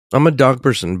I'm a dog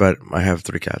person, but I have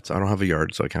 3 cats. I don't have a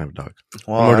yard, so I can't have a dog.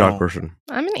 Well, I'm a dog person.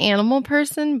 I'm an animal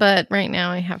person, but right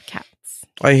now I have cats.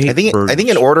 I hate birds. I think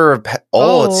in order of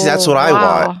see, that's what I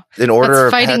want. In order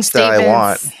of pets that I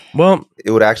want, well,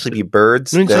 it would actually be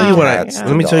birds. Let me tell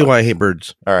you why I hate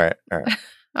birds. All right.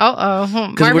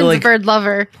 Marvin's a bird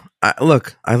lover. I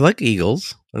like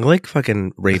eagles. I like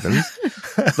fucking ravens.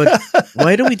 But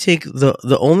why do we take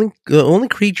the only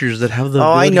creatures that have the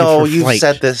ability I know for you've flight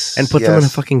said this and put them in a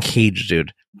fucking cage,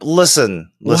 dude?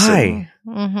 Listen. Why?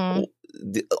 Mm-hmm.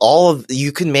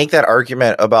 You can make that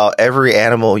argument about every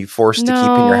animal you forced to keep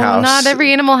in your house. Not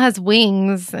every animal has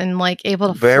wings and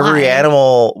able to fly. Every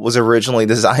animal was originally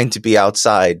designed to be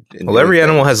outside. Well, every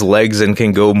animal has legs and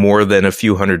can go more than a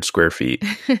few hundred square feet.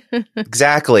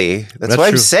 Exactly. That's what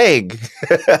true. I'm saying.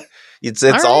 It's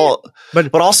all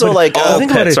right. but also all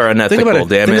pets are unethical.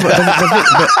 Damn it!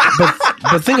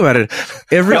 But think about it.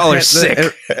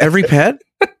 Every pet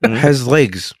has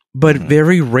legs, but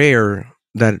very rare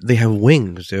that they have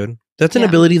wings, dude. That's an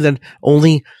ability that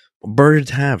only birds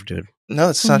have, dude. No,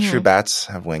 it's not true. Bats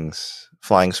have wings.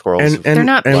 Flying squirrels. And they're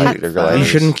not pets. You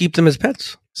shouldn't keep them as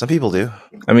pets. Some people do.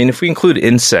 I mean, if we include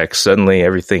insects, suddenly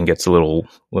everything gets a little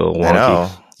wonky. I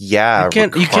know. Yeah, you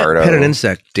can't pet an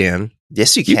insect, Dan.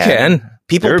 Yes, you can. You can.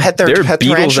 People pet their pet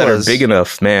beetles tarantulas. that are big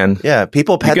enough, man. Yeah,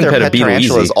 people pet their pet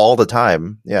tarantulas all the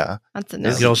time. Yeah. That's a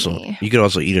you could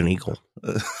also eat an eagle.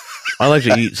 I like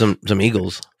to eat some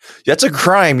eagles. That's a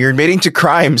crime. You're admitting to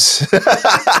crimes.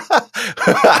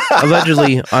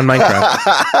 Allegedly on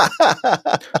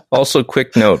Minecraft. Also,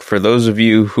 quick note for those of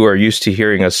you who are used to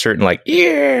hearing a certain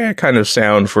kind of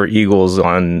sound for eagles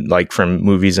on from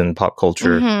movies and pop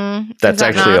culture. Mm-hmm. That's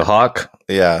actually a hawk.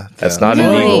 Yeah, that's not an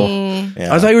eagle.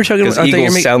 Yeah. I thought you were talking about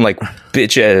eagles sound like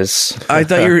bitches. I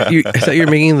thought you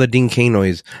were making the Dean Cain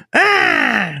noise.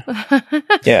 Ah!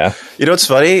 Yeah. You know what's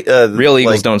funny? Real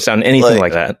eagles don't sound anything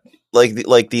like that.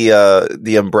 Like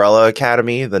the Umbrella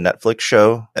Academy, the Netflix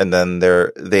show, and then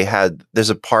there's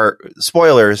a part,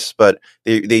 spoilers, but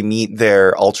they meet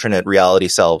their alternate reality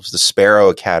selves, the Sparrow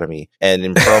Academy, and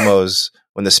in promos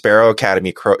when the Sparrow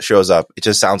Academy shows up, it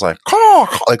just sounds like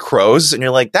crows, and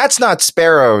you're like, that's not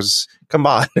sparrows. Come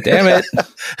on. Damn it.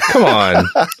 Come on.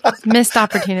 Missed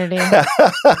opportunity.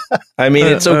 I mean,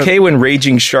 it's okay when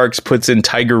Raging Sharks puts in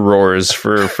tiger roars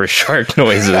for shark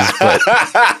noises, but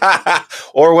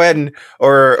or when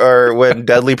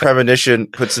Deadly Premonition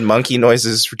puts in monkey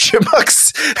noises for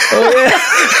chipmunks. Oh yeah.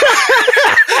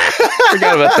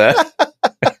 Forgot about that.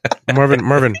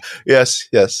 Marvin. Yes.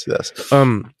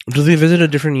 Do they visit a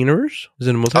different universe? Is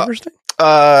it a multiverse thing?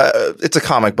 It's a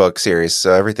comic book series,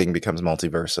 so everything becomes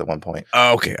multiverse at one point.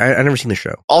 Oh, okay. I never seen the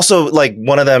show. Also,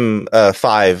 one of them,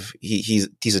 5, he's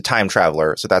a time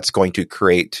traveler, so that's going to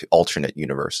create alternate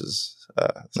universes.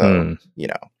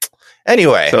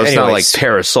 Anyway. So it's not like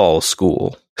Parasol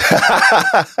School.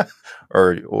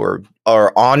 or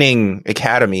Awning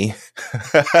Academy.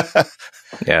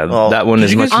 Yeah, that one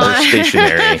is much more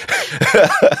stationary.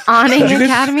 Awning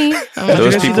Academy?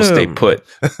 Those people stay put.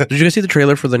 Did you guys see the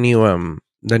trailer for the new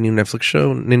Netflix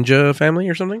show, Ninja Family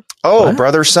or something? Oh, what?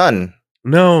 Brother Son.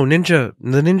 No, the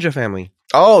Ninja Family.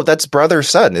 Oh, that's Brother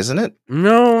Son, isn't it?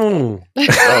 No.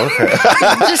 Oh, okay.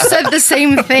 You just said the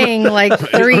same thing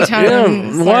 3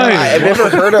 times. Yeah, why? I've never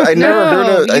heard of. I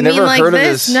never heard of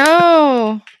this.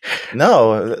 No.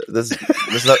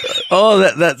 This not. Oh,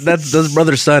 that's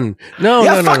Brother Son. No,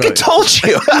 I fucking told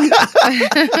you.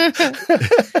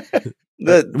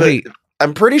 Wait.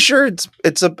 I'm pretty sure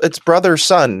it's Brother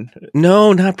Son.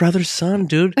 No, not Brother Son,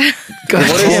 dude. God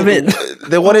damn it!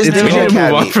 What is Ninja Academy?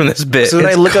 Move on from this bit. So when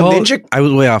I look up Ninja, I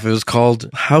was way off. It was called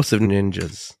House of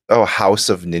Ninjas. Oh, House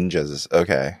of Ninjas.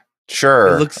 Okay,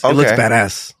 sure. It looks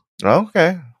badass.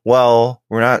 Okay. Well,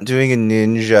 we're not doing a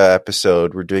ninja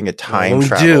episode. We're doing a time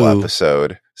travel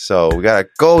episode. So we gotta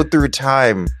go through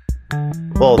time.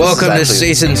 Well, welcome to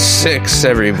season 6,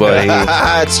 everybody.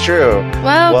 That's true.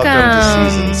 Welcome to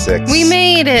season 6. We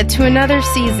made it to another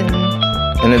season.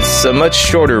 And it's a much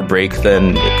shorter break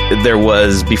than there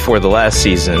was before the last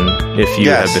season, if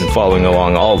you have been following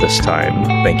along all this time.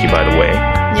 Thank you, by the way.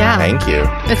 Yeah. Thank you.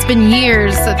 It's been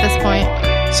years at this point.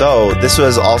 So this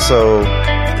was also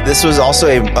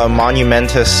a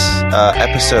monumentous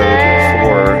episode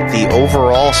for the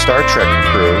overall Star Trek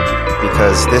crew,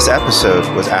 because this episode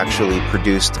was actually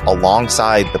produced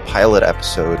alongside the pilot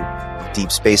episode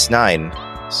Deep Space Nine.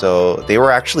 So they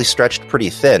were actually stretched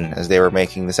pretty thin as they were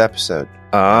making this episode.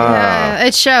 Yeah,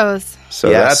 it shows. So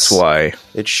that's why.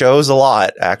 It shows a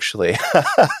lot, actually.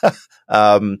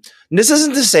 This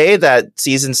isn't to say that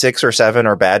season 6 or 7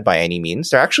 are bad by any means.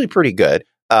 They're actually pretty good.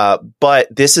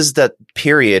 But this is the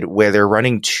period where they're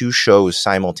running 2 shows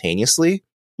simultaneously.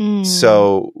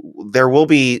 So there will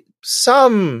be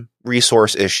some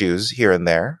resource issues here and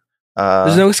there.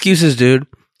 There's no excuses, dude.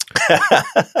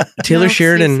 Taylor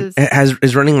Sheridan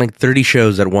is running like 30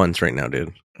 shows at once right now,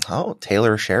 dude. Oh,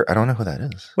 Taylor Sheridan. I don't know who that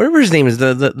is. Whatever his name is,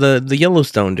 the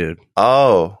Yellowstone dude.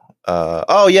 Oh,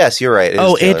 yes, you're right.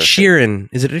 Ed Sheeran.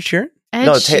 Is it Ed Sheeran?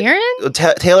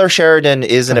 Sheeran? Taylor Sheridan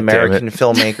is an American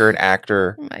filmmaker and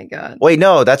actor. Oh my god! Wait,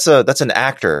 no, that's an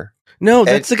actor. No,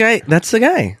 that's the guy. That's the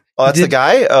guy. Oh, that's the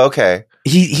guy. Oh, okay.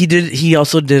 He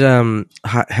also did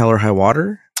Hell or High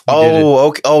Water.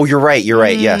 Okay. Oh, you're right.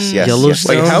 Yes.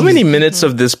 Yellowstone. Like, how many minutes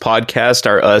of this podcast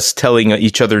are us telling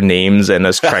each other names and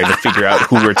us trying to figure out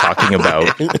who we're talking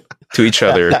about to each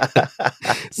other?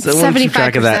 Someone keep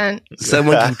track of that.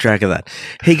 Someone keep track of that.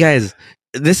 Hey guys,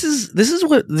 this is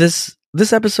what this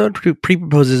episode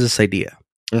pre-proposes this idea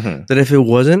that if it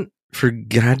wasn't for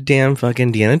goddamn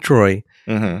fucking Deanna Troi,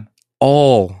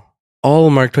 all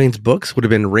of Mark Twain's books would have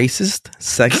been racist,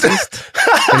 sexist,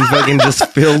 and fucking just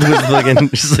filled with fucking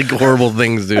just like horrible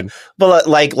things, dude. But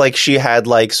like she had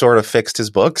like sort of fixed his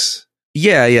books.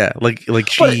 Yeah. Like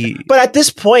she. But at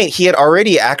this point, he had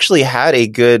already actually had a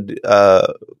good.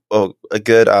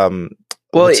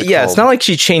 Well, yeah, it's not like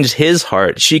she changed his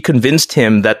heart. She convinced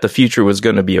him that the future was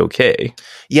going to be okay.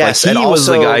 Yes, like, he was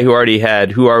the guy who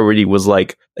already was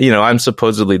like, I'm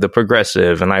supposedly the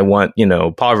progressive and I want,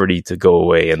 poverty to go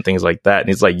away and things like that. And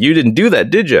he's like, you didn't do that,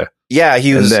 did you? Yeah,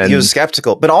 he was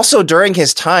skeptical. But also during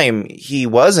his time, he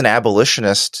was an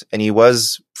abolitionist and he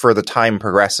was, for the time,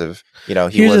 progressive.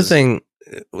 Here's the thing.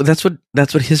 That's what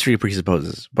history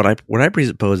presupposes. But what I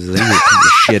presuppose is that he's a piece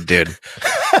of shit, dude.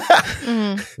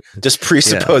 Just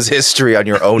presuppose history on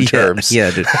your own terms. Yeah,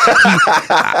 dude.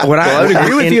 I would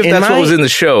agree with you if that's what was in the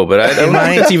show, but I don't know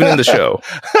if that's even in the show.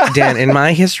 Dan, in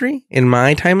my history, in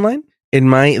my timeline,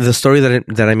 the story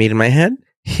that I made in my head,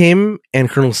 him and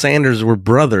Colonel Sanders were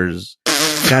brothers,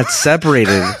 got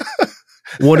separated.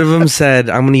 One of them said,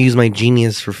 I'm going to use my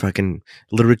genius for fucking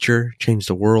literature, change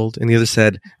the world. And the other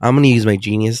said, I'm going to use my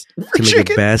genius to make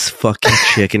the best fucking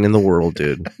chicken in the world,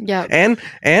 dude. Yeah. And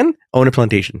own a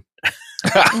plantation.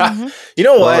 You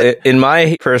know what? Well, in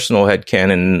my personal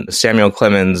headcanon, Samuel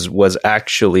Clemens was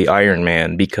actually Iron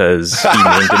Man because he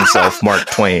named himself Mark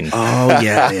Twain. Oh,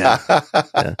 yeah.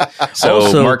 So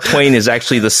also, Mark Twain is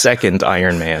actually the second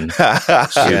Iron Man. Yeah.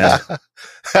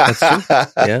 That's true.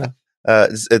 Yeah.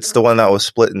 It's the one that was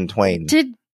split in twain.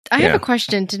 I have a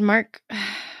question? Did Mark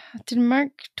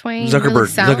Twain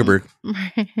Zuckerberg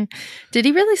did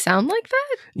he really sound like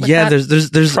that? Yeah,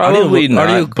 there's probably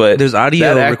audio, but there's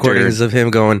audio recordings of him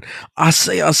going, I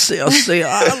say,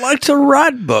 I like to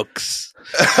write books.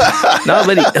 No,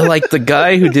 but like the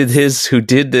guy who did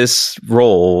this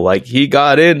role, like he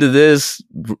got into this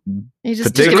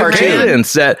particular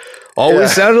cadence that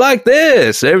always sounded like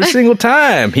this every single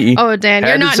time. Dan,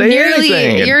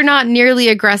 you're not nearly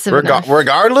aggressive enough.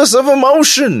 Regardless of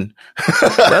emotion.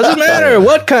 Doesn't matter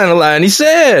what kind of line he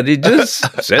said. He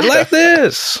just said like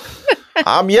this.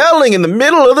 I'm yelling in the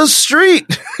middle of the street.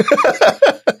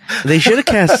 They should have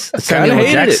cast Samuel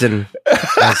Jackson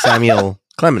as Samuel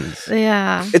Clemens.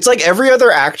 Yeah. It's like every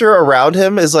other actor around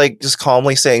him is like just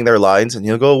calmly saying their lines and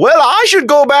he'll go, well, I should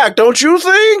go back, don't you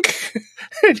think?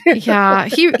 Yeah,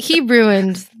 he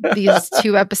ruined these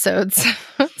 2 episodes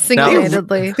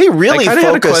single-handedly. He really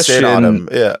focused in on him.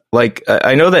 Yeah. Like,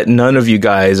 I know that none of you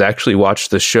guys actually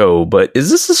watched the show, but is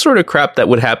this the sort of crap that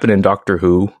would happen in Doctor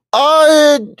Who?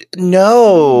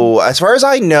 No. As far as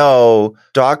I know,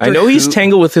 I know he's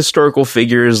tangled with historical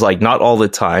figures, like not all the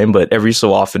time, but every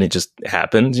so often it just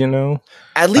happens,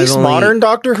 At least modern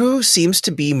Doctor Who seems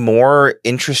to be more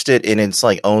interested in its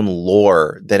like own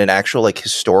lore than in actual like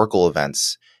historical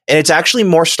events. And it's actually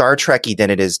more Star Trek-y than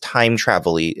it is time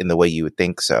travel-y in the way you would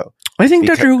think so. I think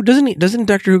Doctor Who doesn't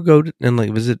Doctor Who go and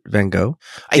like visit Van Gogh?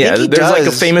 I think he there's does. like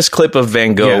a famous clip of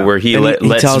Van Gogh where he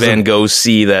lets Van Gogh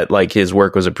see that like his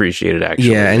work was appreciated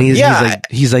actually. Yeah, and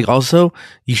he's like also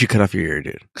you should cut off your ear,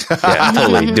 dude. Yeah,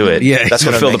 totally do it. Yeah, that's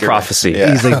fulfill the prophecy. Yeah.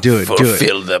 He's like, do it.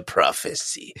 Fulfill the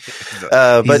prophecy.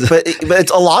 But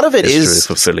it's a lot of it is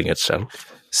fulfilling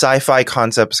itself. Sci-fi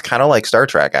concepts, kind of like Star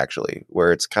Trek, actually,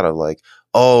 where it's kind of like,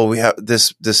 oh, we have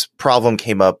this problem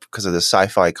came up because of the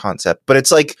sci-fi concept, but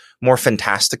it's like more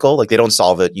fantastical. Like they don't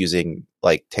solve it using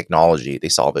like technology; they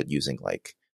solve it using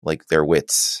like their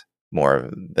wits more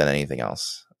than anything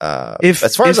else.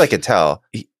 As far as I can tell.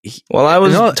 Well, I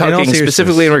was talking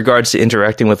specifically in regards to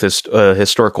interacting with this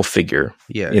historical figure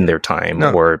in their time,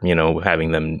 or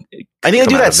having them. I think they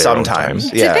do that sometimes.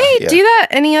 Did they do that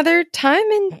any other time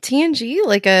in TNG,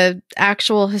 like a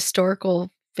actual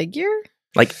historical figure?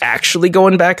 Like actually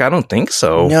going back, I don't think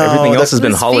so. No, everything else has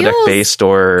been holodeck based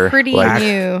or pretty like,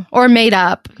 new or made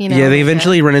up. You know, yeah, they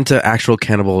eventually run into actual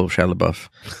cannibal Shia LaBeouf.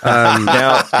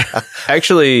 Now,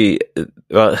 actually,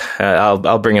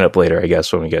 I'll bring it up later, I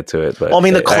guess, when we get to it. But well, I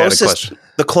mean,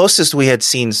 the closest we had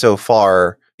seen so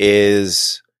far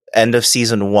is end of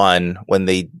season 1 when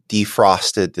they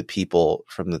defrosted the people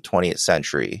from the 20th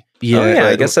century. Yeah,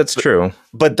 I guess that's true.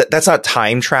 But that's not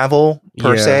time travel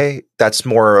per se. That's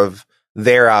more of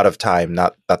they're out of time,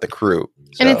 not the crew.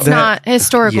 So. And it's not a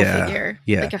historical figure.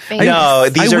 Yeah. Like a famous. No,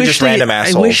 these are just random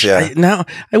assholes.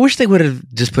 I wish they would have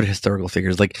just put historical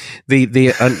figures. Like they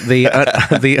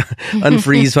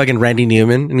unfreeze fucking Randy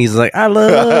Newman, and he's like, "I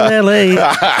love LA."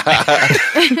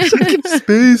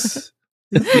 Space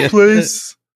is the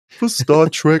place for Star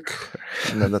Trek.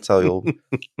 And then that's how you'll.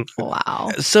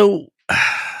 Wow. So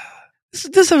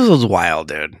this episode's wild,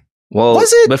 dude. Well,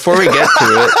 was it? Before we get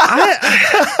to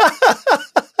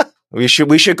it, we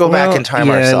should go back in time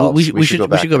ourselves. We should go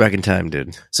back in time,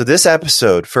 dude. So this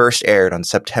episode first aired on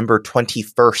September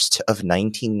 21st of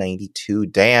 1992.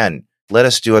 Dan, let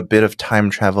us do a bit of time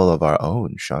travel of our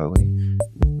own, shall we?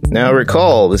 Now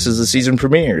recall, this is the season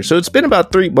premiere, so it's been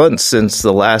about 3 months since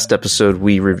the last episode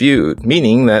we reviewed,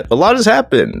 meaning that a lot has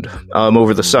happened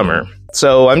over the summer.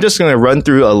 So I'm just going to run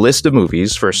through a list of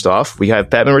movies. First off, we have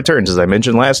Batman Returns, as I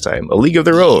mentioned last time, A League of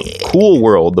Their Own, Cool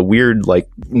World, the weird like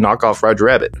knockoff Roger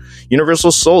Rabbit,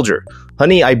 Universal Soldier,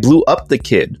 Honey, I Blew Up the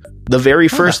Kid, the very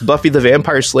first Buffy the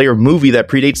Vampire Slayer movie that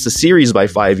predates the series by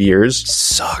 5 years,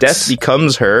 Sucks. Death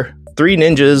Becomes Her, Three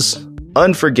Ninjas,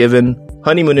 Unforgiven,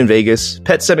 Honeymoon in Vegas,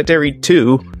 Pet Sematary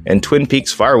 2, and Twin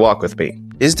Peaks Fire Walk with Me.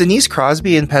 Is Denise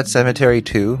Crosby in Pet Sematary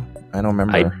 2? I don't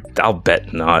remember. I'll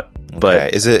bet not. But okay.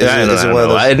 Is it one of those?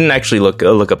 I didn't actually look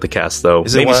up the cast though.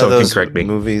 Is Maybe it one someone of those can correct me.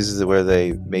 Movies where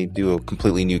they may do a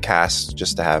completely new cast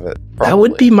just to have it? Probably. That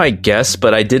would be my guess,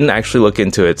 but I didn't actually look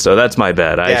into it, so that's my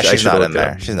bad. She's not in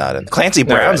there. She's not in. Clancy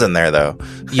Brown's in there though.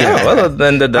 Yeah, well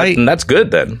then that's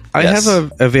good then. I have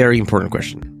a very important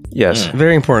question. Yes,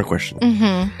 very important question.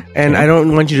 And I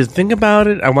don't want you to think about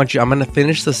it. I'm going to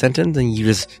finish the sentence, and you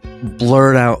just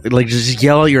blur it out, like just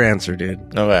yell out your answer, dude.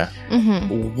 Okay.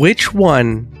 Which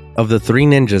one of the three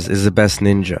ninjas is the best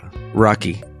ninja?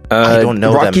 Rocky. I don't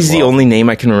know. Rocky's the only name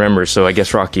I can remember, so I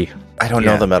guess Rocky. I don't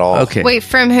know them at all. Okay. Wait,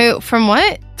 from who? From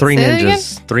what? Three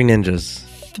ninjas. Three ninjas.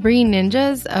 Three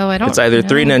ninjas? Oh, I don't. It's either know.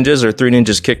 Three Ninjas or Three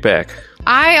Ninjas Kickback.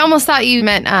 I almost thought you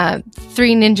meant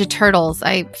Three Ninja Turtles.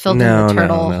 I filled in the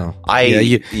turtle. No.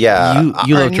 You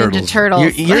love Ninja turtles.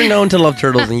 Turtles. You're known to love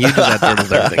turtles, and you do that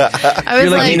turtles everything. I was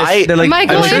Michelangelo.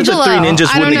 I'm sure the Three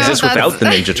Ninjas wouldn't exist without the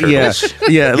Ninja Turtles.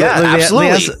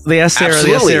 Absolutely. They asked Sarah.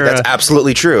 Absolutely, that's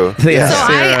absolutely true.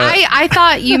 I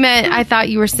thought you meant. I thought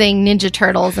you were saying Ninja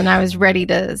Turtles, and I was ready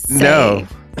to say. No.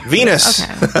 Venus.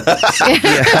 Okay.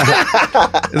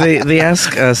 They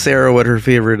ask Sarah what her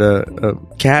favorite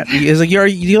cat is. Like, do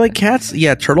you like cats?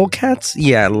 Yeah, turtle cats.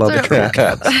 Yeah, I love the turtle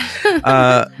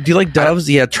cats. Do you like doves?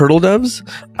 Yeah, turtle doves.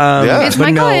 Is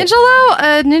Michelangelo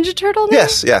a Ninja Turtle name?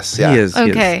 Yes, yeah. He is.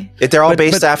 Okay. They're all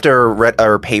based after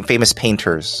famous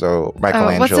painters. So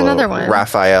Michelangelo, what's another one?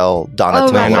 Raphael,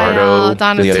 Donatello,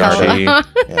 Donatello.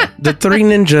 The three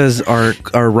ninjas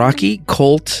are Rocky,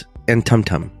 Colt, and Tum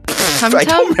Tum. I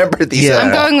don't remember these. Yeah.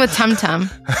 I'm going with Tum Tum.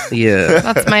 Yeah,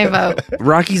 that's my vote.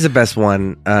 Rocky's the best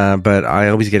one, but I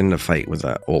always get in a fight with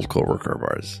that old coworker of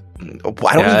ours.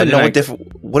 I don't even know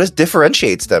what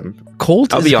differentiates them.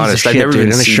 Colt. I'll be honest, I've never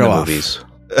even seen the movies.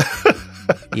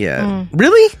 Yeah,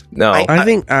 really? No, I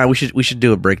think we should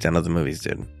do a breakdown of the movies,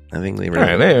 dude. I think they really.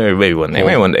 All right, maybe one day.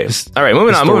 Maybe one day. All right,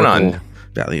 moving on.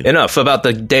 Value. Enough about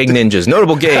the dang ninjas.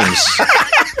 Notable games.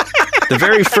 The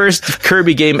very first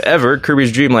Kirby game ever,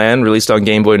 Kirby's Dream Land, released on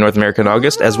Game Boy North America in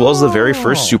August, as well as the very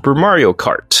first Super Mario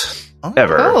Kart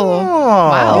ever. Oh,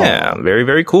 wow. Yeah, very,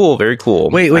 very cool. Very cool.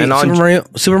 Wait,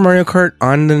 Super Mario Kart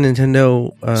on the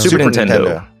Nintendo? Super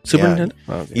Nintendo. Super Nintendo?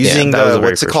 Oh, okay. Using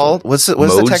what's it called? What's the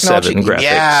technology? 7 graphics.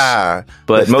 Yeah.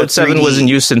 But Mode 7 was in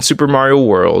use in Super Mario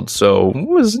World, so it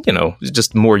was,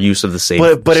 just more use of the same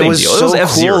But it was deal. so it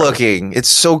was cool looking. It's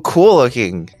so cool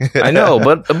looking. I know,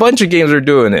 but a bunch of games are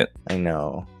doing it. I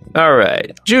know. All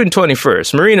right. June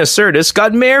 21st, Marina Sirtis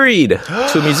got married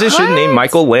to a musician named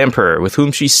Michael Lamper, with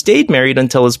whom she stayed married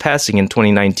until his passing in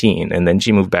 2019, and then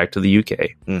she moved back to the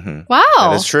UK. Mm-hmm. Wow.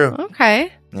 That is true.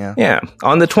 Okay. Yeah.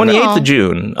 On the 28th of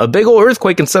June, a big old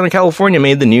earthquake in Southern California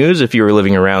made the news if you were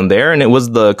living around there, and it was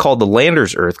called the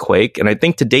Landers earthquake, and I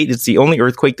think to date it's the only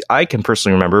earthquake I can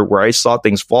personally remember where I saw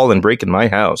things fall and break in my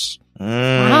house.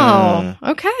 Wow.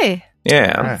 Okay.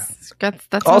 Yeah.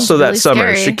 That also really that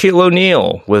summer, scary. Shaquille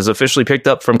O'Neal was officially picked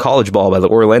up from college ball by the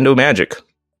Orlando Magic.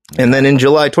 And then in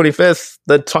July 25th,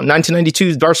 the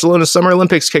 1992 Barcelona Summer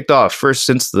Olympics kicked off. First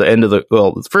since the end of the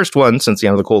first one since the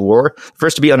end of the Cold War.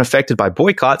 First to be unaffected by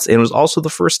boycotts, and it was also the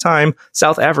first time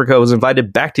South Africa was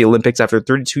invited back to the Olympics after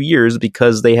 32 years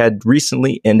because they had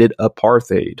recently ended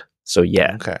apartheid. So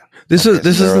yeah, Okay. This was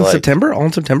in September. All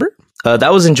in September.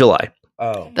 That was in July.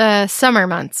 Oh, The summer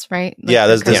months, right? Like Yeah,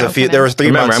 there's a few. There was 3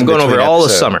 Remember, months. I'm in going over between all the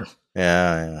episodes. summer.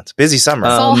 Yeah, it's a busy summer.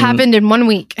 This all happened in 1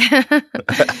 week.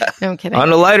 No, I'm kidding.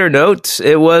 On a lighter note,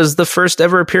 it was the first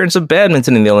ever appearance of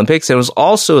badminton in the Olympics. It was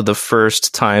also the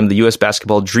first time the U.S.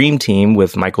 basketball dream team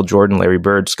with Michael Jordan, Larry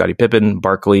Bird, Scottie Pippen,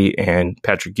 Barkley, and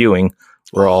Patrick Ewing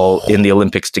were all in the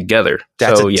Olympics together.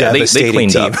 That's so a yeah, they devastating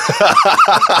cleaned team. up.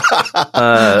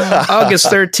 August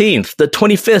 13th, the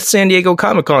 25th San Diego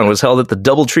Comic-Con was held at the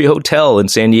Doubletree Hotel in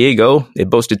San Diego. It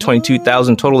boasted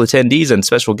 22,000 total attendees, and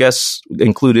special guests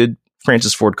included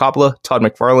Francis Ford Coppola, Todd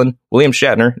McFarlane, William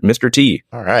Shatner, and Mr. T.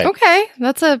 All right. Okay,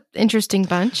 that's a interesting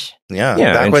bunch. Yeah.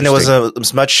 Yeah, Back when it was a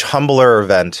much humbler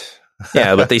event.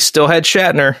 Yeah, but they still had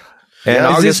Shatner. And Yeah.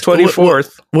 August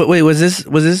 24th. wait. Was this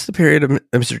the period of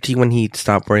Mr. T when he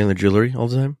stopped wearing the jewelry all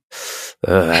the time?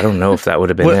 I don't know if that would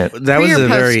have been What, it. that Pre was or a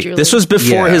post very Julie? This was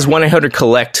before Yeah. his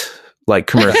 1-800-COLLECT like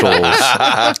commercials.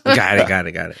 got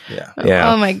it. Yeah.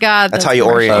 Yeah. Oh my God. That's those how you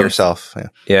orient commercials. yourself.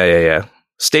 Yeah. Yeah.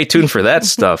 Stay tuned for that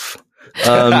stuff.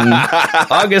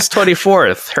 August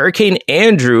 24th, Hurricane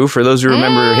Andrew, for those who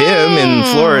remember him in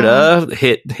Florida,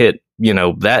 hit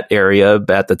that area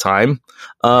at the time.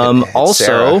 Also,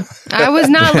 Sarah. I was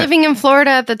not living in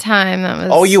Florida at the time. That was.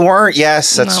 Oh, you weren't?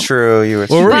 Yes, that's No. true. You were.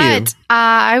 Where were you? But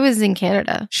I was in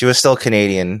Canada. She was still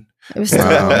Canadian. It was still.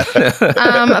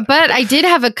 But I did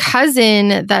have a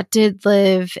cousin that did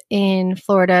live in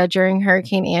Florida during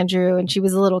Hurricane Andrew, and she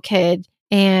was a little kid,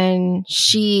 and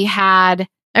she had.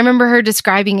 I remember her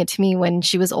describing it to me when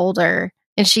she was older,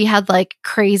 and she had like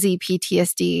crazy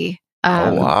PTSD.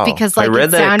 Oh, wow. Because I like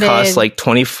read that it cost like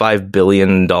 $25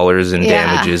 billion in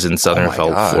damages in Southern Oh my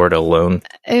God. Florida alone.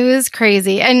 it was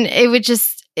crazy, and it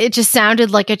just sounded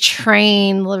like a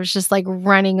train was just like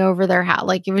running over their house.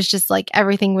 Like it was just like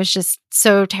everything was just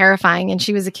so terrifying. And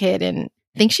she was a kid, and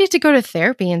I think she had to go to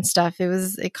therapy and stuff.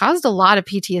 It caused a lot of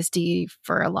PTSD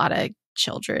for a lot of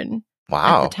children at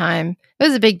Wow. the time. It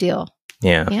was a big deal.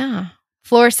 Yeah.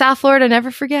 Yeah. South Florida never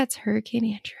forgets Hurricane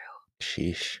Andrew.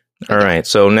 Sheesh. All right.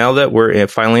 So now that we're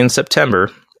finally in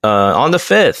September, on the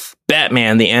 5th,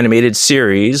 Batman, the animated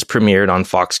series, premiered on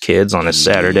Fox Kids on a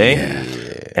Saturday.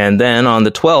 And then on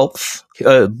the 12th,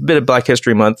 a bit of Black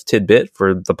History Month tidbit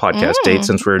for the podcast date,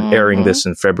 since we're airing this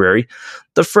in February.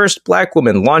 The first Black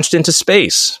woman launched into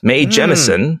space, Mae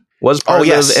Jemison, was part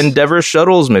of Endeavour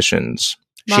shuttle's missions.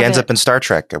 She ends up in Star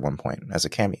Trek at one point as a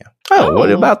cameo. Oh,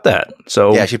 what about that?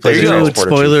 So Yeah, she plays there you a go. transporter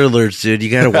Spoiler alerts, dude.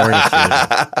 You got to warn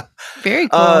us. Dude. Very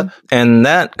cool. And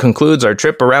that concludes our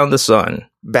trip around the sun.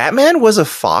 Batman was a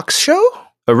Fox show?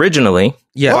 Originally,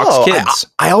 Yeah. Fox Oh, Kids.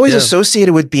 I always Yeah.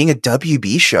 associated with being a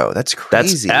WB show. That's That's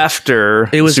crazy. after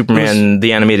It was- Superman,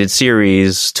 the animated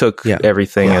series, took Yeah.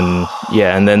 everything,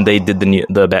 and then they did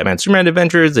the Batman Superman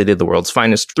Adventures. They did the World's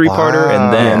Finest 3-parter,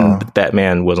 and then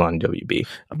Batman was on WB.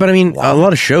 But I mean, a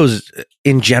lot of shows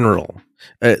in general,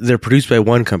 they're produced by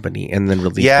one company and then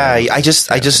released. Yeah, by I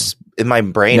just in my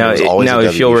brain Now, it was always a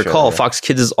if you'll WB show, recall, yeah. Fox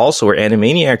Kids is also where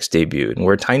Animaniacs debuted and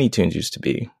where Tiny Toons used to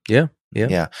be. Yeah.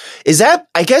 Yeah. Is that,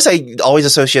 I guess I always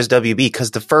associate as WB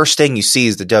because the first thing you see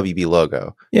is the WB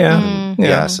logo. Yeah, Mm.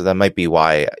 Yeah. So that might be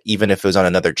why, even if it was on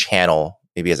another channel,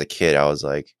 maybe as a kid, I was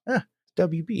like,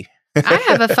 WB. I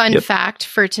have a fun Yep. fact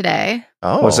for today.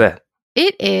 Oh. What's that?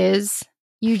 It is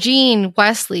Eugene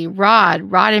Wesley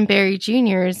Roddenberry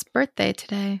Jr.'s birthday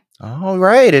today. Oh,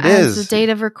 right. It As is. the date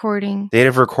of recording. Date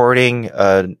of recording,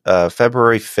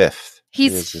 February 5th.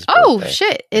 It is his birthday.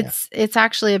 Shit. It's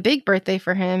actually a big birthday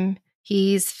for him.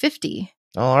 He's 50.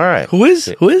 Oh, all right. Who is?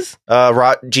 Gene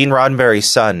Roddenberry's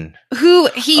son. Who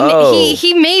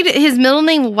he made his middle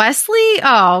name Wesley?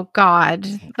 Oh God.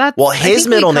 That's Well, I his think we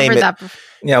middle name covered is- that before.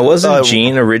 Yeah, wasn't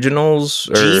Gene Originals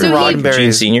or Gene So he- Roddenberry's.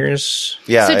 Gene Seniors?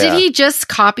 Yeah. So did yeah. he just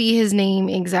copy his name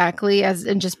exactly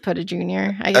and just put a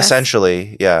junior? I guess.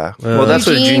 Essentially, yeah. Well, that's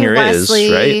what a Eugene junior Wesley,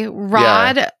 is,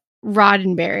 right?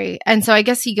 Roddenberry, and so I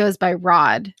guess he goes by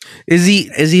Rod. Is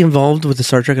he involved with the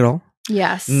Star Trek at all?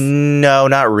 Yes. No,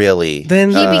 not really.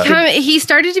 Then He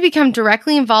started to become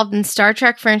directly involved in Star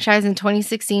Trek franchise in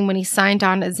 2016 when he signed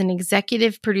on as an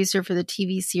executive producer for the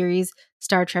TV series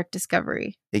Star Trek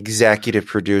Discovery. Executive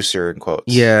producer in quotes.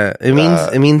 yeah, it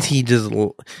means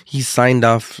he signed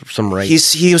off some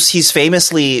rights. He's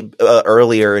famously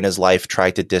earlier in his life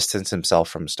tried to distance himself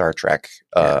from Star Trek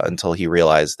until he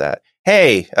realized that,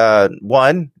 hey,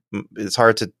 one, it's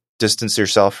hard to distance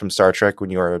yourself from Star Trek when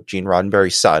you are Gene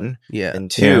Roddenberry's son. Yeah. And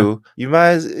two,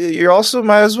 you also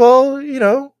might as well,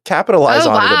 capitalize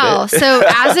on it a bit. So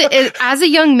as a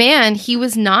young man, he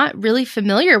was not really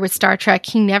familiar with Star Trek.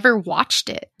 He never watched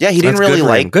it. Yeah, he didn't really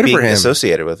like being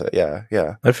associated with it. Yeah,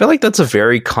 yeah. I feel like that's a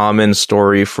very common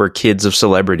story for kids of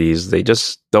celebrities. They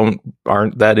just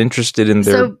aren't that interested in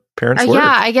their parents' work.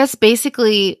 Yeah, I guess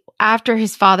basically after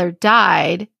his father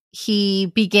died, he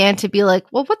began to be like,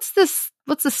 well, what's the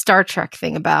Star Trek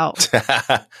thing about?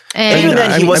 And even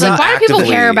then, he wasn't. Why do people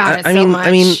care about it so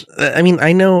much? I mean,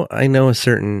 I know a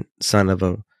certain son of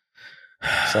a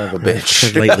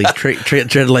bitch.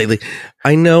 Tread lightly.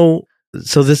 I know.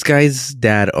 So this guy's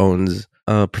dad owns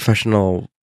a professional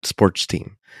sports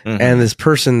team, and this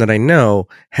person that I know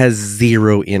has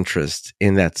zero interest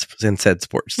in said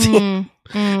sports team.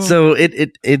 So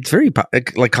it's very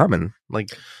common.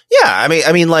 Yeah, I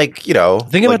mean,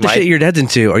 think about the shit your dad's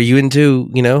into. Are you into,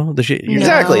 the shit?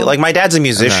 Exactly. Like my dad's a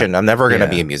musician. I'm never going to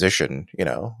be a musician.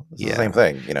 It's the same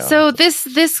thing. So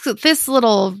this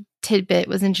little tidbit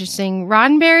was interesting.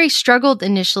 Roddenberry struggled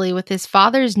initially with his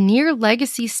father's near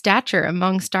legacy stature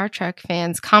among Star Trek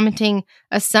fans, commenting,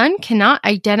 "A son cannot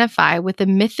identify with a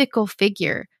mythical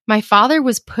figure. My father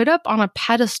was put up on a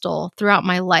pedestal throughout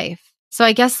my life." So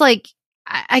I guess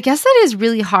that is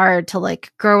really hard to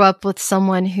grow up with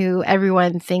someone who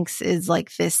everyone thinks is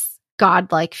this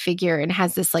godlike figure and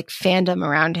has this fandom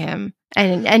around him,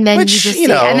 and then you just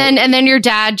and then your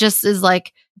dad just is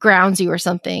grounds you or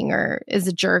something or is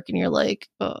a jerk, and you're like,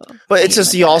 oh. But it's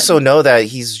just you also know that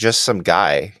he's just some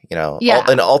guy, Yeah.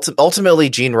 And ultimately,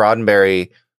 Gene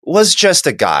Roddenberry was just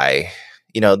a guy.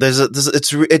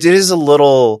 It is a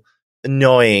little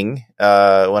annoying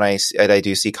when I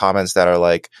do see comments that are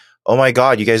like, "Oh my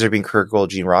God, you guys are being critical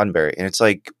of Gene Roddenberry," and it's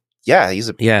like, yeah, he's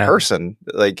a person.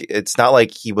 It's not like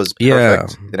he was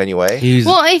perfect in any way.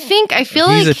 I feel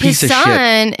like his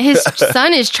son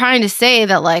is trying to say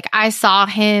that I saw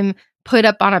him put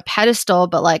up on a pedestal,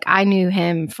 but I knew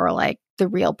him for the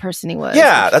real person he was.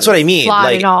 Yeah, that's what I mean.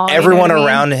 Everyone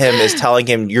around him is telling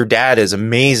him, "Your dad is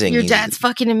amazing. Your dad's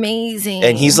fucking amazing,"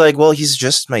 and he's like, "Well, he's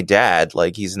just my dad.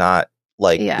 He's not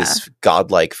this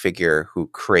godlike figure who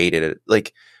created it."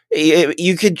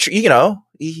 You could, he's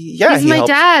my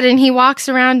dad, and he walks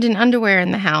around in underwear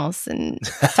in the house and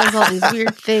does all these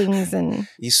weird things, and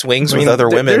he swings with other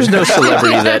women. There's no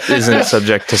celebrity that isn't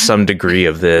subject to some degree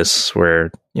of this,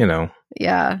 where Yeah.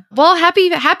 Well, happy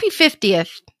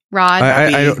 50th, Rod.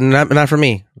 I don't, not for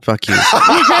me. Fuck you.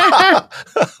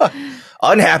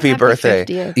 Unhappy birthday.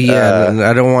 50th. Yeah,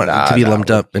 I don't want to be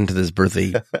lumped up into this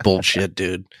birthday bullshit,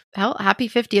 dude. Well, happy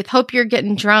 50th. Hope you're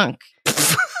getting drunk.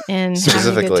 And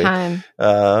having a good time.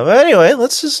 But anyway,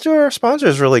 let's just do our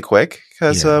sponsors really quick,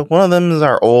 because one of them is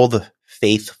our old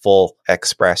faithful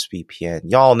ExpressVPN.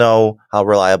 Y'all know how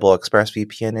reliable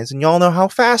ExpressVPN is, and y'all know how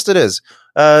fast it is.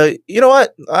 You know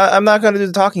what? I'm not going to do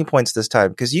the talking points this time,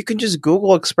 because you can just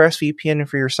Google ExpressVPN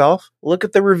for yourself. Look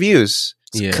at the reviews.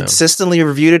 It's consistently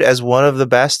reviewed as one of the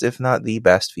best, if not the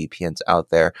best VPNs out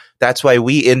there. That's why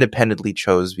we independently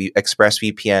chose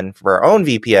ExpressVPN for our own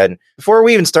VPN before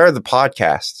we even started the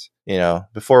podcast,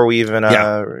 before we even,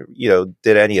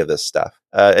 did any of this stuff.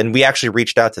 And we actually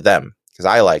reached out to them because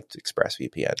I liked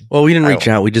ExpressVPN. Well, we didn't reach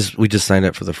out. We just signed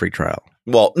up for the free trial.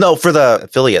 Well, no, for the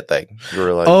affiliate thing. We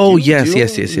were like, "Oh, yes.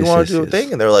 You want to do a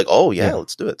thing?" And they're like, "Oh, yeah,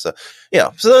 let's do it." So,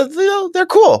 they're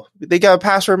cool. They got a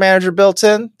password manager built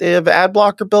in. They have ad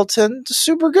blocker built in. It's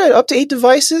super good. Up to 8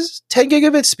 devices, 10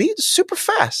 gigabit speed. It's super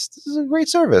fast. This is a great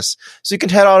service. So you can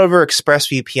head on over to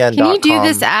expressvpn.com. Can you do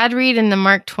this ad read in the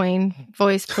Mark Twain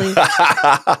voice, please? Head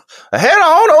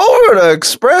on over to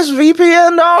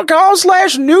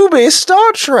expressvpn.com/newbie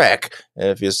Star Trek. And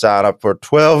if you sign up for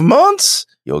 12 months,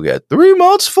 you'll get 3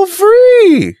 months for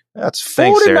free. That's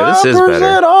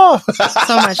 49% off.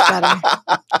 So much better.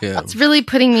 Yeah. It's really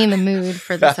putting me in the mood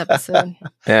for this episode.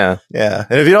 Yeah.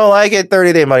 And if you don't like it,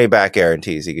 30-day money back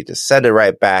guarantees. You can just send it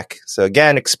right back. So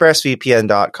again,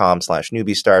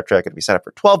 expressvpn.com/newbie Star Trek. And if you sign up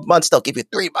for 12 months, they'll give you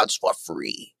 3 months for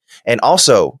free. And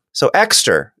also,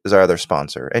 Exter is our other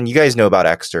sponsor. And you guys know about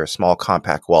Exter, small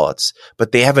compact wallets.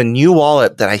 But they have a new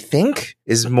wallet that I think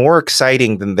is more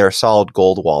exciting than their solid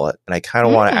gold wallet. And I kind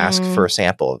of want to ask for a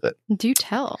sample of it. Do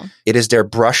tell. It is their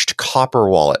brushed copper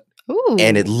wallet. Ooh,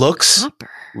 and it looks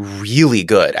really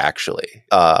good, actually.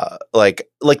 Like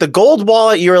the gold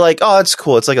wallet, you're like, oh, it's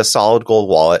cool. It's like a solid gold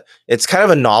wallet. It's kind of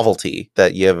a novelty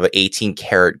that you have an 18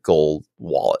 karat gold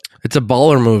wallet. It's a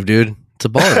baller move, dude. It's a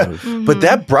baller move. But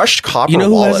that brushed copper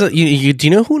wallet. Do you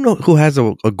know who has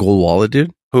a gold wallet,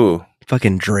 dude? Who?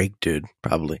 Fucking Drake, dude.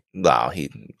 Probably. No.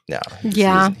 Yeah.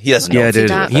 He doesn't know. Yeah, dude.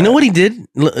 You know what he did?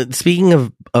 Speaking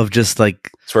of just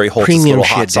like it's where he holds premium his little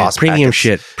shit, hot sauce premium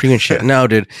packets. shit. No,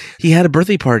 dude. He had a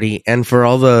birthday party, and for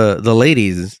all the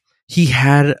ladies, he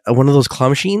had one of those claw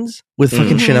machines with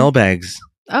fucking Chanel bags.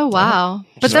 Oh wow!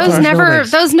 But Just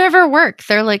those never work.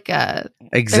 They're like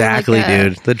exactly,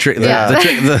 dude. The trick.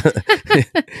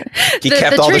 He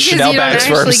kept all the Chanel bags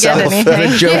for himself.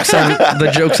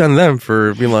 The joke's on them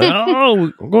for being like,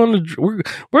 oh,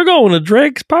 we're going to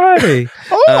Drake's party.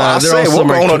 We're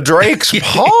going to Drake's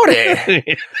party.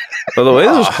 Well, the way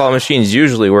those claw machines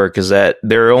usually work is that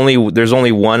there's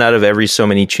only one out of every so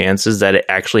many chances that it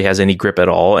actually has any grip at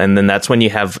all, and then that's when you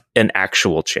have an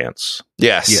actual chance.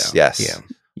 Yes.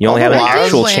 You only have an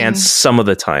actual win. chance some of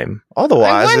the time.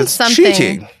 Otherwise, I won it's something,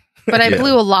 cheating. But I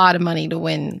blew a lot of money to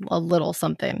win a little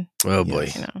something. Oh boy!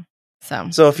 You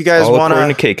know, so if you guys want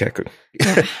to cake hacker.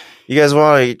 You guys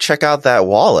want to check out that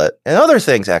wallet and other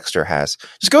things Exter has,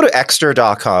 just go to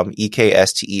exter.com,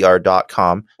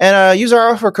 EKSTER.com, and use our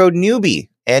offer code NEWBIE,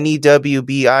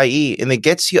 NEWBIE, and it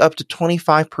gets you up to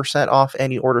 25% off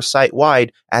any order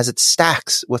site-wide as it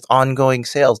stacks with ongoing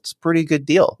sales. It's a pretty good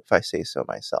deal, if I say so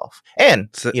myself. And,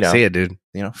 say it, dude.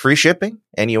 Free shipping,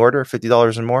 any order,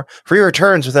 $50 or more, free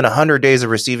returns within 100 days of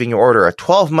receiving your order, a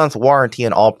 12-month warranty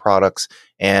on all products,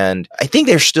 and I think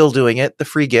they're still doing it, the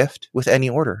free gift with any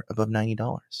order above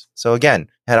 $90. So again,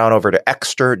 head on over to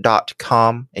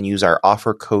exter.com and use our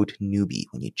offer code NEWBIE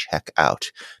when you check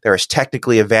out. There is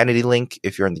technically a vanity link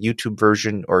if you're in the YouTube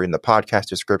version or in the podcast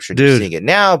description. Dude, you're seeing it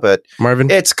now, but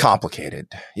Marvin, it's complicated.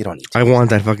 You don't need to. I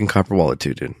want that fucking copper wallet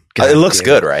too, dude. It looks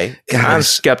good, right? God, I'm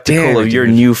skeptical of your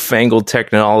newfangled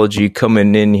technology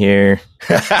coming in here.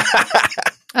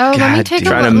 Let me take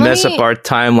trying to mess up our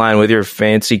timeline with your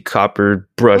fancy copper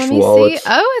brush wallets.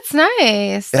 Oh, it's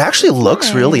nice. It actually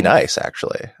looks really nice,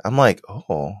 actually. I'm like,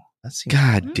 oh, that's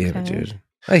God damn it, dude.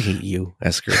 I hate you,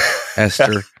 Esther,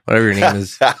 whatever your name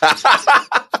is.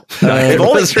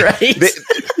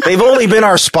 They've only been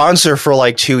our sponsor for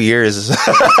like 2 years.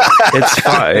 It's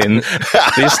fine.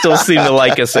 They still seem to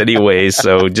like us anyway,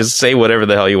 so just say whatever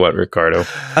the hell you want, Ricardo.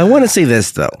 I want to say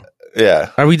this, though.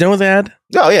 Yeah. Are we done with the ad?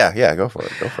 Oh, yeah. Go for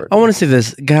it. I want to say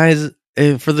this, guys,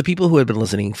 for the people who have been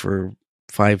listening for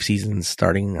 5 seasons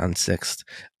starting on 6th,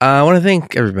 I want to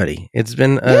thank everybody. It's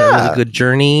been a really good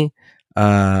journey.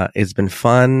 It's been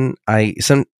fun.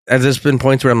 There's been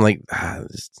points where I'm like,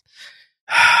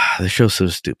 the show's so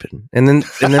stupid. And then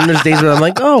there's days where I'm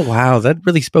like, oh, wow, that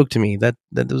really spoke to me. That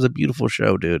was a beautiful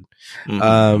show, dude.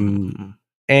 Mm-hmm.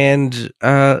 And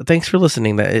thanks for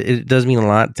listening. That it does mean a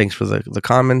lot. Thanks for the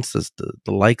comments, the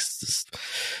likes,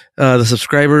 the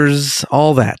subscribers,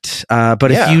 all that.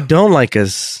 But if you don't like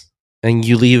us and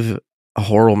you leave a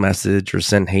horrible message or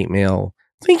send hate mail,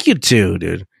 thank you too,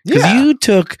 dude. Because you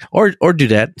took or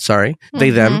dudette, sorry,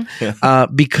 they them,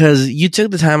 because you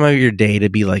took the time out of your day to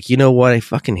be like, you know what, I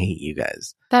fucking hate you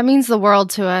guys. That means the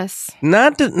world to us. I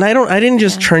didn't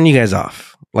just turn you guys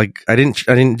off. Like I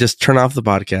didn't just turn off the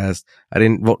podcast. I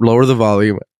didn't lower the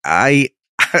volume. I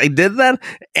did that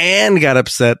and got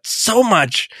upset so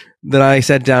much that I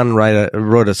sat down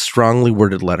and wrote a strongly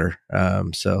worded letter.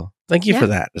 So thank you for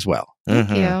that as well.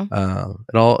 Thank you.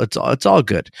 It's all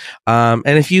good. And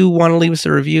if you want to leave us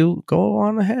a review, go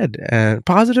on ahead.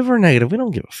 Positive or negative, we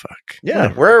don't give a fuck.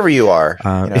 Yeah, wherever you are.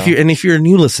 If you're a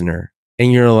new listener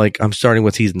and you're like, I'm starting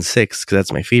with season 6 because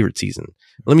that's my favorite season.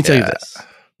 Let me tell you this: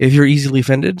 if you're easily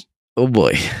offended, oh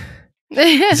boy,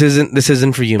 this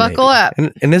isn't for you. Buckle up,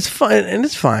 and it's fun, and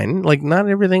it's fine. Like not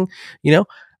everything,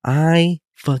 I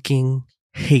fucking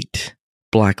hate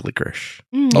black licorice.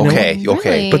 Okay.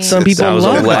 Really? But some people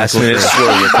love last minute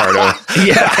swirl, Ricardo.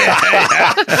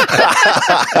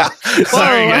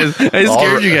 Sorry, guys. I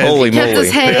scared you guys. Holy kept moly.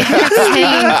 us hanging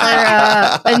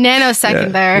for a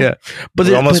nanosecond there. Yeah. But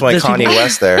it almost went Kanye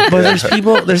West there. But there's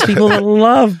people that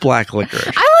love black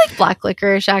licorice. I like black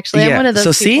licorice, actually. I'm one of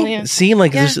those people. See,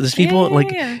 like there's people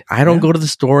I don't go to the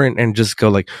store and just go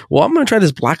like, well, I'm going to try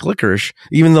this black licorice,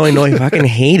 even though I know I fucking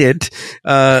hate it.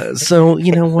 So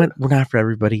you know what? We're not for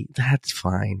everybody. That's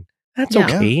fine. That's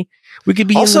okay. We could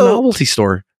be also, in the novelty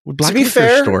store. Black to be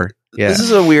fair, store. Yeah. This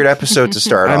is a weird episode to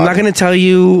start I'm not going to tell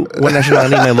you what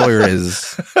nationality my lawyer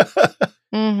is.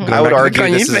 I would argue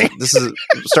this is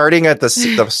starting at the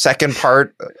second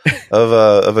part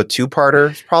of a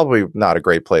two-parter. It's probably not a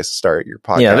great place to start your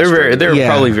podcast. Yeah, there are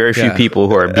probably very few people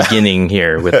who are beginning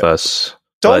here with us.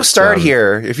 Don't start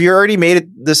here. If you already made it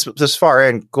this far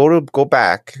in, go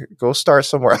back. Go start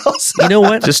somewhere else. You know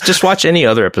what? Just watch any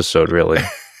other episode, really.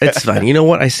 It's fine. You know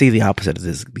what? I say the opposite of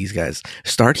these guys.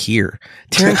 Start here.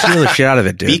 Tarantino the shit out of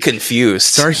it, dude. Be confused.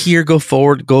 Start here, go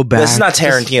forward, go back. This is not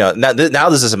Tarantino. Now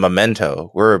this is a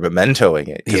memento. We're mementoing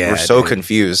it because we're so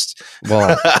confused.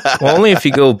 Well, only if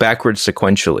you go backwards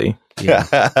sequentially. Yeah.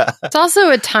 It's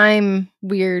also a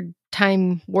weird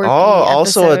time warp.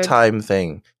 Also a time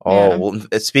thing. Yeah. Well,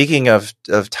 speaking of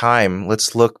time,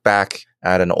 let's look back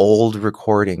at an old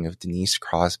recording of Denise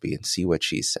Crosby and see what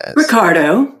she says.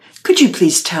 Ricardo, could you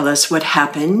please tell us what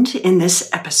happened in this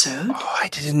episode? Oh, I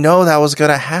didn't know that was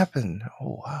going to happen.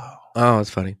 Oh, wow. Oh,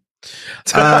 it's funny.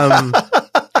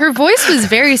 Her voice was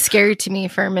very scary to me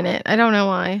for a minute. I don't know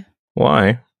why.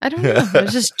 Why? I don't know. It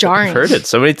was just jarring. I've heard it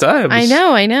so many times. I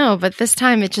know. But this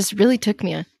time it just really took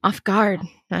me off guard.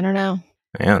 I don't know.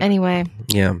 Man. Anyway.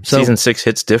 Yeah. So, Season 6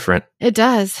 hits different. It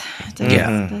does.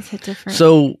 Yeah. It does hit different.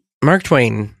 So Mark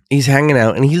Twain, he's hanging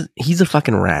out and he's a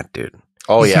fucking rat, dude.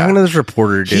 Oh, he's talking to this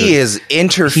reporter, dude. He is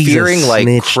interfering like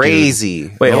snitch, crazy.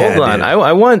 Dude. Wait, hold on.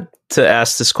 I want to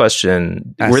ask this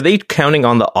question. Were they counting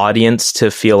on the audience to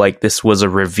feel like this was a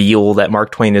reveal that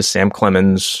Mark Twain is Sam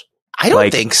Clemens? I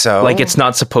don't think so. Like it's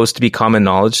not supposed to be common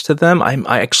knowledge to them. I'm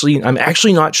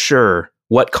actually not sure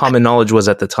what common knowledge was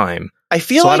at the time. I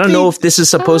feel I don't know if this is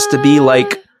supposed to be like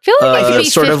I feel like it might be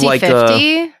sort 50, of like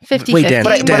 50, wait, Dan,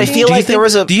 but I feel like there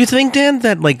was a. Do you think, Dan,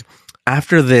 that like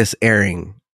after this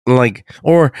airing, like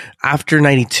or after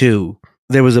 92,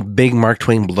 there was a big Mark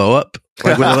Twain blow up?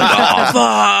 Like, where they're like,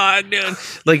 oh fuck, dude!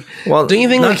 Like, well, don't you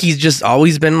think like he's just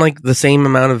always been like the same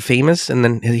amount of famous, and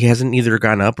then he hasn't either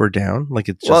gone up or down? Like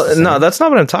it's just no, that's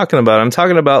not what I'm talking about. I'm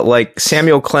talking about like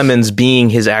Samuel Clemens being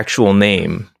his actual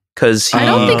name. Because I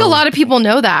don't think a lot of people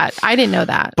know that. I didn't know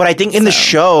that. But I think in the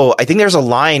show, I think there's a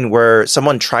line where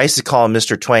someone tries to call him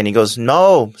Mr. Twain. He goes,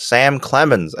 "No, Sam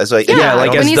Clemens." I was like, like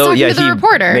when as he's though talking to the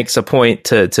reporter. Makes a point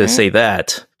to say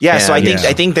that. Yeah, so I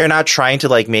think they're not trying to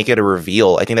like make it a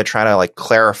reveal. I think they're trying to like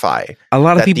clarify. A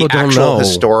lot of people the don't actual know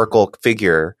historical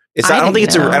figure. I don't think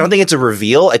it's a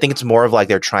reveal. I think it's more of like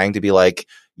they're trying to be like,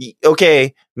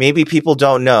 okay, maybe people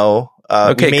don't know.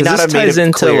 Okay, because this ties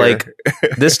into like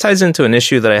this ties into an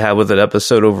issue that I have with that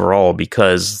episode overall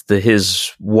because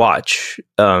his watch,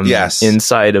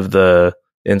 inside of the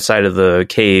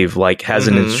cave, like has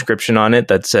an inscription on it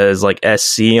that says like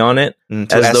SC on it,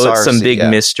 as though it's some big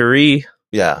mystery.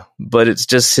 Yeah, but it's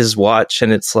just his watch,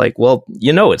 and it's like, well,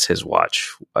 it's his watch.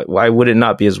 Why would it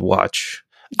not be his watch?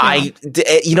 Yeah.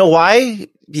 You know why?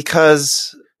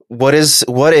 Because what is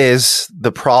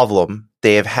the problem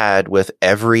they have had with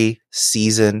every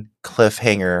season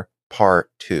cliffhanger part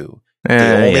 2?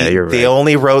 You're right. They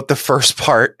only wrote the first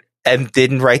part and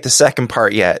didn't write the second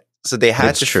part yet. So they had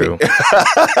It's true.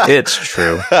 It's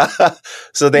true.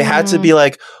 So they had to be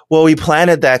like, well, we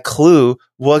planted that clue.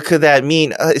 What could that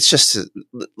mean? It's just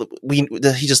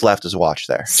he just left his watch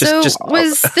there. So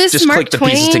was this just Mark click the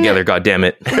Twain, pieces together? God damn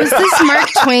it! Was this Mark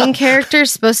Twain character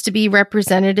supposed to be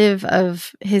representative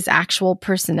of his actual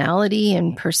personality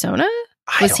and persona?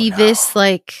 Was he this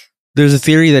like? There's a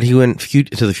theory that he went to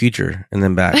the future and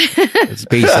then back. It's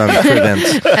based on true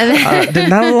events.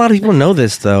 Not a lot of people know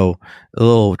this, though. A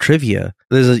little trivia.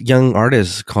 There's a young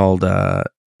artist called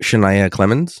Shania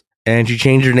Clemens, and she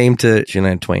changed her name to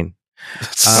Shania Twain.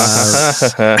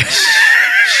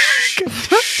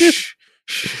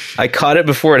 I caught it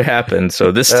before it happened,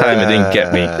 so this time it didn't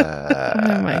get me.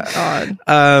 Oh my god!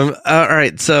 All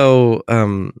right, so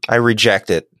I reject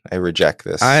it. I reject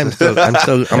this. I'm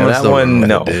that one.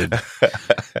 No, dude.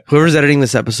 Whoever's editing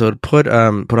this episode, put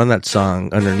on that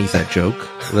song underneath that joke.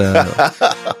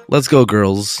 Let's go,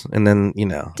 girls, and then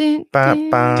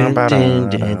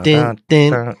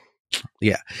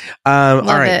yeah. All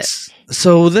right. It.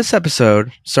 So this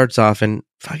episode starts off and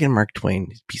fucking Mark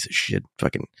Twain, piece of shit,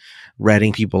 fucking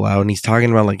ratting people out, and he's talking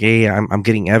about like, hey, I'm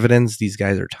getting evidence. These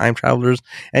guys are time travelers,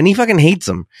 and he fucking hates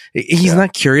them. He's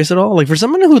not curious at all. Like for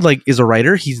someone who like is a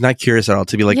writer, he's not curious at all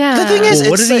to be like. Yeah. The thing is,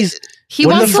 what are these? He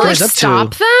wants to like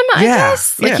stop them. I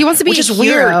guess. Like he wants to be, which is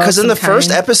weird because in the first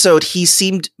episode he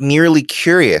seemed merely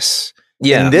curious.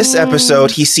 Yeah. In this episode,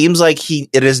 he seems like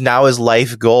it is now his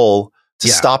life goal to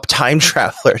stop time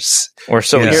travelers. Or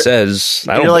so he says.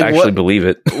 I don't actually believe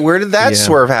it. Where did that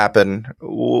swerve happen?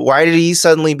 Why did he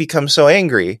suddenly become so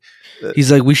angry?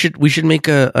 He's like, we should make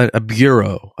a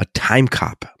bureau, a time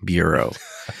cop bureau.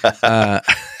 By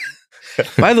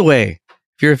the way,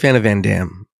 if you're a fan of Van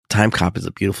Damme, Time Cop is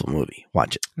a beautiful movie.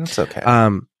 Watch it. That's okay.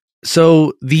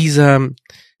 So these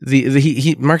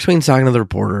Mark Twain's talking to the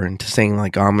reporter and saying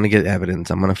like, oh, I'm gonna get evidence.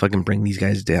 I'm gonna fucking bring these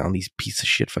guys down. These piece of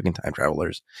shit fucking time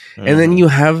travelers. Mm-hmm. And then you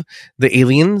have the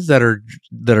aliens that are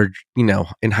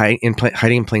hiding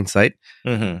in plain sight.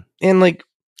 Mm-hmm. And like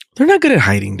they're not good at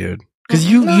hiding, dude. Because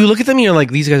you look at them and you're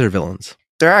like, these guys are villains.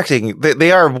 They're acting.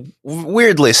 They are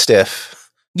weirdly stiff.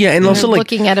 Yeah, and also like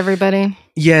looking at everybody.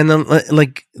 Yeah, and then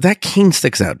like that cane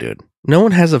sticks out, dude. No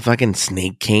one has a fucking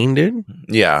snake cane, dude.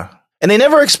 Yeah, and they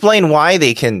never explain why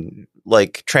they can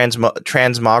like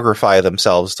transmogrify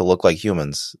themselves to look like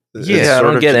humans. Yeah, I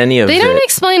don't get any of it. They don't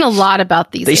explain a lot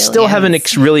about these. They still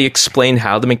haven't really explained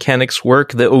how the mechanics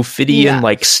work. The Ophidian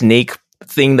like snake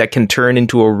thing that can turn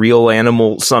into a real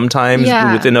animal sometimes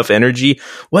with enough energy.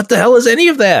 What the hell is any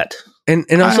of that? And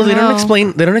also they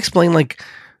don't explain like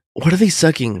what are they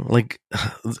sucking? Like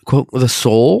quote the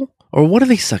soul? Or what are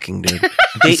they sucking, dude?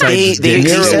 they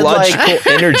neurological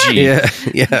energy.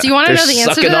 Yeah. Do you want to know the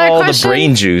answer to that all question? The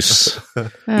brain juice.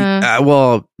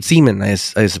 Well, semen, I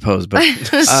suppose, but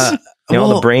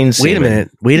the brain semen.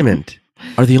 Wait a minute.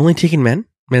 Are they only taking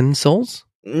men's souls?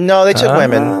 No, they took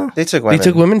women. They took women. They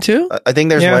took women too? I think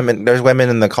there's women. There's women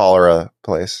in the cholera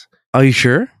place. Are you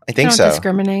sure? I think don't so.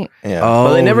 Discriminate. Yeah.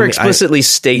 Well, they never explicitly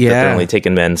state that they're only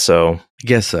taking men, so I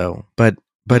guess so. But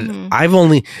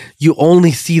you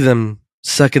only see them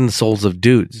sucking the souls of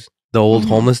dudes. The old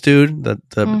homeless dude, the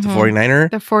 49er.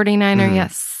 The 49er,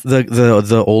 yes.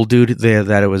 The old dude there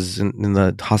that it was in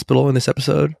the hospital in this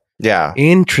episode. Yeah.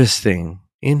 Interesting.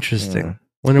 Yeah.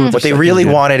 What they really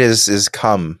wanted is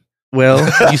cum. Well,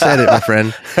 you said it, my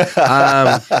friend.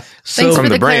 Thanks for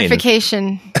the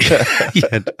clarification.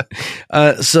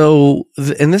 So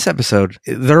in this episode,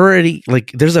 they're already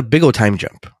like, there's a big old time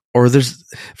jump. Or there's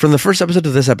from the first episode to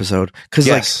this episode, because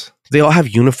like they all have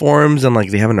uniforms and like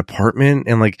they have an apartment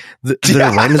and like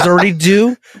their rent is already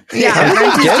due. Yeah,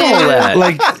 rent is due.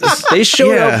 Like they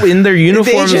showed up in their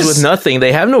uniforms with nothing.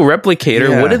 They have no replicator.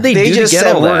 Yeah. What did they do? They just to get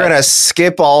said all we're that? Gonna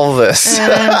skip all this.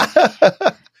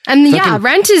 And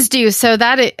rent is due, so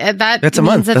that's a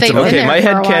month. That they've been there my for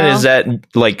headcanon is that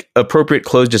like appropriate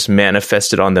clothes just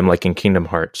manifested on them, like in Kingdom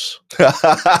Hearts.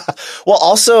 Well,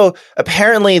 also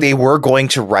apparently they were going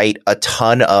to write a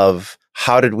ton of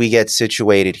how did we get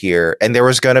situated here, and there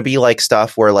was going to be like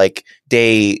stuff where like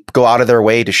they go out of their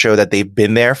way to show that they've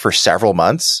been there for several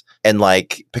months. And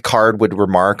like Picard would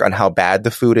remark on how bad the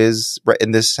food is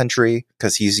in this century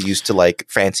because he's used to like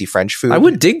fancy French food. I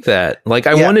would dig that. Like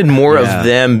I wanted more of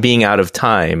them being out of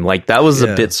time. Like that was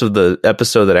the bits of the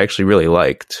episode that I actually really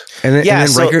liked. And then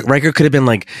Riker could have been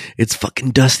like, it's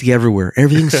fucking dusty everywhere.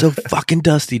 Everything's so fucking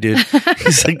dusty, dude.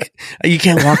 He's like, you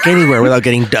can't walk anywhere without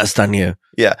getting dust on you.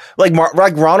 Yeah. Like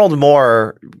Ronald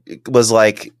Moore was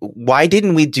like, why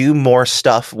didn't we do more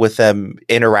stuff with them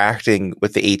interacting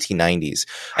with the 1890s?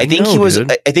 I think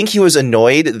he was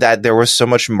annoyed that there was so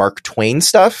much Mark Twain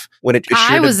stuff when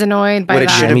I was annoyed by that. When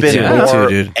it should have been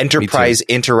more Enterprise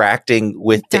interacting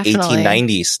with the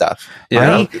 1890s stuff.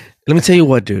 Yeah. Let me tell you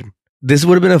what, dude. This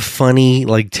would have been a funny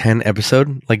like 10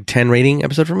 rating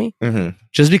episode for me. Mm-hmm.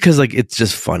 Just because like it's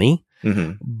just funny.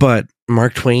 Mm-hmm. But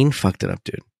Mark Twain fucked it up,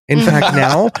 dude. In fact,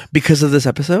 now, because of this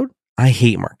episode, I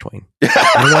hate Mark Twain.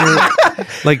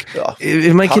 Like,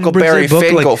 if my kid brings a book,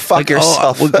 Finn, like, go fuck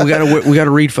yourself. We gotta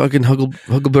read fucking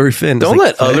Huckleberry Finn. Don't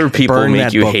let other people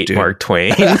make you hate Mark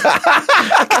Twain.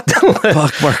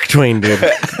 Fuck Mark Twain, dude.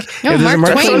 No,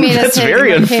 Mark Twain made us. That's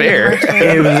very unfair.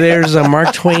 If there's a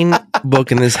Mark Twain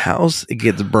book in this house, it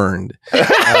gets burned.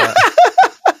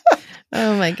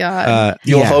 Oh my god!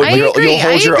 You'll hold your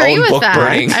own book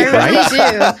burning. I really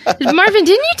do. Marvin, didn't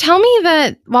you tell me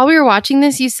that while we were watching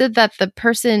this, you said that the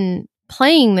person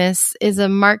playing this is a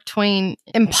Mark Twain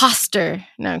imposter?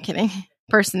 No, I'm kidding.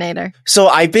 Impersonator. So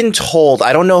I've been told,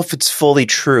 I don't know if it's fully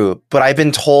true, but I've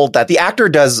been told that the actor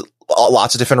does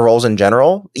lots of different roles in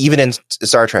general. Even in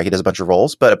Star Trek, he does a bunch of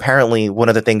roles. But apparently one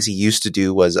of the things he used to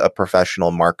do was a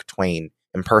professional Mark Twain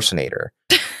impersonator.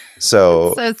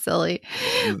 So silly.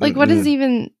 Like, what is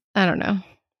even? I don't know.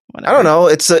 Whatever. I don't know.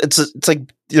 It's like,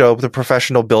 you know, the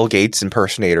professional Bill Gates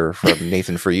impersonator from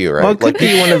Nathan For You, right? Well, it could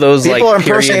be one of those people are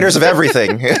impersonators of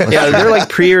everything. Yeah, they're like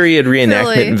period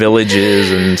reenactment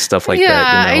villages and stuff like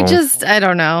that. You know? I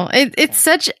don't know. It's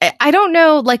such. I don't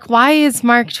know. Like, why is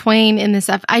Mark Twain in this?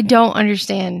 I don't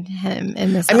understand him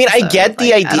in this. I mean, I get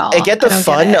the idea. I get the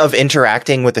fun of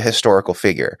interacting with a historical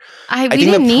figure. We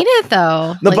didn't need it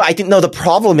though. No, but I think the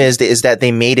problem is that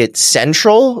they made it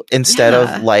central instead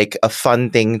of like a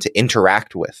fun thing to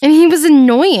interact with. And he was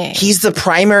annoying. He's the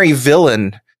primary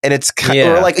villain, and it's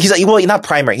or like he's like, well, not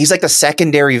primary. He's like the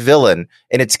secondary villain,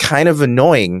 and it's kind of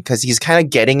annoying because he's kind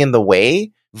of getting in the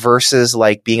way versus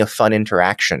like being a fun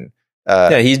interaction.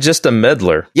 He's just a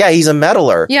meddler. Yeah, he's a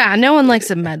meddler. Yeah, no one likes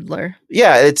a meddler.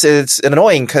 Yeah, it's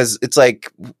annoying because it's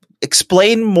like,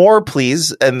 explain more,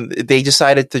 please. And they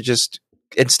decided to just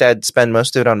instead spend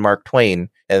most of it on Mark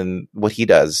Twain and what he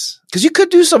does. Because you could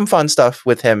do some fun stuff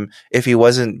with him if he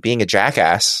wasn't being a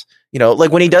jackass. You know,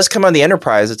 like when he does come on the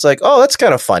Enterprise, it's like, oh, that's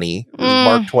kind of funny.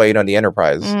 Mark Twain on the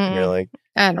Enterprise. And you're like,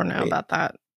 I don't know about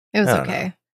that. It was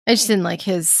okay. I just didn't like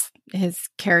his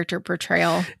character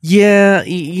portrayal. Yeah,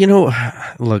 you know,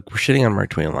 look, we're shitting on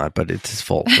Mark Twain a lot, but it's his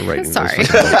fault for writing Sorry.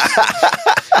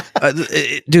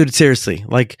 Dude, seriously,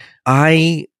 like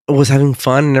I was having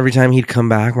fun, and every time he'd come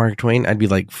back, Mark Twain, I'd be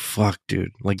like, "Fuck,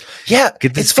 dude!" Like, yeah,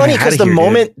 it's funny because the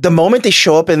moment they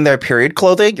show up in their period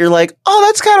clothing, you're like, "Oh,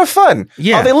 that's kind of fun."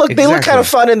 Yeah, they look kind of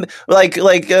fun, and like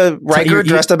Riker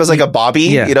dressed up as like a Bobby,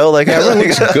 you know, like everyone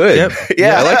looks good. Yep.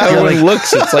 Yeah, I like how everyone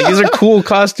looks. It's like these are cool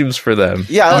costumes for them.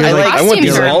 Yeah, I want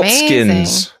these alt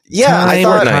skins. Yeah, I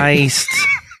thought heist.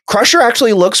 Crusher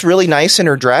actually looks really nice in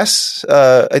her dress.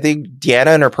 I think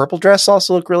Deanna in her purple dress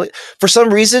also look really. For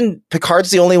some reason, Picard's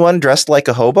the only one dressed like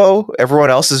a hobo. Everyone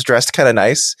else is dressed kind of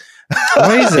nice.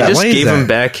 Why is that? They just gave him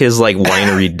back his like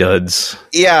winery duds.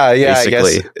 Yeah,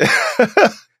 basically. I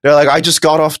guess. They're like, I just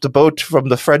got off the boat from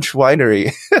the French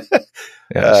winery.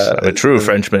 Yes, I'm a true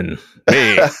Frenchman.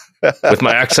 Me, with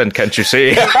my accent, can't you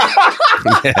see?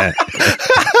 Yeah.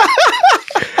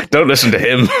 Don't listen to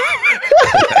him.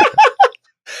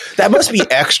 That must be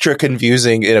extra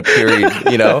confusing in a period,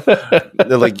 you know?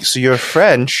 They're like, so you're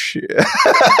French?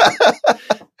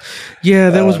 Yeah,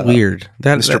 that was weird.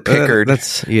 Mr. Pickard.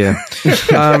 That's yeah.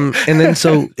 And then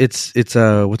so it's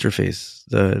what's her face?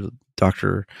 The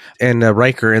doctor and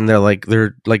Riker, and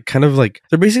they're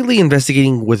basically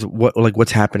investigating with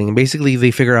what's happening. And basically they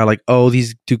figure out like, oh,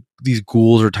 these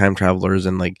ghouls are time travelers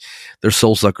and like they're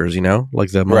soul suckers, you know,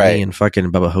 like the mummy and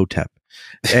fucking Bubba Hotep.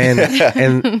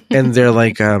 And they're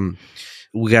like,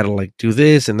 we gotta like do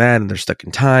this and that, and they're stuck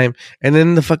in time. And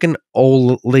then the fucking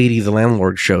old lady, the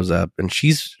landlord, shows up, and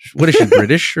she's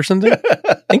British or something?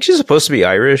 I think she's supposed to be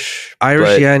Irish.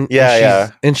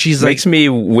 Yeah. And she's makes me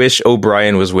wish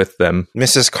O'Brien was with them.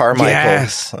 Mrs. Carmichael.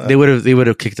 Yes, they would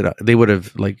have kicked it up. They would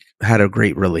have like had a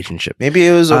great relationship. Maybe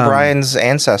it was O'Brien's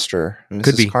ancestor, Mrs.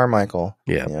 Could be. Carmichael.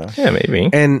 Yeah, maybe.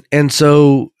 And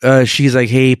so she's like,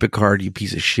 "Hey, Picard, you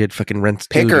piece of shit, fucking rents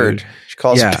Pickard." Dude. She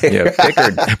calls Pickard.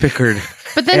 Pickard.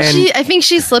 But then I think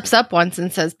she slips up once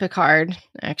and says Picard.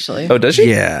 Actually, oh, does she?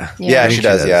 Yeah, she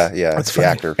does. Yeah, that's the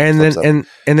actor. And then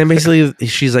basically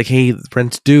she's like, "Hey,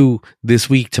 rent's due this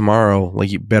week, tomorrow.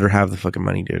 Like, you better have the fucking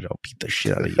money, dude. I'll beat the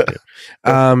shit out of you, dude."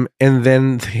 And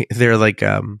then they're like,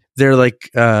 well,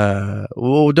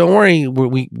 don't worry,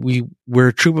 we're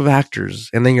a troupe of actors.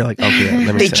 And then you're like,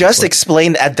 okay, they just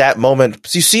explained at that moment.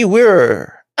 So you see,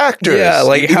 we're actors. Yeah,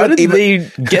 like how did they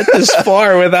get this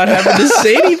far without having to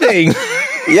say anything?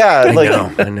 Yeah,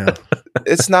 I know.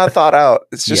 It's not thought out.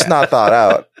 It's just not thought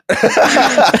out.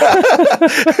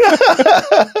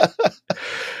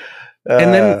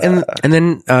 And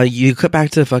then you cut back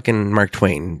to fucking Mark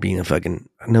Twain being a fucking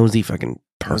nosy fucking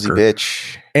nosy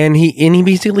bitch, and he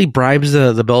basically bribes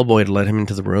the bellboy to let him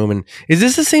into the room. And is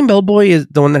this the same bellboy as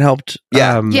the one that helped?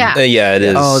 Yeah, it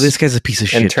is. Oh, this guy's a piece of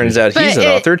shit. And turns out he's an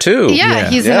author too. Yeah,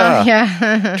 he's an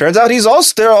author. Turns out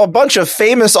there are a bunch of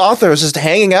famous authors just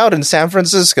hanging out in San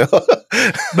Francisco.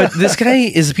 But this guy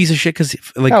is a piece of shit because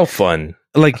like, how fun.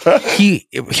 Like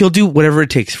he'll do whatever it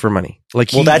takes for money. Like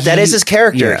that is his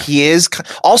character. Yeah. He is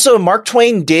also Mark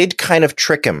Twain did kind of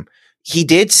trick him. He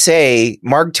did say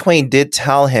Mark Twain did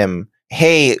tell him,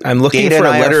 "Hey, I'm looking for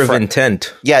a letter of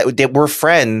intent." Yeah, we're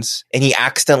friends, and he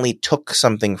accidentally took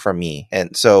something from me,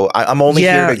 and so I'm only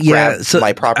here to grab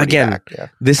my property back. Yeah.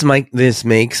 This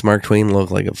makes Mark Twain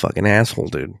look like a fucking asshole,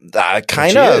 dude.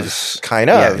 Kind of,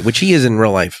 yeah, which he is in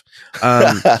real life.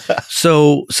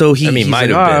 So he might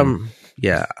have been.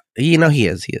 Yeah, he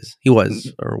is. He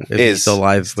was, or if he's still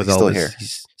alive with all this, he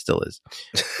still is.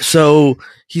 So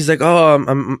he's like,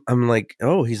 oh, I'm like,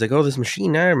 oh, he's like, oh, this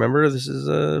machine, I remember, this is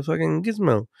a fucking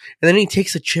gizmo. And then he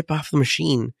takes a chip off the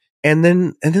machine, and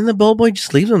then the bellboy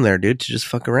just leaves him there, dude, to just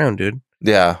fuck around, dude.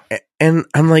 Yeah. And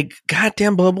I'm like,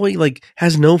 goddamn, bellboy, like,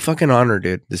 has no fucking honor,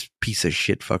 dude. This piece of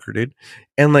shit fucker, dude.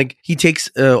 And like, he takes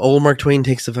old Mark Twain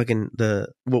takes the fucking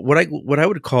what I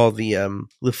would call the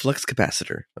flux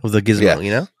capacitor of the gizmo,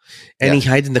 you know. And he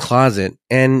hides in the closet,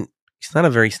 and he's not a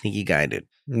very sneaky guy, dude.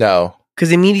 No,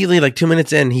 because immediately, like 2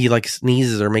 minutes in, he like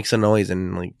sneezes or makes a noise,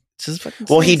 and like.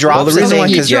 He drops the reason why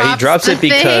he drops it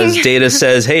because Data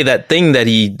says, "Hey, that thing that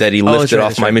he lifted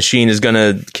off my machine is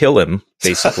gonna kill him."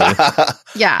 basically.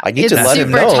 Yeah, I need it's to let him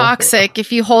super know. toxic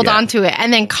if you hold on to it,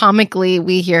 and then comically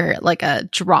we hear like a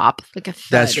drop, like a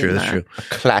thud. That's true. That's true. A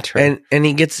clatter. And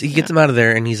he gets him out of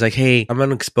there, and he's like, "Hey, I'm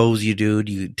gonna expose you, dude.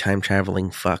 You time traveling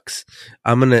fucks.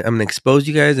 I'm gonna expose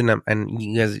you guys, and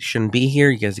you guys shouldn't be here.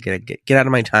 You guys gotta get out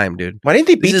of my time, dude." Why didn't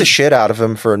they beat the shit out of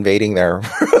him for invading there?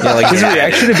 Yeah, like his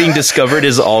reaction to being discovered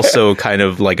is also kind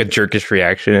of like a jerkish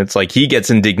reaction. It's like he gets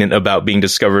indignant about being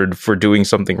discovered for doing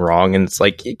something wrong, and it's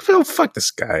like, oh, fuck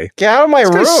this guy. Get out of my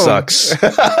room. Sucks.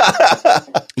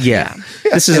 Yeah,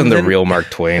 this isn't the real Mark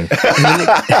Twain.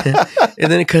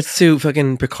 And then it cuts to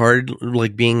fucking Picard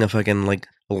like being a fucking like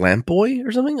a lamp boy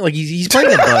or something. Like he's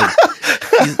playing a bug.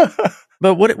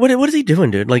 But what is he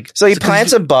doing, dude? Like, so he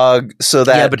plants a bug so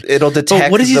that it'll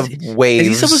detect the waves. Is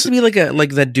he supposed to be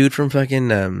like that dude from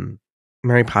fucking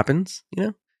Mary Poppins? You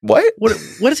know what? What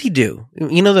does he do?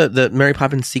 You know the Mary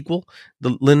Poppins sequel,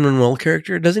 the Lin-Manuel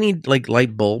character. Doesn't he like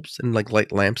light bulbs and like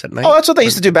light lamps at night? Oh, that's what they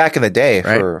used to do back in the day,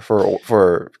 right?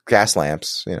 for gas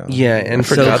lamps. You know. Yeah, and I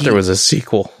forgot there was a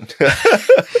sequel.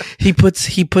 he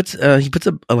puts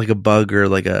a bug or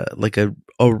like a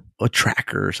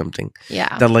tracker or something.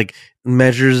 Yeah. That like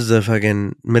measures the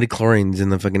fucking midichlorians in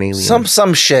the fucking alien.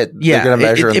 Some shit. Yeah. They're gonna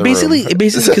measure It basically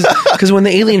because when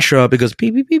the aliens show up, it goes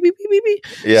beep beep beep beep beep beep.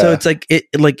 Yeah. So it's like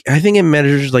I think it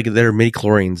measures like their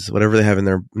midichlorians, whatever they have in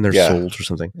their souls or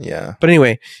something. Yeah. But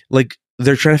anyway, like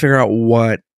they're trying to figure out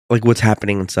what's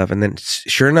happening and stuff, and then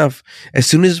sure enough, as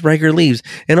soon as Riker leaves,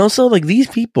 and also like these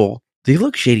people, they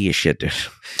look shady as shit, dude.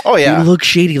 Oh yeah, they look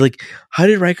shady. Like, how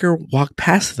did Riker walk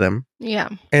past them? Yeah,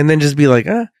 and then just be like,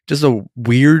 just a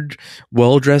weird,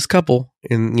 well-dressed couple,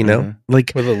 and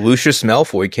like with a Lucius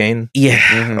Malfoy cane. Yeah.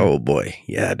 Mm-hmm. Oh boy.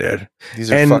 Yeah, dude.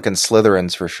 These are fucking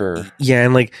Slytherins for sure. Yeah,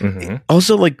 and like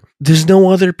also like there's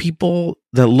no other people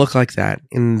that look like that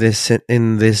in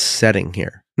this setting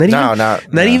here.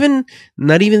 Not even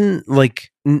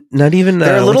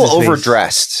they're a little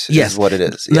overdressed. Yes, is what it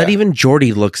is. Not even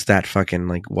Geordi looks that fucking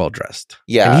like well dressed.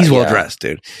 Yeah, and he's well dressed,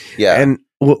 dude. Yeah, and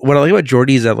what I like about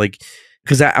Geordi is that like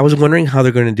because I was wondering how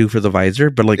they're going to do for the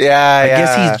visor, but like I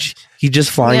guess he's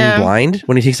just flying blind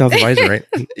when he takes off the visor, right?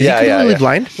 Is he completely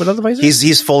blind without the visor?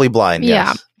 He's fully blind.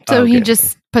 Yeah, yes. So he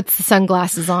just puts the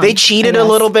sunglasses on. They cheated a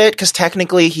little bit because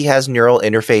technically he has neural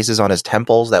interfaces on his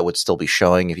temples that would still be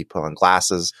showing if he put on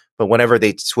glasses. But whenever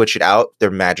they switch it out,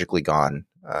 they're magically gone.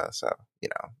 So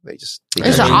they just.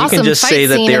 There's an awesome you can just say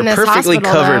that they're perfectly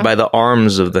covered by the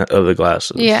arms of the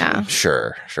glasses. Yeah,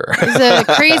 sure. There's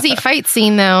a crazy fight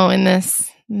scene though in this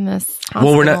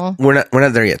hospital. Well, we're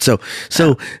not there yet. So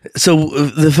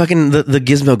the fucking the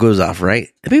gizmo goes off, right?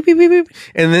 Beep, beep, beep, beep.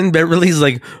 And then Beverly's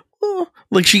like, oh,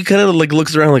 like she kind of like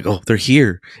looks around like, oh, they're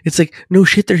here. It's like, no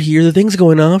shit, they're here. The thing's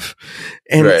going off.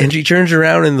 And she turns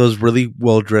around and those really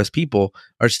well dressed people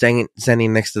are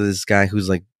standing next to this guy who's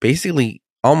like basically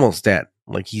almost dead.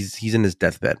 Like he's in his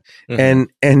deathbed.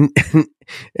 Mm-hmm.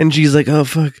 And she's like, oh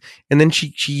fuck. And then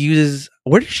she uses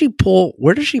where does she pull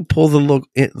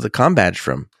the comm badge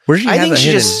from? Where does she? I think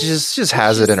she just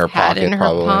has it in her pocket.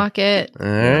 Probably. All right.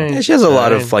 Yeah, she has a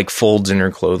lot of like folds in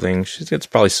her clothing. It's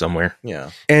probably somewhere.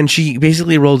 Yeah. And she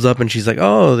basically rolls up and she's like,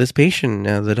 oh, this patient.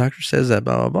 The doctor says that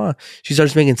blah blah blah. She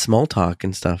starts making small talk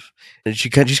and stuff. And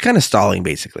she's kind of stalling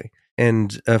basically.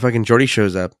 And fucking Geordi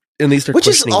shows up. Which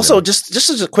is also just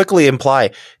to quickly imply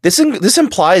this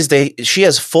implies she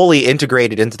has fully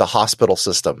integrated into the hospital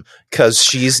system because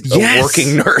she's a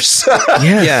working nurse.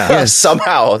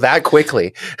 Somehow that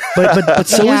quickly. But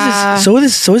so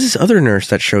is this other nurse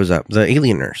that shows up, the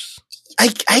alien nurse.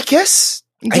 I guess.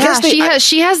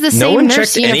 She has the same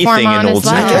nurse uniform on as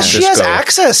well. I guess she has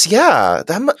access. Yeah,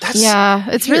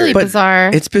 it's really bizarre.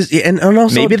 It's busy, and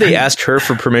also maybe they asked her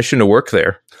for permission to work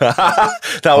there.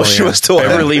 She was told.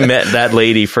 Beverly met that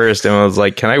lady first and was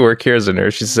like, "Can I work here as a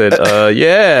nurse?" She said,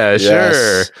 "Yeah,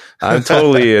 sure. I'm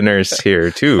totally a nurse here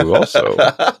too. Also,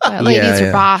 that lady's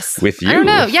your boss with you. I don't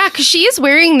know. Yeah, because she is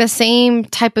wearing the same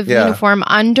type of uniform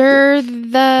under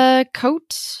the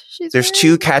coat. There's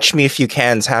two Catch Me If You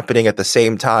Cans happening at the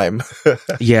same time.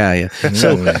 Yeah.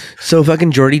 So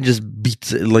fucking Geordi just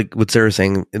beats like what Sarah's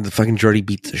saying. The fucking Geordi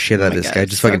beats the shit out of this guy.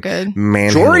 Just fucking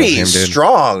Geordi's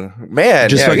strong, man.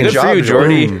 Just fucking good for you,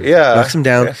 Geordi. Yeah, knocks him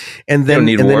down, and then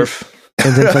Worf.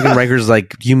 And then fucking Riker's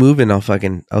like, you move and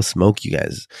I'll smoke you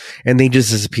guys. And they just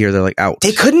disappear. They're like, out.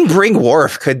 They couldn't bring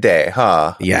Worf, could they?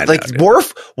 Huh? Yeah. Like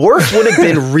Worf would have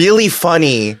been really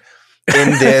funny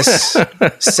in this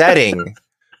setting.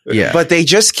 Yeah. But they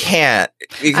just can't.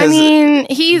 I mean,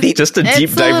 he's just a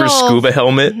deep diver scuba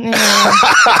helmet. Yeah.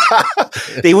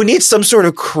 They would need some sort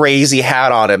of crazy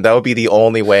hat on him. That would be the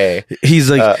only way. He's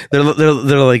like, they're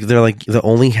like the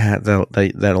only hat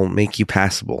that'll make you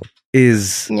passable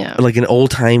is like an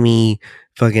old timey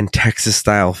fucking Texas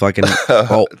style fucking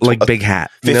like big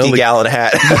hat, 50-gallon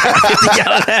hat.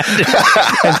 50-gallon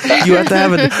hat.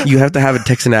 You have to have a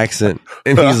Texan accent,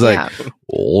 and he's like,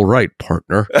 all right,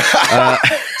 partner.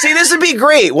 See, this would be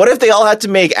great. What if they all had to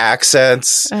make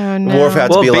accents? Oh, no. Worf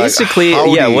had to be basically,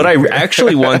 like, what I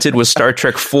actually wanted was Star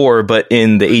Trek 4, but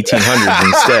in the 1800s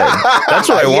instead. That's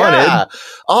what I wanted.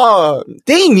 Oh,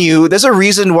 they knew. There's a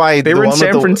reason why they were in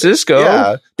San Francisco.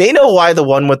 Yeah, they know why the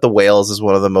one with the whales is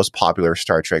one of the most popular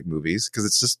Star Trek movies, because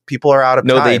it's just people are out of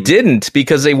time. No, they didn't,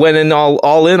 because they went in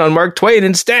all in on Mark Twain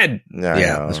instead.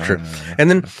 Yeah, that's true. And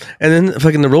then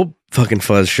fucking the real fucking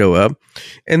fuzz show up,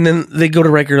 and then they go to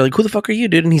Riker like, who the fuck are you,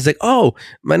 dude? And he's like, oh,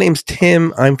 my name's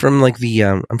Tim. I'm from like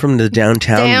I'm from the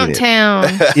downtown unit.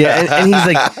 Yeah, and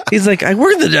he's like I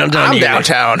work in the downtown I'm unit.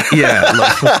 downtown.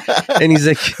 Yeah. And he's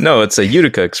like, no, it's a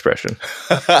Utica expression.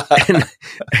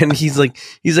 and he's like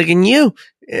and you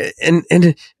and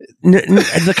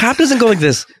the cop doesn't go like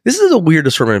this. This is the weird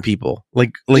assortment of people.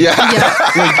 Like he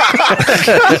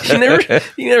never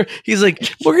he's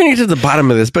like, we're gonna get to the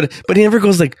bottom of this, but he never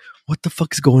goes like, what the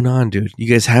fuck is going on, dude? You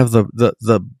guys have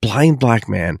the blind black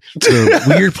man, the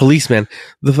weird policeman,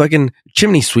 the fucking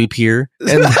chimney sweep here,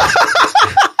 and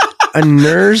a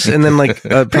nurse, and then like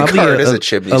probably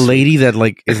a lady that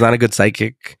like is not a good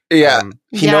psychic. Yeah,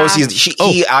 he knows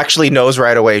he actually knows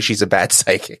right away she's a bad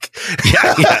psychic.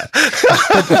 Yeah.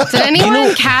 Did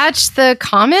anyone catch the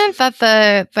comment that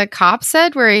the cop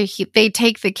said where they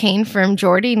take the cane from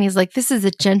Geordi and he's like, "This is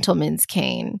a gentleman's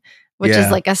cane," which is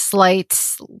like a slight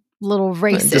little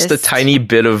racist, just a tiny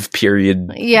bit of period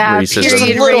racism.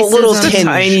 Period little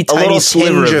tinge, tiny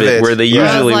sliver of it where they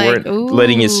usually weren't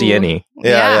letting you see any.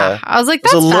 Yeah. I was like,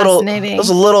 that's fascinating. There's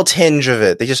a little tinge of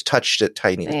it. They just touched it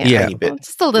tiny bit.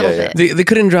 Just a little bit. They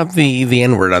couldn't drop the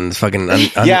N-word on fucking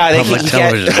public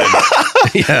television.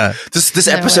 Yeah. This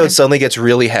episode suddenly gets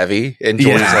really heavy, and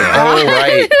Jordan's like, oh,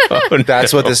 right.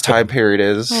 That's what this time period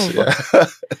is.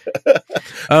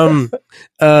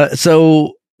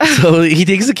 So he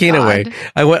takes the cane away.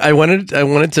 I want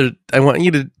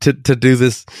you to do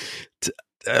this.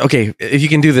 Okay, if you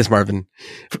can do this, Marvin,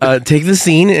 take the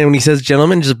scene, and when he says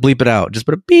 "gentlemen," just bleep it out. Just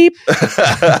put a beep.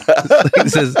 He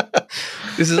says,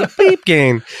 "This is a beep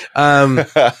cane." And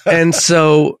then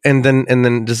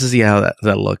just to see how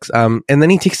that looks. And then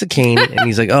he takes the cane, and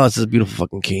he's like, "Oh, this is a beautiful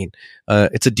fucking cane.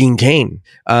 It's a Dean Cain."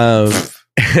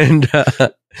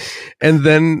 And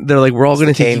then they're like, we're all going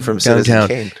to take you from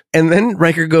downtown. And then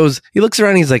Riker goes, he looks around,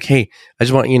 and he's like, hey, I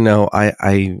just want you to know, I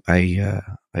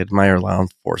admire law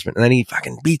enforcement. And then he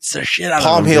fucking beats the shit out of him.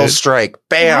 Palm heel strike.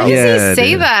 Bam. Why does he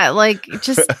say that? Like,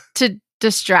 just to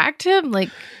distract him?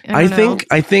 Like, I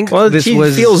think well, he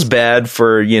feels bad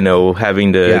for,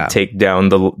 having to take down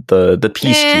the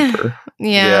peacekeeper.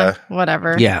 Yeah,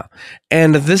 whatever. Yeah.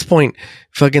 And at this point,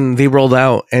 fucking they rolled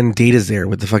out, and Data's there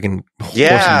with the fucking horse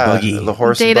and buggy. The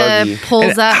horse and buggy. Data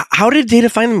pulls up. How did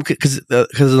Data find them? Because of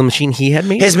the machine he had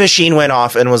made? His machine went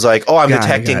off and was like, oh, I'm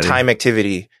detecting time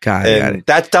activity. Got it.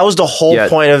 That was the whole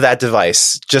point of that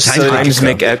device. Just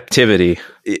timesmic activity.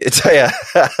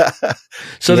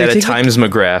 So they had a Times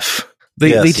McGrath.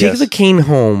 They take the cane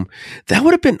home. That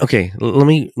would have been okay. Let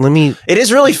me. It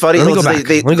is really funny. Let me go back.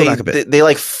 Let me go back a bit. They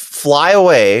like fly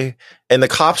away, and the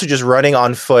cops are just running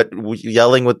on foot,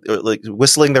 yelling with like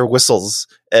whistling their whistles,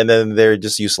 and then they're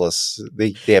just useless.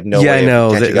 They have no way. I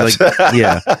know.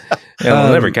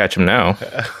 They'll never catch them now.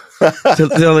 So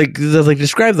they're like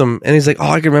describe them, and he's like,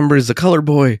 all I can remember is the colored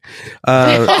boy.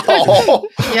 Fucking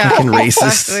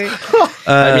racist. Exactly.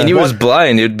 I mean, he was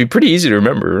blind. It'd be pretty easy to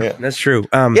remember. Yeah. That's true.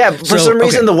 For some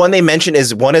reason, the one they mention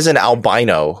is one is an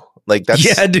albino. Like that's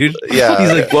dude. Yeah,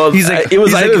 he's like, it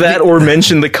was either that or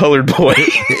mention the colored boy.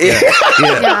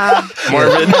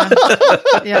 Marvin.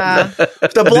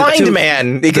 The blind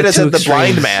man. They could have said the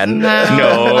blind man.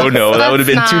 No, that would have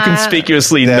been too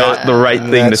conspicuously not the right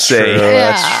thing to say.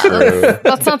 That's true.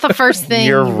 That's not the first thing.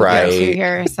 You're right.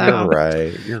 Here, so. You're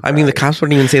right. I mean, the cops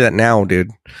wouldn't even say that now,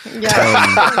 dude.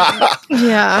 Yeah.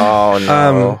 Oh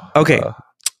no. Okay.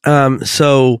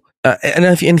 So. And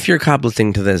if you're a cop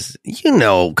listening to this,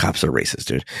 cops are racist,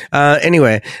 dude.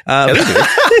 Anyway,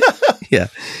 yeah.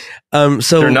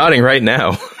 So they're nodding right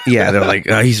now. Yeah, they're like,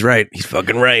 he's right. He's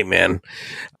fucking right, man.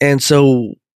 And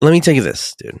so let me tell you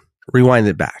this, dude. Rewind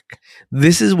it back.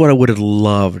 This is what I would have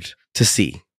loved to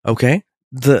see. Okay,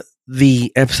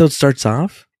 the episode starts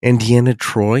off, and Deanna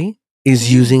Troi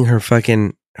is using her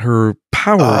fucking her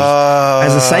powers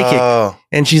as a psychic,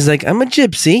 and she's like, "I'm a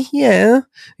gypsy, yeah,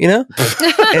 you know,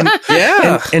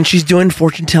 and she's doing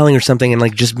fortune telling or something, and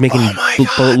like just making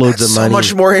boatloads of money. So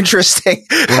much more interesting,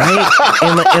 right?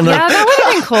 And that would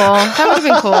have been cool. That would have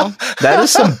been cool. That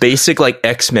is some basic like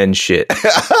X-Men shit.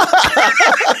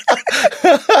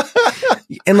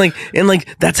 And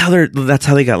that's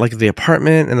how they got like the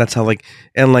apartment, and that's how they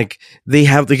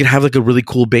could have like a really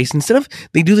cool base. Instead of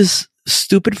they do this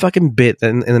stupid fucking bit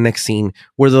in the next scene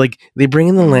where they bring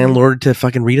in the landlord to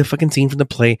fucking read a fucking scene from the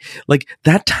play. Like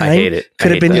that time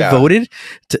could have been devoted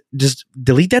to just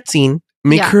delete that scene.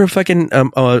 Make her a fucking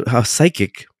a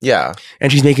psychic. Yeah.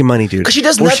 And she's making money, dude. Because she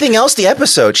does nothing else the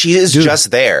episode. She is just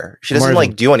there. She doesn't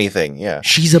like do anything. Yeah.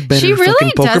 She's a better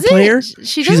fucking poker player.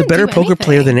 She's a better poker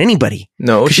player than anybody.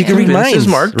 No, she can read minds.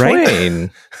 Mark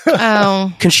Twain.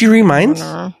 Oh. Can she read minds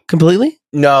completely?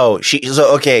 No.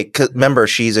 Remember,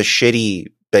 she's a shitty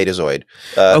Betazoid.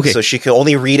 So she can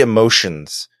only read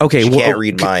emotions. Okay, she can't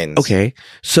read minds. Okay,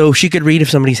 so she could read if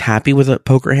somebody's happy with a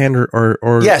poker hand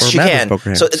or yes, she can. Poker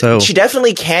hand. So she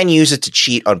definitely can use it to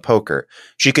cheat on poker.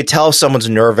 She could tell if someone's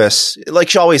nervous, like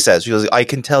she always says. She goes, "I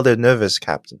can tell they're nervous,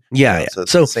 Captain." Yeah.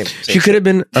 So same she could have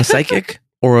been a psychic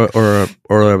or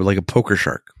like a poker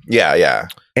shark. Yeah.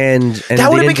 And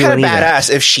that would have been kind of badass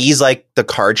if she's like the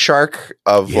card shark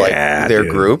of their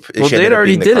group. Well, they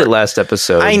already did it last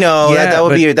episode. I know that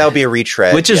would be a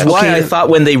retread. Which is why I thought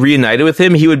when they reunited with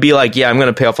him, he would be like, "Yeah, I'm going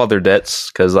to pay off all their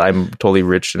dets because I'm totally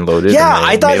rich and loaded." Yeah,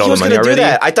 I thought he was going to do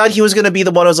that. I thought he was going to be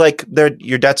the one who was like,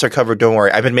 "Your debts are covered. Don't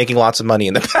worry. I've been making lots of money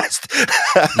in the past."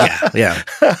 yeah.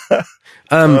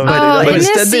 But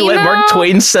instead they let Mark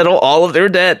Twain settle all of their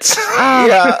debts.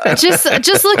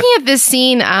 Just looking at this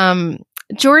scene,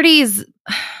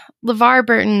 LeVar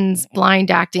Burton's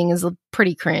blind acting is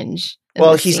pretty cringe.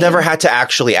 Well, he's never had to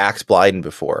actually act blind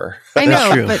before. I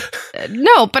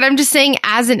know, but I'm just saying,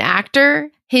 as an actor,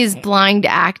 his blind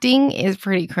acting is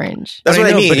pretty cringe. That's what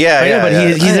I mean. But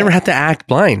he's never had to act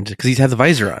blind because he's had the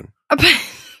visor on.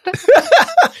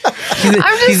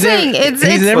 I'm just saying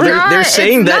they're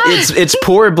saying that it's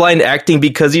poor blind acting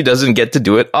because he doesn't get to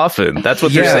do it often. That's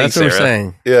what they're saying. That's what we're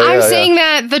saying. I'm saying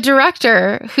that the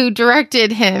director who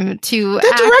directed him to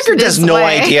does no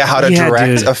idea how to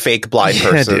direct a fake blind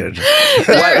person.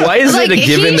 Why is it a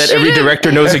given that every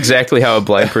director knows exactly how a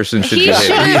blind person should behave? He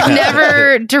should have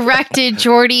never directed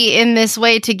Geordi in this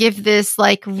way to give this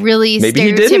like really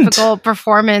stereotypical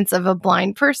performance of a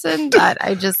blind person that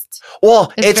I just.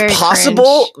 Well, it's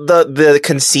possible the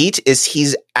conceit is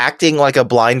he's acting like a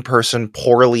blind person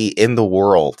poorly in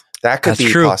in-the-world. That could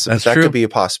be possible. That could be a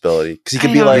possibility because he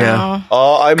could be like,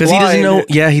 "Oh, I'm blind." Because he doesn't know.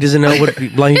 Yeah, he doesn't know what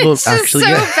blind people actually.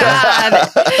 It's so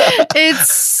bad.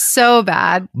 It's so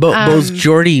bad. But both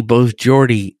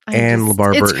Geordi and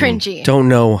LeVar Burton don't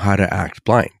know how to act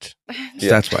blind.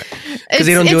 That's why, because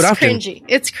they don't do it often.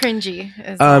 It's cringy.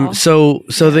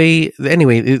 So they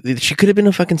anyway. She could have been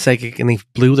a fucking psychic, and they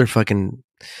blew their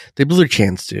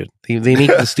chance, dude. They make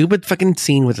the stupid fucking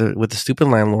scene with the stupid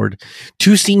landlord.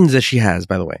 2 scenes that she has,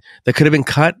 by the way, that could have been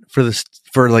cut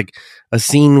for like a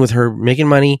scene with her making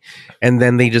money, and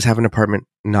then they just have an apartment,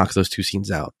 knock those 2 scenes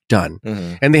out, done,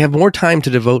 and they have more time to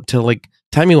devote to like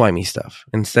timey-wimey stuff.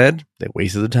 Instead, they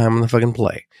wasted the time on the fucking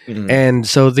play. And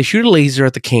so they shoot a laser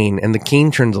at the cane, and the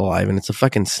cane turns alive, and it's a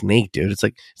fucking snake, dude. It's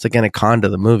like Anaconda,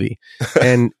 the movie.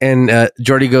 and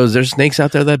Geordi goes, "There's snakes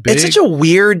out there that big." It's such a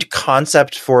weird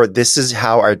concept for this is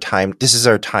our time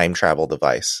travel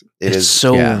device. It's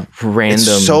so random.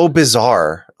 It's so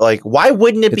bizarre. Like, why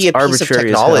wouldn't it be a piece of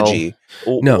technology?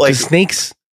 No, like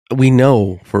snakes, we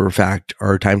know for a fact,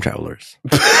 are time travelers.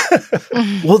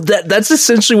 Well, that's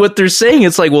essentially what they're saying.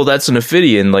 It's like, well, that's an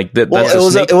Ophidian. Like that. Well,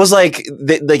 it was like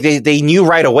they knew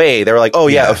right away. They were like, oh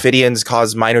yeah, Ophidians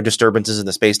cause minor disturbances in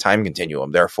the space time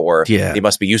continuum. Therefore, they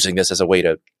must be using this as a way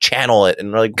to channel it.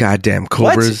 And we're like, goddamn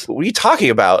cobras. What are you talking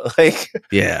about? Like,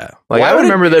 like I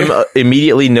remember them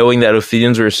immediately knowing that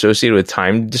Ophidians were associated with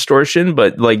time distortion,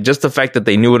 but like just the fact that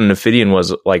they knew what an Ophidian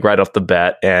was, like right off the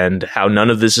bat, and how none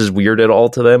of this is weird at all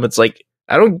to them. It's like,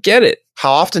 I don't get it.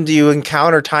 How often do you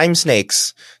encounter time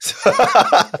snakes?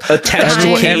 Attached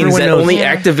to canes that only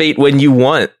activate when you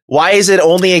want. Why is it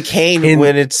only a cane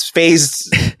when it's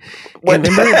phased? Remember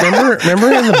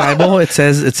in the Bible it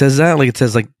says that, like, it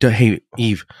says like, hey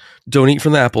Eve, don't eat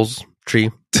from the apples tree.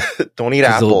 Don't eat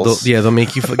apples. They'll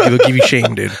make you. They'll give you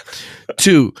shame, dude.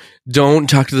 2, don't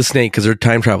talk to the snake because they're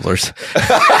time travelers.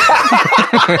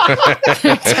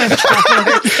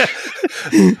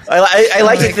 I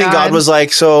like to think God was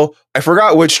like, so I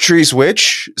forgot which tree's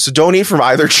which, so don't eat from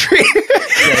either tree.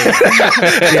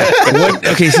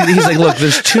 Okay, so he's like, look,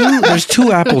 there's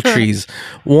two apple trees.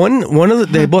 One of the,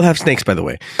 they both have snakes, by the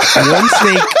way. One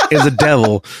snake is a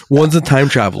devil. One's a time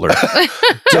traveler.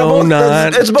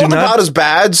 It's both about as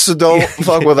bad, so don't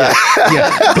fuck with that.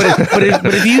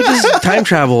 But if you just time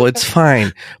travel, it's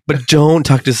fine. But don't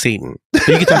talk to Satan. But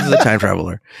you can talk to the time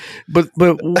traveler. But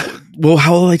well,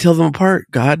 how will I tell them apart?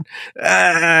 God,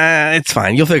 it's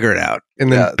fine. You'll figure it out.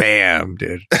 And then bam,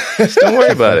 dude. Just don't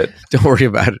worry about it. Don't worry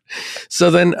about it. So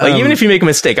then, even if you make a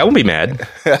mistake, I won't be mad.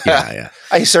 Yeah.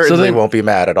 I certainly won't be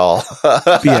mad at all.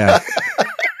 Yeah.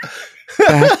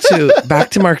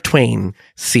 Back to Mark Twain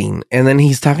scene, and then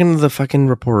he's talking to the fucking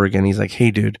reporter again. He's like,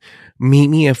 "Hey, dude, meet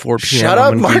me at 4 p.m. Shut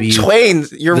up, Mark Twain!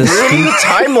 You're ruining the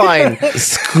timeline.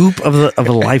 Scoop of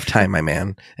a lifetime, my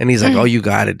man." And he's like, "Oh, you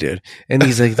got it, dude." And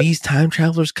he's like, "These time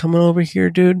travelers coming over here,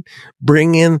 dude,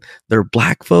 bring in their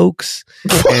black folks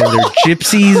and their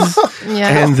gypsies,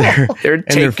 and they're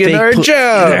taking our jobs.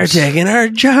 They're taking our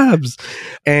jobs,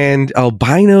 and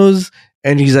albinos."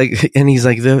 And he's like,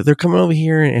 they're coming over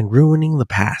here and ruining the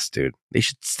past, dude. They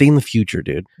should stay in the future,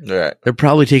 dude. Right. They're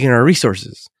probably taking our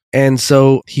resources. And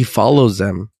so he follows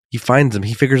them. He finds them.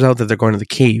 He figures out that they're going to the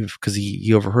cave because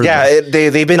he overheard. Yeah,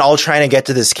 they've been all trying to get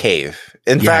to this cave.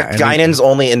 In fact, Guinan's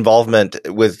only involvement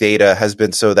with Data has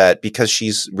been so that because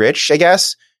she's rich, I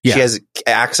guess. Yeah. She has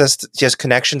access she has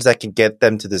connections that can get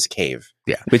them to this cave.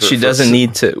 Yeah. Which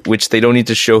which they don't need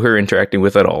to show her interacting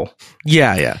with at all.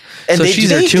 Yeah. And so she's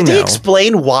there too now. Did they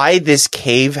explain why this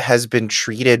cave has been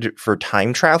treated for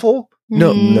time travel?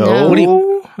 No. What are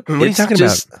you talking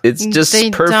about? It's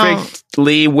just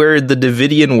perfectly where the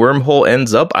Davidian wormhole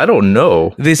ends up. I don't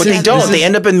know. They They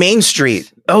end up in Main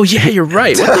Street. Oh, yeah, you're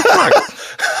right. What the fuck?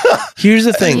 Here's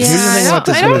the thing. About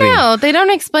this movie. I don't know. They don't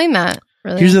explain that.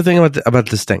 Really? Here's the thing about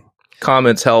this thing.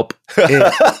 Comments help.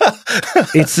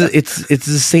 It's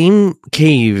the same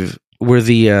cave where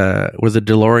the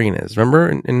DeLorean is. Remember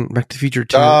in Back to the Future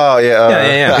 2? Oh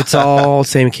yeah. It's all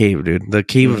same cave, dude. The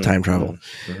cave of time travel.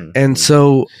 And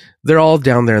so they're all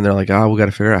down there, and they're like, "Oh, we got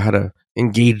to figure out how to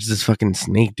engage this fucking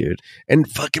snake, dude." And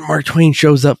fucking Mark Twain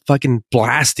shows up fucking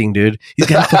blasting, dude. He's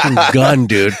got a fucking gun,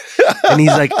 dude. And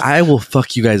he's like, "I will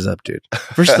fuck you guys up, dude."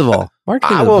 First of all, Mark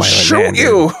Twain, I will shoot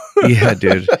you. Yeah,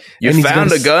 dude. You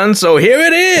found a gun, so here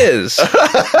it is.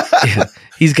 Yeah.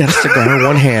 He's got a cigar in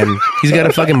one hand. He's got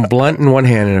a fucking blunt in one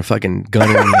hand and a fucking gun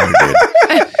in the other, dude.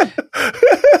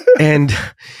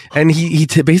 And he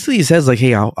basically says like,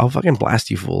 "Hey, I'll fucking blast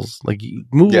you fools. Like,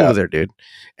 move over there, dude."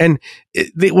 And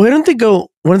why don't they go?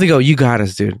 You got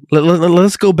us, dude.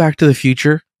 Let's go back to the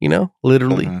future. You know,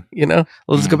 literally. You know,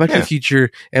 let's go back to the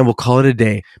future and we'll call it a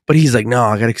day. But he's like, "No,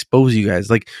 I gotta expose you guys."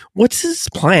 Like, what's his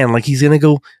plan? Like, he's gonna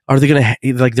go. Are they gonna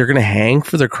they're gonna hang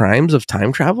for their crimes of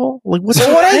time travel? Like, what's the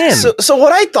plan? So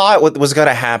what I thought was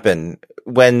gonna happen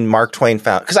when Mark Twain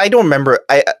found, because I don't remember.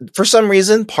 For some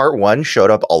reason, part 1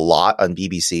 showed up a lot on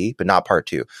BBC, but not part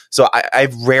 2. So I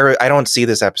don't see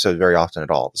this episode very often at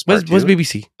all. What's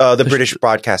BBC? The British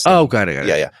Broadcasting. Oh, got it.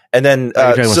 Yeah. And then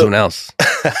someone else.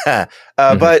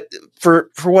 But for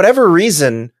whatever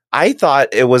reason, I thought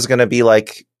it was going to be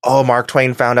like, "Oh, Mark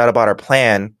Twain found out about our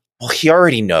plan. Well, he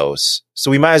already knows,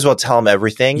 so we might as well tell him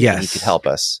everything. Yes, and he could help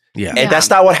us." Yeah, and that's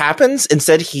not what happens.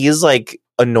 Instead, he is like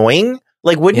annoying.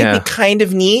 Like, wouldn't it be kind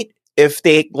of neat if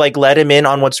they like let him in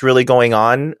on what's really going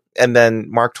on, and then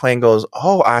Mark Twain goes,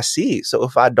 "Oh, I see. So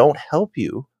if I don't help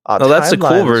you." Well, that's a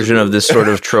cool version of this sort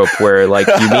of trope where like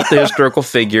you meet the historical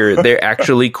figure, they're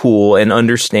actually cool and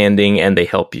understanding, and they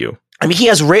help you. I mean, he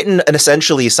has written an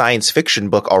essentially science fiction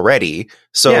book already.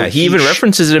 So yeah, he even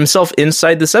references it himself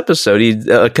inside this episode. He's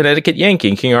a Connecticut Yankee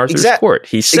in King Arthur's court.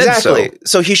 He said so.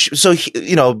 So he,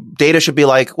 Data should be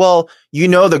like, "Well, you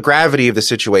know the gravity of the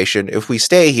situation. If we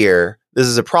stay here, this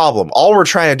is a problem. All we're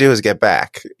trying to do is get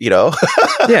back." Yeah,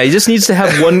 he just needs to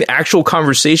have one actual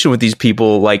conversation with these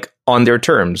people, like on their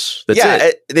terms. That's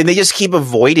it. And they just keep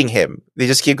avoiding him. They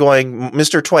just keep going,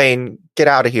 "Mr. Twain, get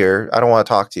out of here. I don't want to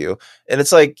talk to you." And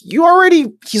it's like,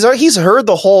 he's heard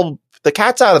the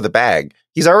cat's out of the bag.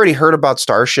 He's already heard about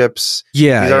starships.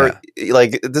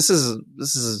 Like, this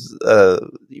is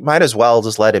you might as well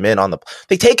just let him in on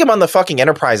they take him on the fucking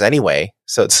Enterprise anyway.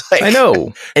 So it's like, I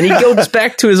know. And he goes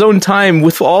back to his own time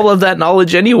with all of that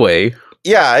knowledge anyway.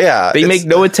 Yeah. They make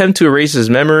no attempt to erase his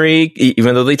memory,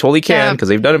 even though they totally can, because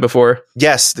they've done it before.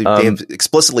 Yes, they've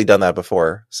explicitly done that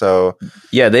before. So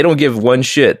yeah, they don't give one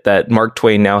shit that Mark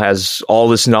Twain now has all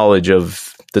this knowledge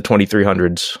of the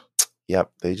 2300s. Yep,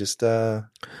 they just they're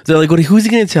like, "Who's he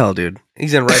gonna tell, dude?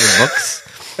 He's gonna write books."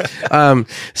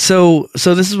 So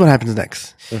this is what happens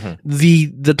next.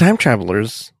 The time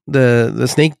travelers, the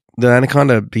snake the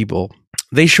Anaconda people,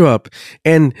 they show up,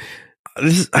 and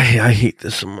I hate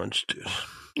this so much, dude.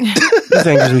 This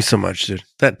angers me so much, dude.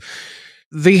 That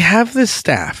they have this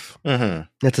staff.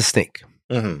 That's a snake.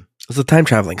 It's a time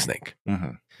traveling snake.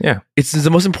 Yeah, it's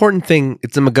the most important thing.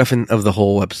 It's the MacGuffin of the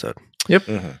whole episode. Yep.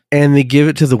 And they give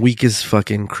it to the weakest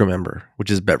fucking crew member,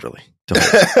 which is Beverly.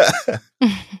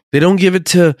 They don't give it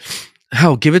to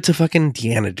give it to fucking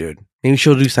Deanna, dude. Maybe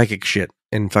she'll do psychic shit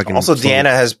and fucking. Also,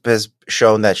 Deanna has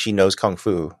shown that she knows kung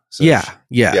fu. So yeah.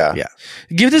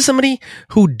 Give it to somebody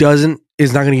who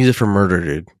is not going to use it for murder,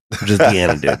 dude. Which is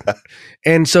Deanna, dude.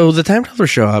 And so the time travelers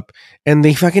show up and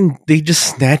they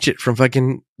just snatch it from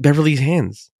fucking Beverly's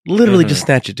hands. Literally just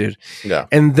snatch it, dude. Yeah.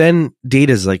 And then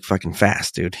Data's like fucking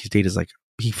fast, dude. Data's like,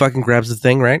 he fucking grabs the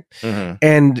thing, right?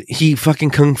 And he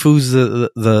fucking kung fu's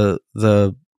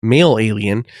the male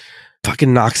alien,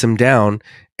 fucking knocks him down.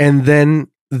 And then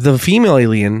the female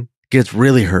alien gets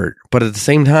really hurt. But at the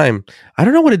same time, I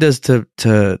don't know what it does to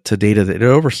Data. That it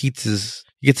overheats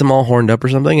he gets him all horned up or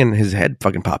something, and his head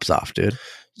fucking pops off, dude.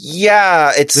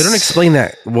 Yeah, they don't explain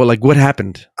that. Well, like what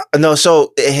happened? No,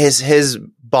 so his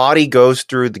body goes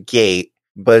through the gate,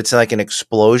 but it's like an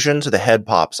explosion, so the head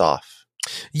pops off.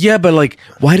 Yeah, but like,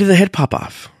 why did the head pop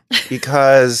off?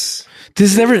 Because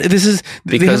because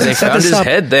they found his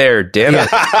head there. Damn it!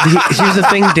 Here's the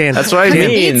thing, Dan. That's what I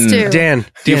mean. Dan,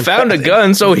 you found a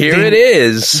gun, so here it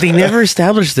is. They never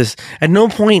established this. At no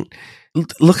point.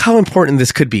 Look how important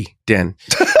this could be, Dan.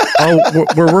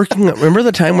 We're working. Remember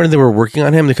the time when they were working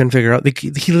on him? They couldn't figure out.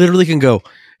 He literally can go,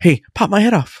 "Hey, pop my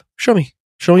head off. Show me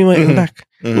my back."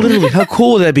 Literally, how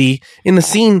cool would that be in the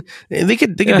scene? They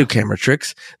could do camera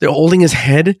tricks. They're holding his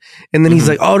head, and then he's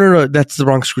like, "Oh no, that's the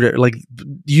wrong screwdriver." Like,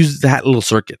 use that little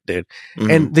circuit, dude.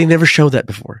 And they never showed that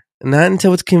before. Not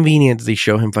until it's convenient they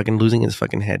show him fucking losing his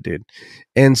fucking head, dude.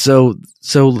 And so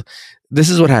this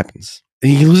is what happens.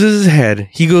 He loses his head.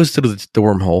 He goes through the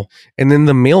wormhole, and then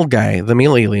the male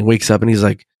alien, wakes up and he's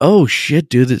like, "Oh shit,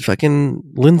 dude! That fucking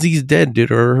Lindsay's dead, dude."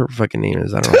 Or her fucking name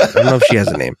is, I don't know if she has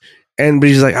a name. But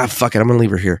he's like, fuck it, I'm gonna leave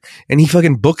her here, and he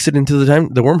fucking books it into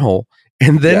the wormhole,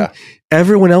 and then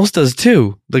everyone else does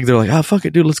too. Like they're like, fuck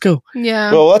it, dude, let's go.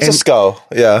 Yeah. Well, let's just go.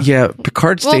 Yeah.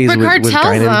 Picard stays. Well, Picard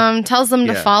with tells them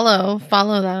to follow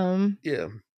them. Yeah.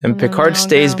 And Picard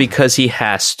stays because he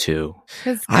has to.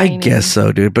 I guess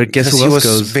so, dude. But guess who else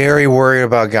goes? Very worried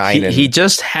about Guinan. He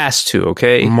just has to,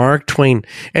 okay? Mark Twain.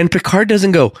 And Picard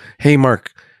doesn't go, "Hey,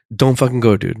 Mark, don't fucking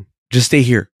go, dude. Just stay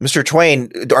here." Mr.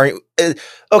 Twain,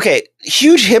 okay,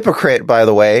 huge hypocrite, by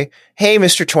the way. Hey,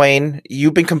 Mr. Twain,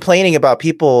 you've been complaining about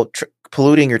people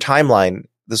polluting your timeline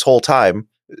this whole time.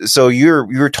 So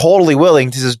you're totally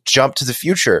willing to just jump to the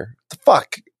future. The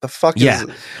fuck is it?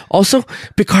 Also,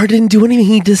 Picard didn't do anything.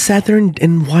 He just sat there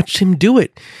and watched him do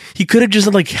it. He could have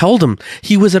just like held him.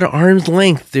 He was at arm's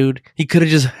length, dude. He could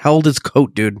have just held his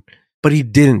coat, dude. But he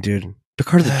didn't, dude.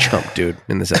 Picard's a chump, dude,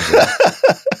 in this episode.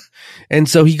 And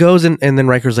so he goes and then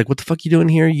Riker's like, "What the fuck you doing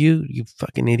here? You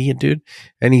fucking idiot, dude."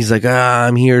 And he's like,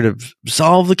 "I'm here to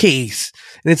solve the case."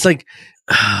 And it's like,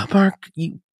 Mark,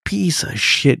 you piece of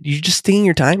shit. You just stay in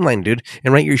your timeline, dude,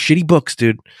 and write your shitty books,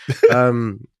 dude.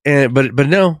 But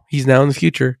no, he's now in the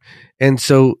future. And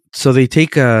so they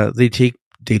take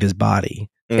Data's body,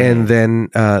 and then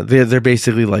they're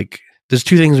basically like, there's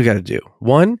two things we got to do.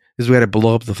 One is we got to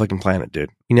blow up the fucking planet, dude.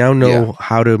 You now know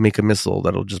how to make a missile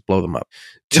that'll just blow them up.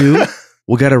 Two,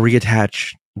 we got to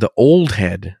reattach the old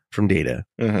head from Data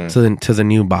to the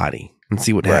new body and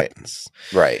see what happens.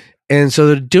 Right. And so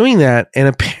they're doing that, and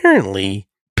apparently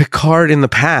Picard in the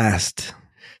past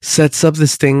sets up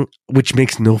this thing which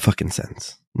makes no fucking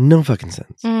sense. No fucking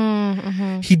sense.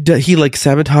 He like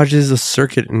sabotages a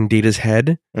circuit in Data's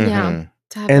head. Yeah.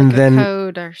 To have and like then a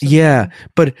code or something.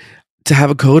 But to have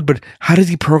a code, but how does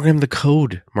he program the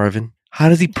code, Marvin? How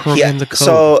does he program the code?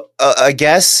 So I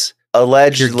guess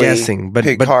allegedly, you're guessing, but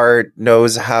Picard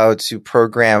knows how to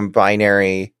program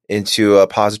binary into a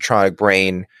positronic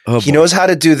brain. He knows how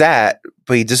to do that,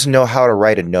 but he doesn't know how to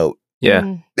write a note.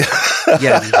 Yeah.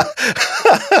 Yeah.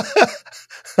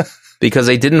 Because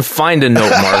they didn't find a note,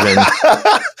 Marvin.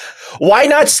 Why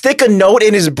not stick a note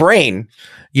in his brain?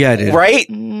 Yeah, dude. Right?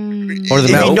 Or the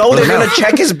if mouth. You know they're going to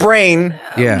check his brain.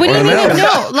 Yeah. What do you mean?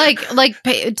 No, like,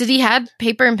 did he have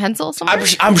paper and pencil somewhere?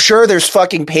 I'm sure there's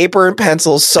fucking paper and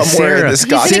pencils somewhere in this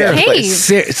goddamn place.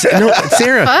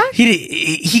 Sarah,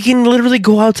 he can literally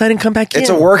go outside and come back in. It's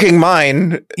a working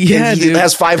mind. Yeah, he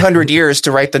has 500 years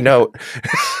to write the note.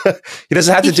 He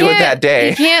doesn't have to do it that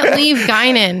day. He can't leave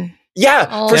Guinan.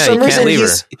 Yeah, for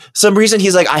some reason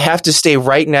he's like, I have to stay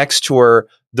right next to her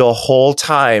the whole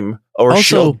time or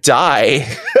she'll die.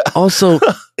 Also,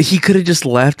 he could have just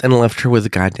left her with a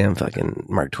goddamn fucking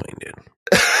Mark Twain, dude.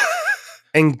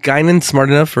 And Guinan's smart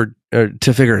enough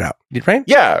to figure it out, right?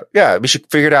 Yeah. But she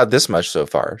figured out this much so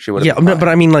far. She would. Yeah, but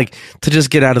I mean, like, to just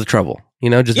get out of the trouble,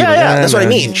 just that's what I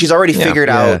mean. She's already figured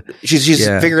out. She's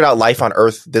figured out life on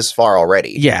Earth this far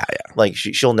already. Yeah. Like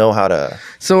she'll know how to.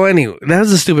 So anyway, that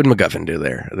was a stupid MacGuffin, dude.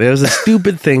 There was a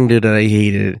stupid thing, dude, that I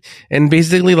hated. And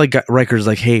basically, like, Riker's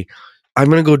like, "Hey, I'm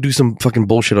gonna go do some fucking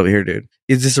bullshit over here, dude.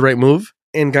 Is this the right move?"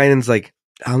 And Guinan's like,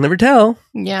 "I'll never tell."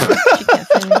 Yeah, she can't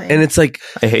say anything. And it's like,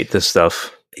 I hate this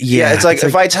stuff. Yeah, it's like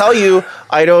if I tell you,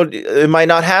 it might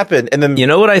not happen. And then, you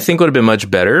know what I think would have been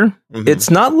much better? Mm-hmm. It's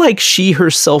not like she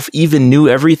herself even knew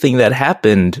everything that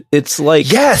happened. It's like,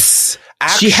 yes,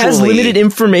 actually, she has limited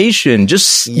information.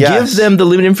 Just give them the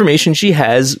limited information she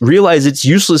has. Realize it's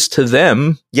useless to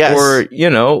them. Yes,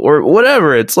 or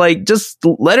whatever. It's like, just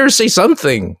let her say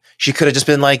something. She could have just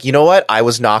been like, you know what? I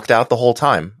was knocked out the whole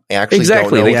time. I actually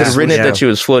exactly. Don't know. They could have written it that she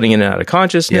was floating in and out of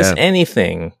consciousness. Yeah.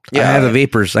 Anything. Yeah, I have the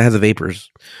vapors.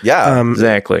 Yeah,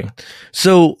 exactly.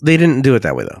 So they didn't do it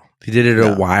that way though. They did it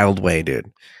a wild way,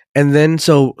 dude. And then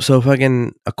so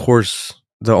fucking, of course,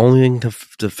 the only thing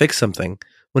to fix something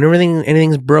when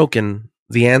anything's broken,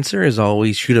 the answer is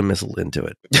always shoot a missile into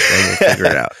it and we'll figure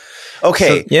it out.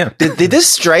 Okay. So, yeah. Did this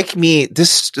strike me?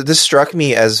 This struck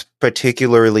me as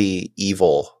particularly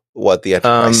evil. What the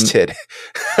Enterprise did.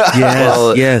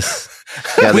 Yes.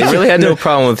 Yeah, they really had no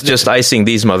problem with just icing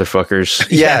these motherfuckers.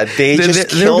 Yeah, they just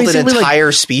killed an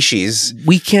entire species.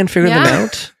 We can't figure them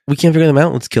out.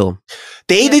 Let's kill them.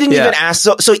 They didn't even ask.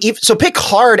 So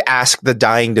Picard asked the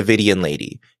dying Davidian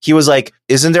lady. He was like,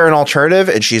 "Isn't there an alternative?"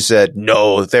 And she said,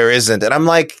 "No, there isn't." And I'm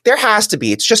like, "There has to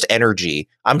be. It's just energy.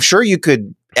 I'm sure you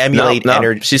could emulate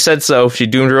energy." She said so. She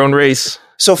doomed her own race.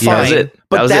 So fine,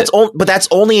 but that's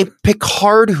only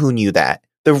Picard who knew that.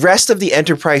 The rest of the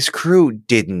Enterprise crew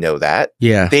didn't know that.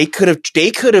 Yeah, they could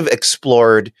have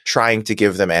explored trying to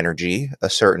give them energy a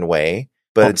certain way,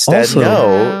 but instead,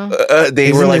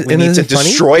 they were like, "We need to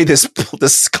destroy this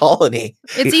colony."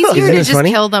 It's easier to just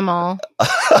kill them all.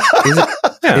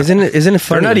 Isn't it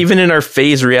funny? They're not even in our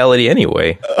phase reality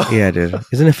anyway. Yeah, dude.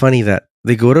 Isn't it funny that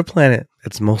they go to a planet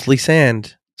that's mostly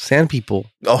sand people,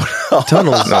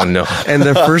 tunnels. Oh no! And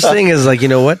the first thing is like, you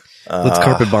know what? Let's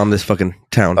carpet bomb this fucking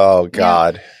town. Oh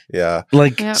God, yeah.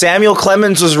 Like Samuel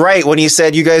Clemens was right when he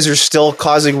said you guys are still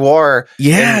causing war.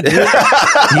 Yeah, dude.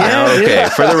 Okay.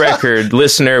 For the record,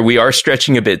 listener, we are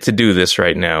stretching a bit to do this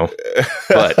right now,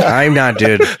 but I'm not,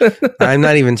 dude. I'm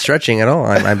not even stretching at all.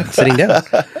 I'm sitting down.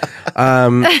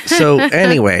 So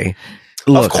anyway.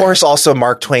 Look, of course, also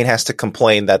Mark Twain has to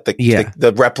complain that the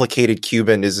replicated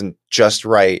Cuban isn't just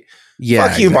right. Yeah,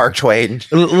 fuck you, Mark Twain.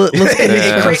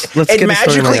 It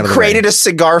magically created a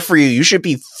cigar for you. You should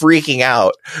be freaking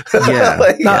out.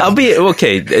 Yeah, I'll be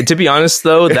okay. To be honest,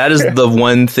 though, that is the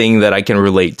one thing that I can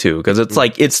relate to because it's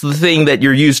like it's the thing that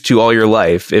you're used to all your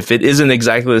life. If it isn't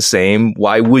exactly the same,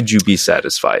 why would you be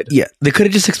satisfied? Yeah, they could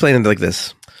have just explained it like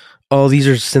this. Oh, these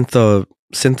are syntha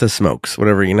smokes,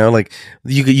 whatever, like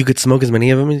you could smoke as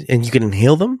many of them and you could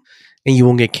inhale them and you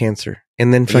won't get cancer.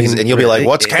 And then and you'll be like,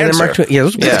 "What's cancer?" What's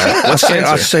cancer?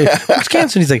 I'll say, "What's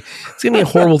cancer?" And he's like, "It's gonna be a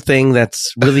horrible thing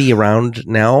that's really around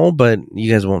now, but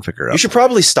you guys won't figure it out." You should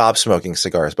probably stop smoking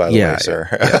cigars, by the way, sir.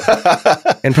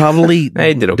 Yeah. And probably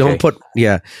don't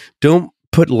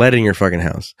put lead in your fucking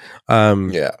house.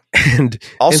 And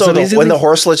also, when the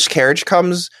horseless carriage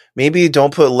comes, maybe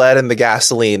don't put lead in the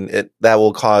gasoline. That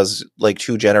will cause like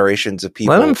 2 generations of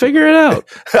people. Let them figure it out.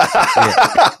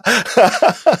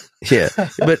 Yeah,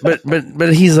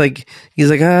 but he's like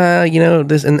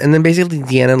this, and then basically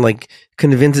Deanna like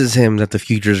convinces him that the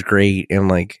future is great and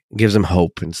like gives him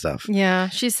hope and stuff. Yeah,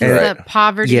 she says that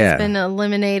poverty has been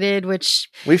eliminated, which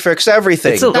we fixed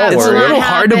everything. It's a little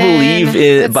hard to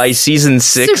believe by season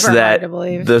 6 that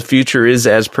the future is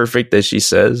as perfect as she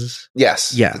says.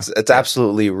 Yes, it's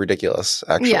absolutely ridiculous.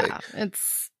 Actually, yeah,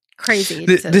 it's crazy.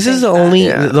 This is the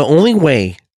only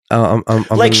way.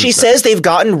 Like she says, they've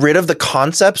gotten rid of the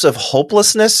concepts of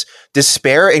hopelessness,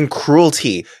 despair, and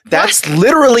cruelty. That's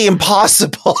literally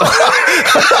impossible.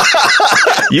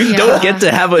 You don't get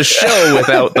to have a show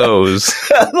without those.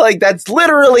 Like, that's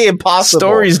literally impossible.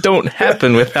 Stories don't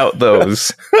happen without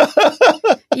those.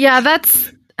 Yeah, that's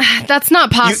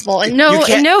not possible. In no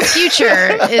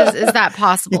future is that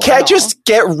possible. You can't just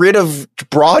get rid of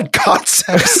broad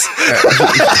concepts.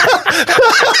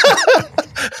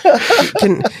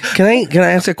 Can I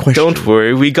ask a question? Don't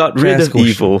worry, we got rid of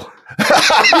evil. We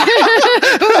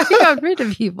got rid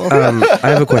of evil. I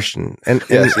have a question, and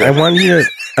I want you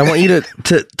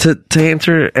to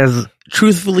answer as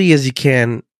truthfully as you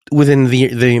can within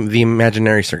the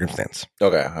imaginary circumstance.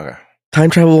 Okay. Time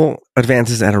travel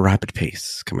advances at a rapid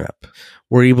pace coming up.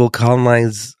 We're able to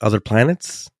colonize other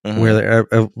planets where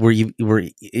we're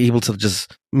able to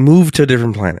just move to a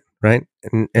different planet, right?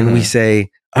 And we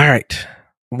say, all right,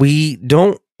 we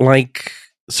don't like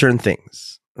certain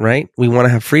things, right? We want to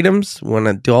have freedoms. We want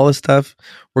to do all this stuff.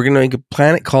 We're going to make a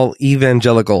planet called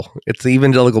Evangelical. It's the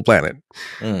Evangelical planet.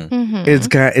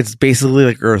 It's basically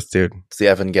like Earth, dude. It's the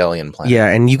Evangelion planet. Yeah,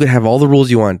 and you could have all the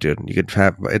rules you want, dude. You could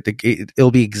have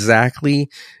it'll be exactly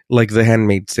like The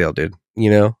Handmaid's Tale, dude. You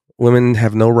know, women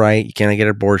have no right. You can't get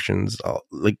abortions.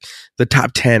 Like the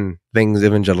top 10 things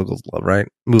evangelicals love, right?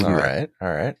 All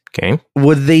right. Okay.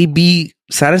 Would they be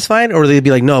satisfied, or would they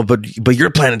be like, no, but your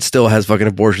planet still has fucking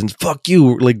abortions. Fuck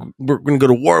you. Like, we're going to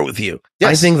go to war with you. Yes.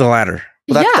 I think the latter.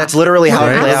 Well, that's literally how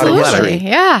it play out in history.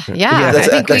 Yeah.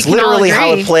 That's literally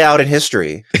how it play out in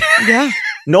history. Yeah.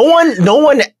 Britain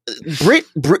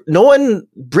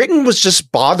was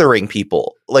just bothering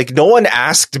people. Like, no one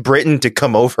asked Britain to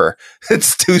come over.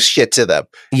 It's too shit to them.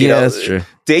 You know, that's true.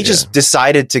 They just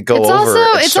decided to go over.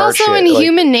 It's also in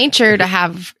human nature to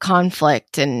have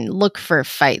conflict and look for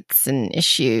fights and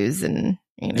issues and.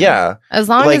 You know, yeah. As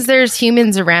long as there's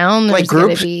humans around, there's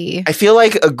going to be. I feel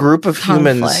like a group of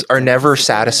humans are never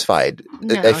satisfied.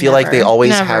 I feel like they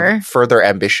always have further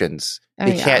ambitions.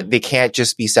 They can't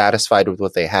just be satisfied with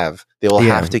what they have. They will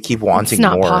have to keep wanting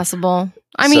more. It's not possible.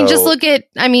 I mean, just look at.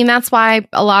 I mean, that's why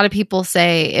a lot of people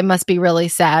say it must be really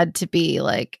sad to be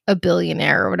like a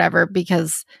billionaire or whatever,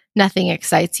 because nothing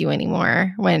excites you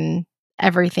anymore when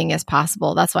everything is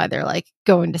possible. That's why they're like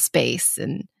going to space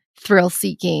and thrill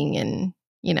seeking and.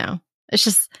 You know, it's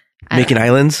just making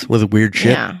islands with weird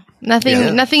shit. Yeah.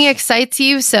 Nothing excites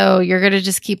you, so you're going to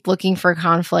just keep looking for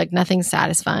conflict. Nothing's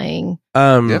satisfying.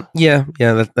 That's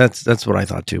what I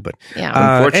thought too, but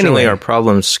unfortunately our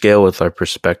problems scale with our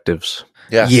perspectives.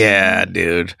 Yeah,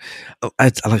 dude.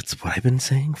 That's what I've been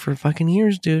saying for fucking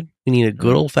years, dude. We need a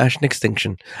good old-fashioned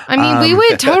extinction. I mean, we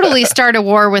would totally start a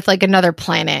war with like another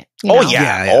planet. Oh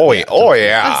yeah.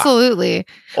 Absolutely.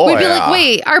 We'd be like,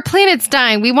 wait, our planet's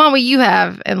dying. We want what you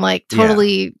have, and like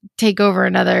totally take over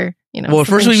another. You know, well,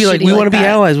 first we'd be like, we want to be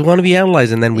allies. We want to be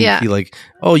allies, and then we'd be like,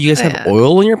 oh, you guys have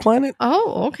oil on your planet?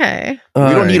 Oh, okay. We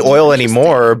don't need oil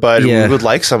anymore, but we would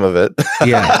like some of it.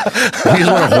 Yeah, we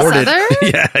just want to hoard it.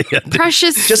 Yeah.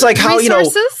 Precious, just like how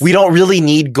resources? We don't really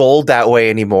need gold that way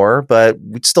anymore, but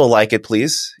we'd still like it,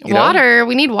 please. Water,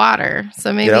 we need water,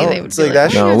 so maybe they would. Like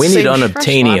that. No, we need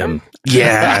unobtainium.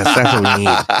 Yes, that's what we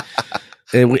need.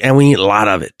 And we need a lot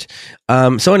of it.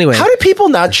 So anyway, how did people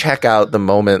not check out the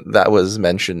moment that was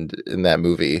mentioned in that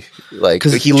movie? Like,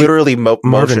 he literally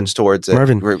motions towards it.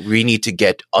 Marvin, we need to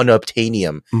get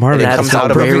unobtainium. Marvin, that's how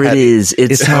rare it is.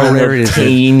 It's how rare it is.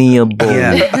 Unobtainiable.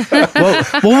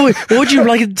 Yeah. Well, what would you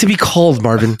like it to be called,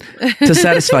 Marvin, to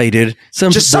satisfy you, dude?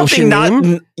 Just something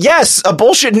name? Yes, a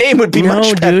bullshit name would be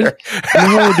much better.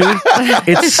 No, dude.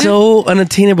 It's so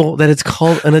unattainable that it's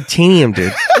called unobtainium,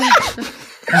 dude.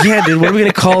 Yeah, dude, what are we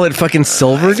going to call it? Fucking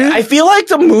silver, dude? I feel like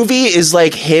the movie is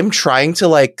like him trying to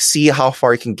like see how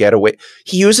far he can get away.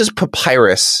 He uses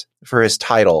papyrus for his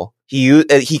title.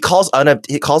 He calls it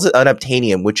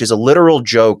unobtainium, which is a literal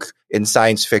joke in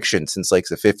science fiction since like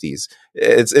the 50s.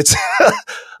 It's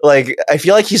like, I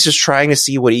feel like he's just trying to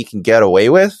see what he can get away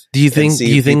with. Do you think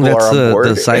that's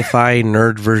the sci-fi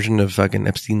nerd version of fucking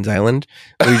Epstein's Island,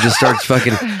 where he just starts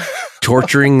fucking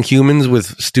torturing humans with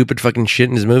stupid fucking shit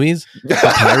in his movies?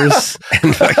 Papyrus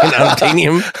and fucking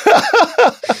unobtainium.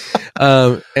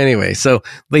 Anyway, so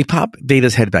they pop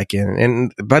Data's head back in,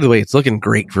 and by the way, it's looking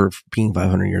great for being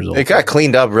 500 years old. It got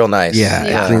cleaned up real nice. Yeah.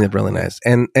 It cleaned up really nice.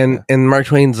 And Mark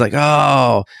Twain's like,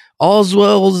 oh, all's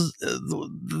well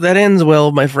that ends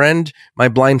well, my friend, my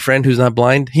blind friend who's not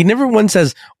blind. He never once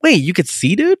says, wait, you could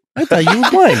see, dude? I thought you were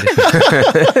blind.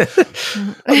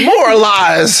 More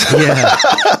lies.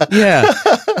 Yeah.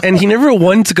 And he never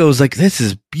once goes like, this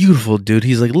is beautiful, dude.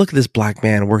 He's like, look at this black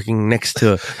man working next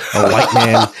to a white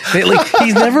man.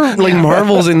 He never like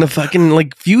marvels in the fucking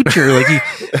like future. Like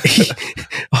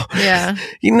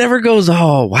he never goes,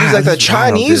 oh wow. He's like, the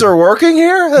Chinese are working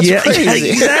here? That's crazy. Yeah,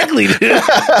 exactly, dude.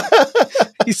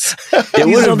 It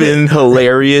would have been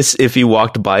hilarious if he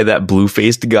walked by that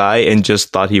blue-faced guy and just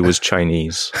thought he was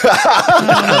Chinese.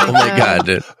 Oh my god,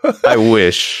 dude. I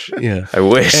wish. Yeah. I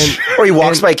wish. Or he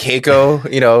walks by Keiko,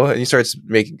 and he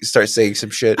starts saying some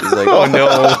shit. He's like, oh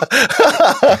no.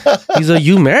 He's like,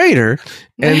 you married her.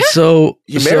 And so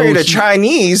you married a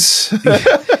Chinese.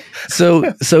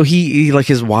 So he like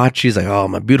his watch, he's like, oh,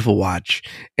 my beautiful watch.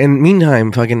 And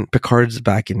meantime, fucking Picard's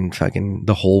back in fucking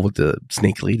the hole with the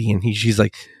snake lady, and she's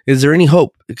like, is there any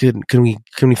hope? Can we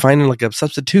find like a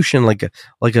substitution, like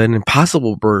an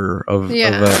Impossible Burger of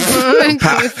can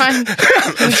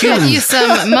we get you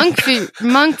some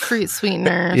monk fruit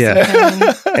sweetener?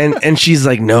 And she's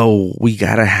like, no, we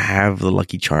gotta have the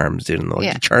Lucky Charms, dude. And the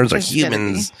Lucky Charms are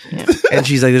humans. And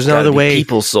she's like, there's no other way.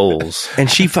 People's souls. And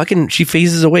she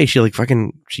phases away. She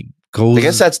goes. I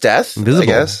guess that's death. Invisible. I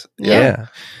guess. Yeah.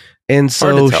 And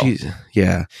so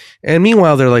and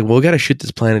meanwhile they're like, well, we gotta shoot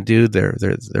this planet, dude.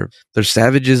 They're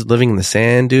savages living in the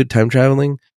sand, dude, time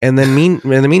traveling. And then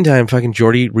in the meantime, fucking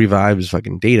Geordi revives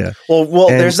fucking Data. Well,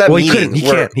 there's that meeting.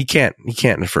 He can't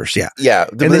at first, yeah. Yeah.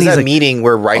 There's that meeting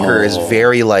where Riker is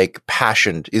very like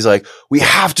passionate. He's like, we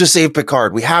have to save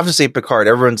Picard. We have to save Picard.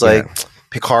 Everyone's like,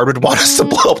 Picard would want us to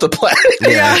blow up the planet.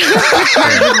 Yeah.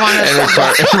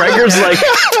 And Riker's like,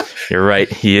 you're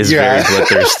right. He is very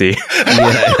bloodthirsty.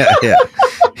 Yeah.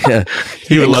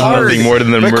 He would love nothing more than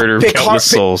the murder of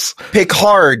countless souls.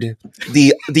 Picard,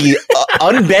 the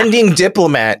unbending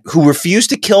diplomat who refused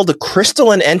to kill the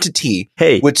crystalline entity,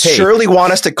 would surely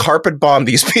want us to carpet bomb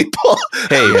these people.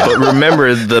 But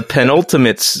remember the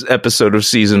penultimate episode of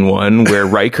season 1 where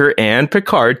Riker and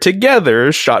Picard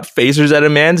together shot phasers at a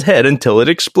man's head until it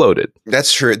exploded.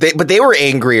 That's true. But they were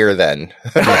angrier then.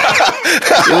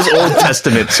 It was Old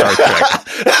Testament Star Trek.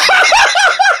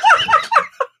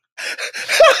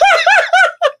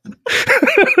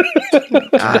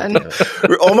 God.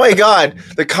 Oh my God.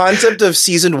 The concept of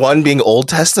season 1 being Old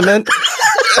Testament.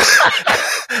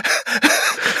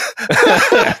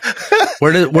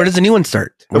 Where does the new one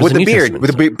start? With the beard.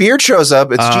 With the beard shows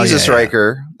up, it's Jesus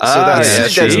Riker. So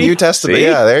that's New Testament. See?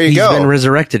 Yeah, there you go. He's been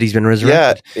resurrected.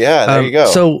 Yeah, there you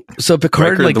go. So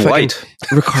Picard Riker the White.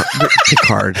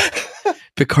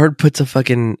 Picard puts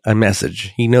a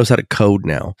message. He knows how to code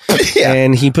now.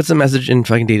 And he puts a message in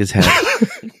fucking Data's head.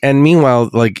 And meanwhile,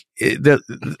 like,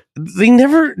 they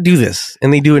never do this.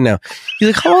 And they do it now. He's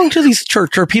like, how long till these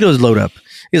torpedoes load up?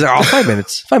 He's like, 5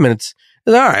 minutes. 5 minutes.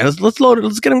 He's like, all right, let's load it.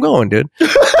 Let's get them going, dude.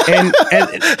 And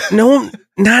no,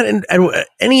 not in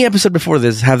any episode before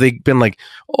this have they been like,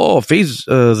 phase,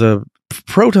 the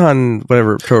proton,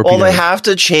 whatever. Torpedo. Well, they have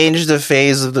to change the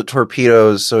phase of the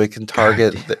torpedoes so it can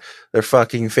target their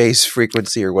fucking phase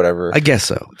frequency or whatever. I guess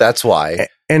so. That's why.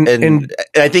 And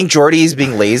I think Geordi's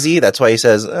being lazy. That's why he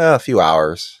says a few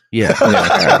hours. Yeah.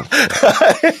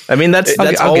 I mean, that's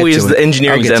always the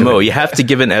engineering's MO. You have to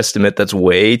give an estimate that's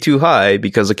way too high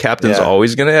because the captain's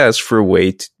always going to ask for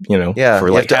weight, for like you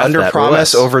have to under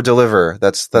promise, over deliver.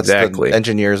 That's exactly the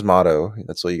engineer's motto.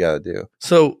 That's what you got to do.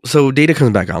 So Data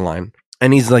comes back online.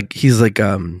 And he's like,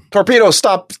 torpedo,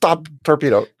 stop,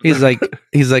 torpedo. He's like,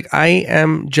 I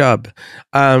am Jub.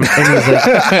 And he's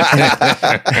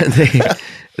like,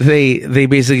 they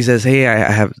basically says, hey, I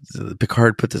have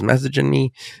Picard put this message in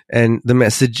me, and the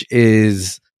message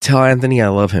is tell Anthony I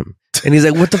love him. And he's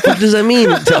like, what the fuck does that mean?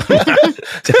 Tell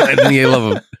Anthony I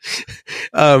love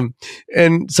him.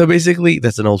 And so basically,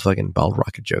 that's an old fucking bald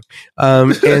rocket joke.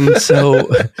 And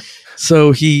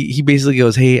so he basically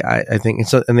goes, hey, I think,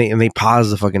 and they pause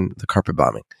the carpet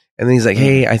bombing. And then he's like,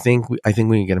 hey, I think we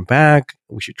can get him back.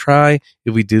 We should try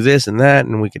if we do this and that,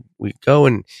 and we could go.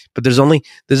 But there's only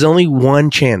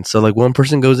one chance. So like one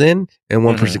person goes in and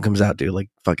one person comes out, dude. Like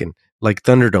fucking like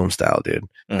Thunderdome style, dude.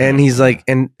 And he's like,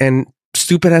 and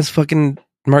stupid ass fucking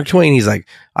Mark Twain. He's like,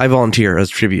 I volunteer as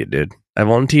tribute, dude. I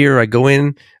volunteer. I go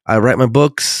in. I write my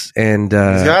books, and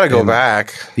he's got to go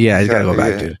back. Yeah, he's got to go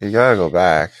back, dude. You got to go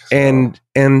back. So.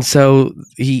 And so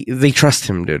they trust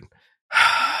him, dude.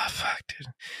 Fuck, dude.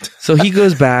 So he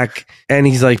goes back, and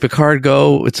he's like, Picard,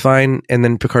 go. It's fine. And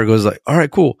then Picard goes like, all right,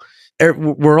 cool.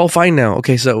 We're all fine now.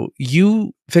 Okay, so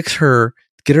you fix her,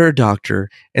 get her a doctor,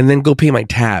 and then go pay my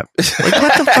tab. Like,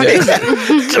 what the fuck is that?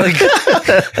 Like,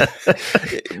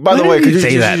 by the way, could you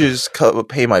just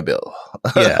pay my bill?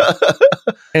 Yeah.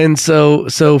 And so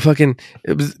fucking,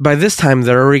 by this time,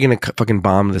 they're already going to fucking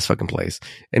bomb this fucking place.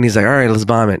 And he's like, all right, let's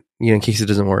bomb it, in case it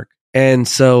doesn't work. And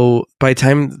so by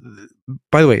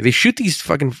the way, they shoot these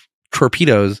fucking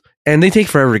torpedoes, and they take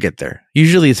forever to get there.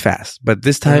 Usually it's fast, but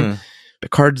this time,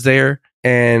 Picard's there,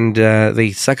 and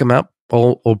they suck him up.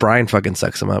 O'Brien fucking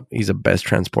sucks him up. He's a best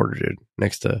transporter, dude.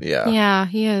 Next to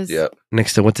he is. Yep.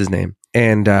 Next to what's his name?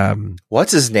 And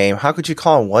what's his name? How could you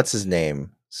call him? What's his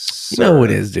name? You know who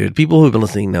it is, dude. People who've been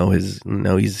listening know he's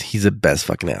the best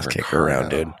fucking ass kicker around,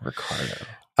 dude.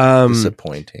 Ricardo.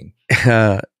 Disappointing.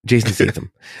 Jason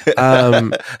Statham.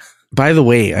 By the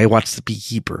way, I watched The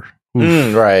Beekeeper.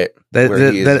 Right.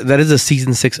 That is a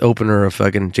season 6 opener of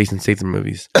fucking Jason Statham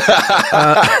movies. That's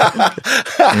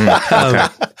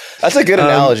a good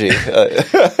analogy.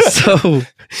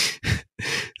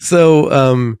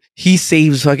 So he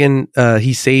saves fucking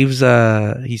he saves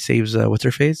what's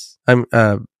her face?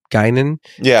 Guinan.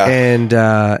 Yeah.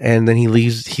 And then he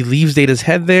leaves Data's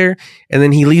head there, and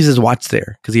then he leaves his watch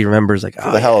there because he remembers like,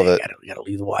 For the hell of it. You gotta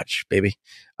leave the watch, baby.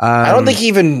 I don't think he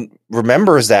even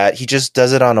remembers that. He just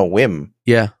does it on a whim.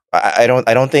 Yeah. I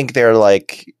don't think they're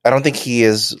like, I don't think he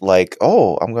is like,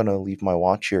 oh, I'm going to leave my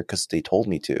watch here because they told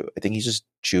me to. I think he just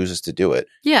chooses to do it.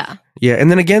 Yeah. Yeah. And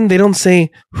then again, they don't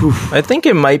say, whew. I think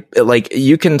it might, like,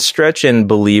 you can stretch and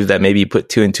believe that maybe he put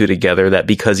 2 and 2 together, that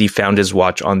because he found his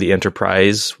watch on the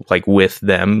Enterprise, like with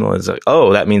them, was like,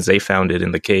 oh, that means they found it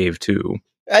in the cave too.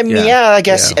 I mean, I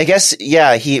guess,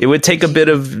 it would take a bit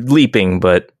of leaping,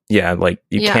 but yeah, like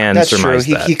you can that's surmise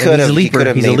true. that. He could have.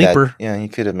 He's a leaper. He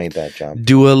could have made that jump.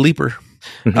 Do a leaper.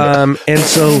 And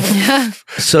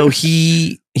so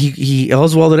he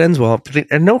all's well that ends well.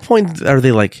 At no point are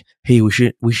they like, hey, we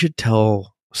should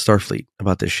tell Starfleet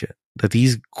about this shit, that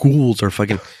these ghouls are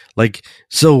fucking like,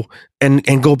 so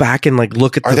and go back and like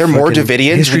look at. Are there more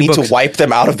Davidians? We need to wipe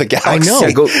them out of the galaxy.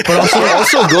 I know, but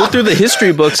also go through the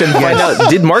history books and find out,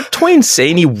 did Mark Twain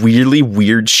say any really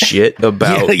weird shit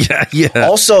about? Yeah.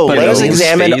 Also, let us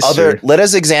examine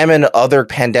other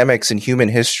pandemics in human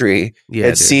history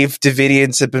and see if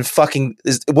Davidians have been fucking.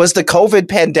 Was the COVID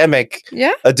pandemic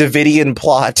a Davidian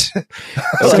plot?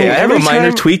 Okay, I have a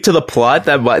minor tweak to the plot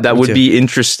that would be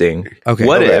interesting. Okay,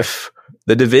 what if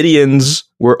the Davidians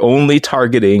were only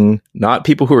targeting not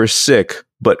people who are sick,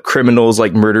 but criminals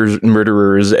like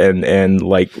murderers and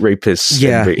like rapists,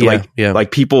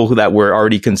 like people that were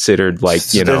already considered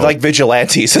like, you know, they're like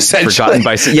vigilantes, essentially. Forgotten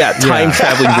by time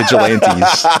traveling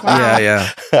vigilantes. Yeah.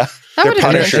 That would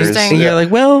have been interesting. And you're like,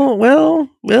 well.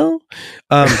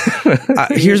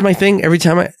 Here's my thing. Every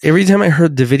time I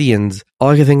heard Davidians, all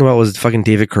I could think about was fucking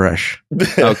David Koresh.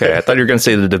 Okay, I thought you were gonna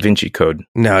say the Da Vinci Code.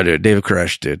 No, dude, David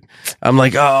Koresh, dude. I'm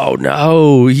like, oh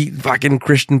no, he fucking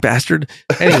Christian bastard.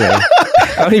 Anyway,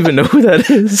 I don't even know who that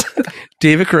is.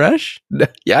 David Koresh?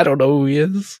 Yeah, I don't know who he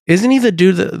is. Isn't he the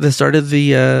dude that started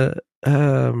the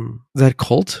that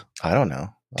cult? I don't know.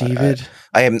 David,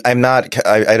 I'm not.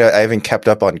 I haven't kept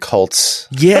up on cults.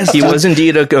 Yes, he was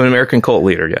indeed an American cult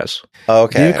leader. Yes.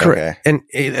 Okay. Okay. And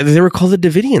they were called the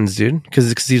Davidians, dude, because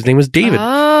his name was David.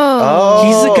 Oh,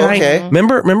 he's the guy. Okay.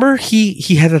 Remember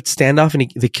he had that standoff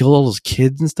and they killed all those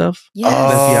kids and stuff. yes.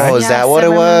 Oh, is that what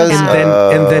it was?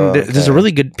 And then there's a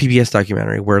really good PBS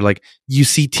documentary where like you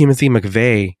see Timothy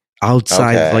McVeigh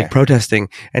outside like protesting,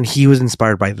 and he was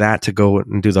inspired by that to go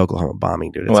and do the Oklahoma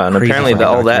bombing, dude. And apparently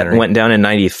all that went down in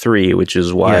 93, which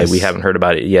is why we haven't heard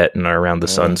about it yet in our Around the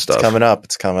Sun stuff.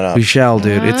 It's coming up. We shall,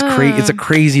 dude. It's a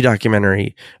crazy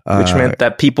documentary, which meant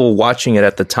that people watching it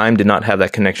at the time did not have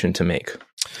that connection to make.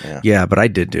 Yeah, but I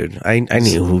did, dude. I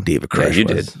knew who David Koresh was. You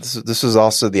did. This was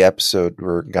also the episode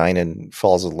where Guinan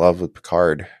falls in love with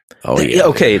Picard. Oh yeah.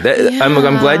 Okay, I'm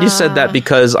glad you said that,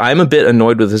 because I'm a bit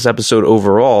annoyed with this episode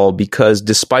overall, because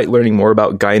despite learning more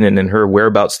about Guinan and her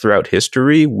whereabouts throughout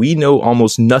history, we know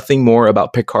almost nothing more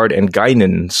about Picard and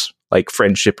Guinan's like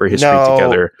friendship or history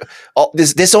together.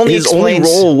 This only his only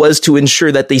role was to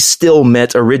ensure that they still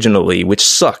met originally, which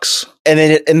sucks. And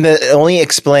then it only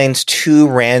explains 2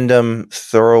 random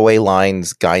throwaway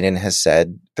lines Guinan has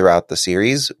said throughout the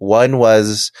series. One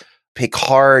was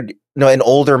Picard. No, an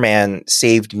older man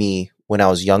saved me when I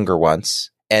was younger once.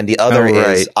 And the other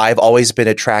is, I've always been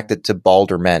attracted to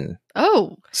balder men.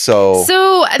 Oh. So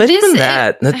but even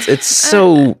it's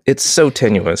so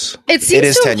tenuous. It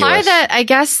seems to imply that I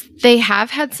guess they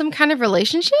have had some kind of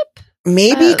relationship.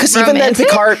 Maybe, because even then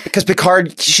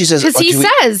Picard, she says... Because he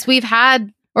says, we've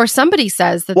had... Or somebody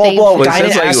says that Guinan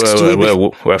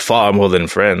asks, we're far more than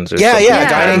friends.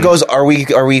 Guinan goes, are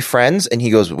we friends? And he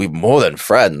goes, we're more than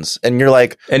friends. And you're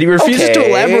like, and he refuses to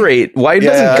elaborate. Why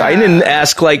doesn't Guinan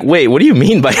ask, like, wait, what do you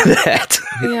mean by that?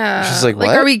 Yeah, she's like, what?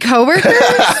 Are we coworkers?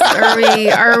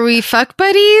 are we fuck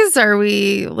buddies? Are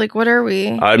we like, what are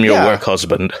we? I'm your work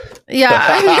husband. Yeah,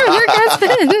 I'm your work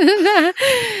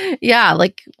husband. Yeah,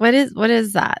 like what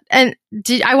is that? And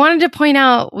I wanted to point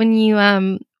out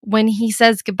when he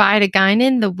says goodbye to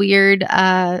Guinan, the weird,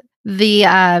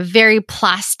 the very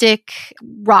plastic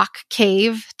rock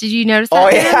cave. Did you notice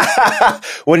that?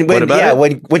 Oh yeah,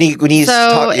 when he's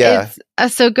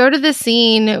so go to the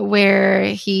scene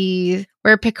where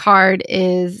Picard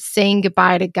is saying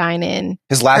goodbye to Guinan.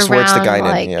 His last words to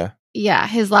Guinan,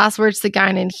 his last words to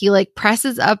Guinan. He like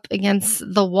presses up against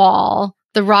the wall,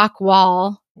 the rock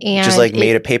wall. And which is like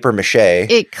made of paper mache.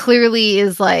 It clearly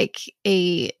is like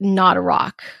not a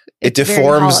rock. It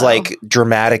deforms like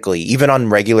dramatically. Even on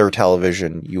regular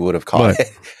television, you would have caught it.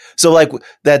 So like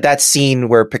that scene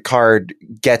where Picard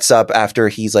gets up after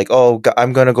he's like, "Oh,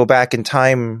 I'm going to go back in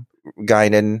time,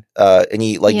 Guinan," and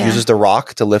he uses the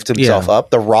rock to lift himself up.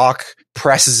 The rock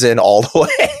presses in all the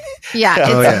way. Yeah,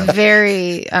 it's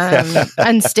very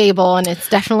unstable, and it's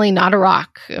definitely not a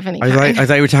rock of any kind. I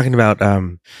thought you were talking about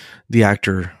the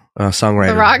actor, songwriter,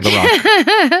 The Rock.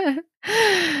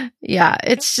 Yeah,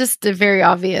 it's just a very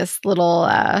obvious little.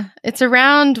 It's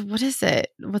around, what is it?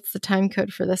 What's the time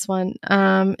code for this one?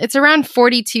 It's around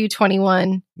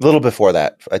 42:21. A little before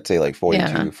that, I'd say like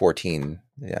 42:14.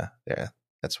 Yeah.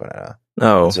 That's what I.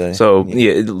 So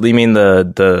you mean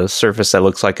the surface that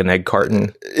looks like an egg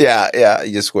carton? Yeah.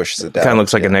 He just squishes it down. Kind of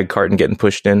looks like an egg carton getting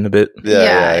pushed in a bit.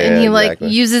 Yeah, and he exactly.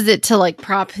 Uses it to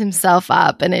prop himself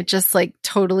up, and it just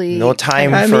totally no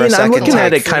time for a second. I'm looking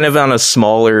at it kind of on a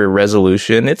smaller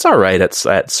resolution. It's all right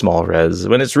at small res.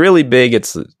 When it's really big,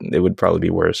 it would probably be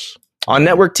worse. On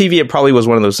network TV, it probably was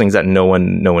one of those things that no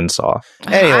one saw.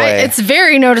 Anyway, it's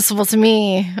very noticeable to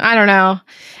me. I don't know.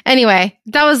 Anyway,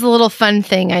 that was a little fun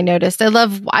thing I noticed. I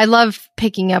love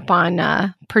picking up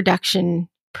on production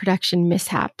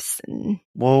mishaps.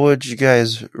 What would you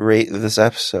guys rate this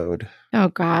episode? Oh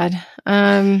God,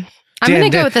 I'm gonna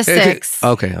go with a 6.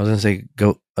 Okay, I was gonna say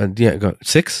go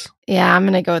 6. Yeah, I'm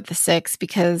gonna go with the 6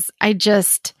 because I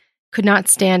just could not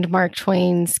stand Mark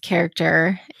Twain's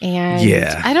character. And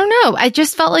I don't know. I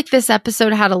just felt like this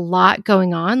episode had a lot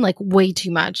going on, way too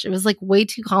much. It was way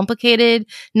too complicated.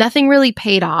 Nothing really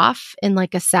paid off in a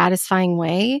satisfying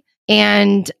way.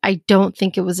 And I don't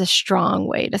think it was a strong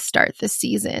way to start the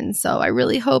season. So I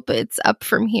really hope it's up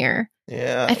from here.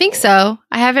 Yeah. I think so.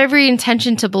 I have every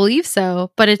intention to believe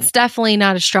so, but it's definitely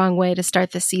not a strong way to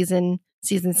start the season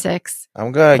 6.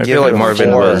 I'm going to give it like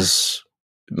Marvin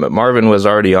was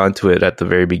already onto it at the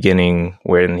very beginning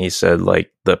when he said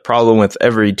the problem with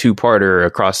every 2-parter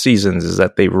across seasons is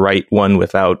that they write one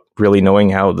without really knowing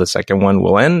how the second one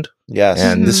will end. Yes,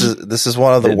 and this is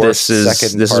one of the worst. This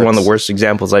is one of the worst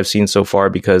examples I've seen so far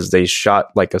because they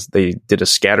shot they did a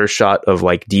scatter shot of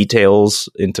details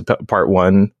into part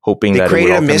 1, hoping that they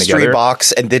created a mystery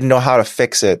box and didn't know how to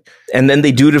fix it, and then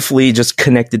they dutifully just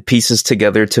connected pieces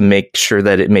together to make sure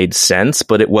that it made sense,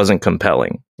 but it wasn't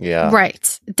compelling. Yeah,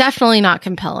 right. Definitely not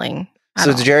compelling.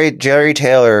 So Jerry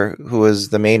Taylor, who was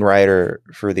the main writer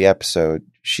for the episode,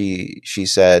 she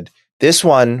said this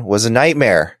one was a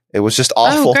nightmare. It was just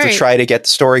awful to try to get the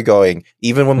story going.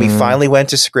 Even when we finally went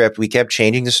to script, we kept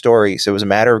changing the story. So it was a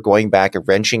matter of going back and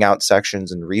wrenching out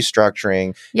sections and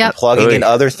restructuring and plugging in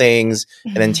other things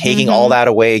and then taking all that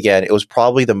away again. It was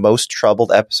probably the most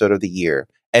troubled episode of the year.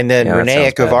 And then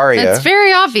Renee Echevarria. It's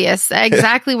very obvious.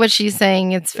 Exactly what she's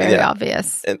saying. It's very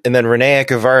obvious. And then Renee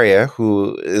Echevarria,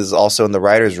 who is also in the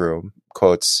writer's room,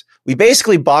 quotes, "We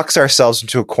basically boxed ourselves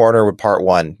into a corner with part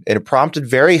 1, and it prompted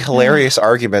very hilarious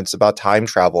arguments about time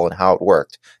travel and how it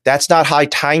worked. That's not how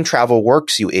time travel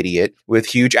works, you idiot," with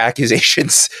huge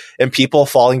accusations and people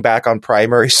falling back on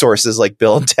primary sources like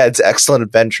Bill and Ted's Excellent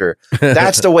Adventure.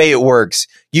 That's the way it works.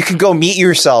 You can go meet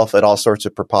yourself and all sorts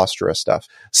of preposterous stuff.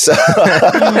 So,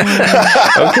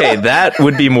 okay, that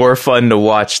would be more fun to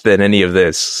watch than any of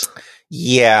this.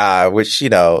 Yeah, which,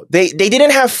 they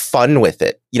didn't have fun with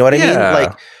it. You know what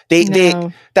I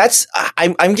mean?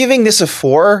 I'm giving this a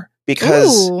 4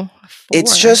 because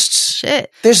it's just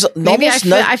shit. There's maybe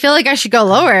I feel like I should go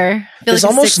lower. There's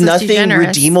almost nothing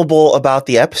redeemable about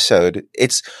the episode.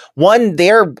 It's one,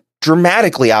 they're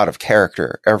dramatically out of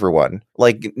character, everyone.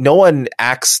 No one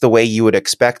acts the way you would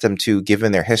expect them to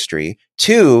given their history.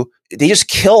 2, they just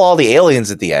kill all the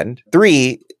aliens at the end.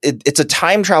 3, it's a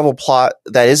time travel plot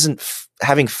that isn't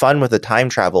having fun with the time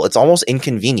travel. It's almost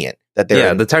inconvenient that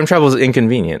they're the time travel is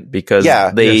inconvenient because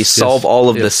they solve all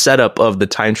of the setup of the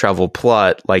time travel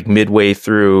plot midway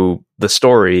through the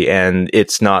story, and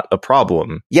it's not a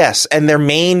problem. Yes, and their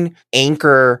main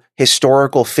anchor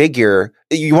historical figure.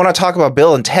 You want to talk about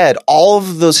Bill and Ted? All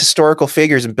of those historical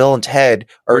figures in Bill and Ted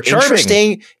are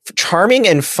interesting, charming,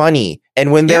 and funny.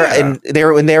 And when they're in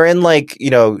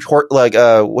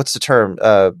what's the term?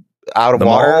 Out of the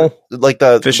water,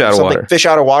 the fish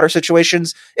out of water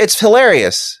situations. It's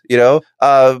hilarious,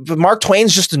 but Mark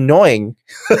Twain's just annoying.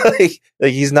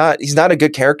 He's not a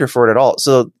good character for it at all.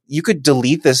 So you could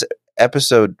delete this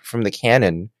episode from the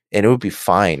canon and it would be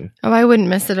fine. Oh, I wouldn't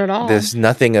miss it at all. There's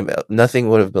nothing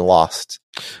would have been lost.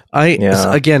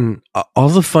 Again, all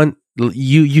the fun.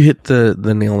 You hit the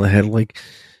nail on the head.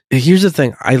 Here's the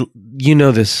thing.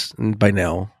 This by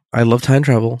now. I love time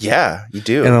travel. Yeah, you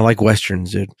do. And I like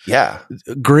Westerns, dude. Yeah.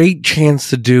 Great chance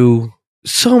to do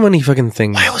so many fucking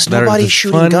things. Why was nobody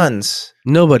shooting guns?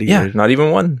 Nobody. Yeah, not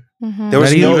even one. There was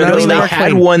they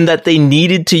had one that they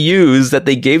needed to use that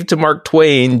they gave to Mark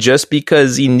Twain just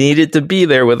because he needed to be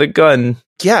there with a gun.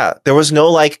 Yeah, there was no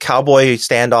like cowboy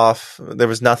standoff. There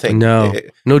was nothing. No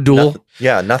duel.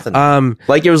 Nothing.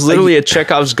 Like it was literally a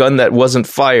Chekhov's gun that wasn't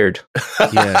fired.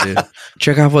 Yeah, dude.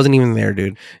 Chekhov wasn't even there,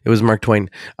 dude. It was Mark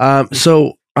Twain.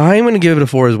 So I'm going to give it a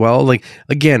 4 as well. Like,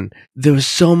 again, there was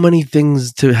so many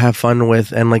things to have fun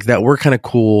with and like that were kind of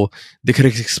cool. They could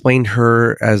have explained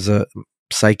her as a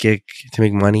psychic to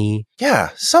make money. Yeah,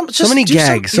 so many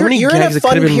gags. So many you're gags. In a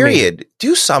fun period.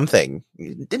 Do something.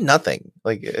 You did nothing.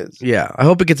 Like, yeah. I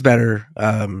hope it gets better.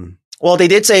 Well, they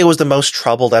did say it was the most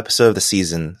troubled episode of the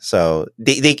season, so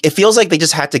it feels like they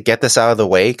just had to get this out of the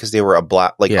way because they were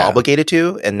obligated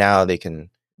to, and now they can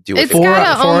do it. It's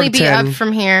gotta only be up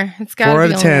from here. It's gotta 4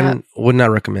 be out of 10. up. Would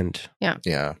not recommend. Yeah.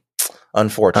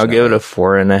 Unfortunately, I'll give it a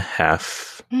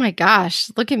 4.5. Oh my gosh!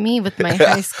 Look at me with my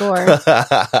high score.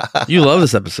 You love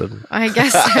this episode. I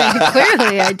guess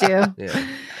clearly I do. Yeah.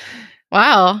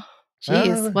 Wow.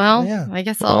 Jeez. Well, yeah. I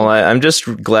guess I'm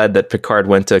just glad that Picard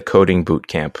went to coding boot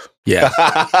camp. Yeah.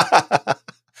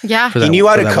 Yeah. He knew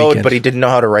how to code, but he didn't know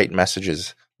how to write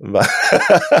messages.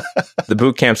 The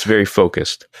boot camp's very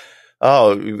focused.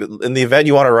 Oh, in the event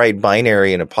you want to write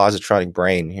binary in a positronic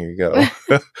brain, here you go.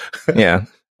 Yeah.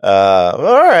 All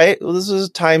right. Well, this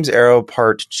is Time's Arrow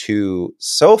Part 2.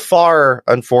 So far,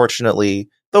 unfortunately,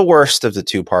 the worst of the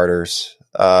two-parters.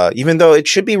 Even though it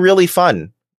should be really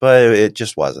fun, but it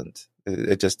just wasn't.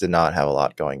 It just did not have a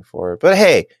lot going for it. But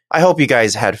hey, I hope you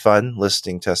guys had fun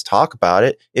listening to us talk about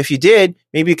it. If you did,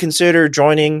 maybe consider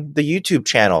joining the YouTube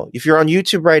channel. If you're on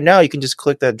YouTube right now, you can just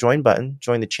click that join button,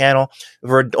 join the channel.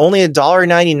 For only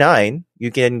 $1.99,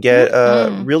 you can get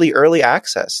really early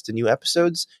access to new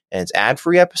episodes, and it's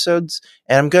ad-free episodes.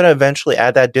 And I'm going to eventually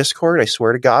add that Discord. I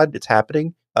swear to God, it's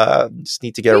happening. Just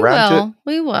need to get around to it.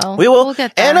 We will. We'll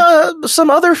get there. And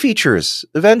some other features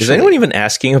eventually. Is anyone even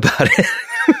asking about it?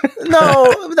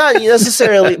 No, not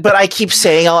necessarily. But I keep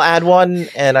saying I'll add one,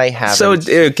 and I haven't. So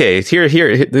okay,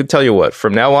 here. Tell you what.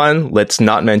 From now on, let's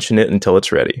not mention it until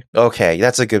it's ready. Okay,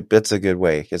 that's a good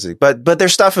way. But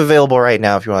there's stuff available right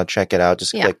now if you want to check it out.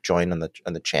 Just click join on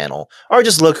the channel, or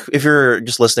just look if you're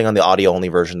just listening on the audio only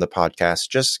version of the podcast.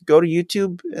 Just go to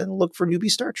YouTube and look for Newbie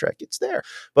Star Trek. It's there.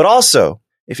 But also,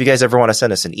 if you guys ever want to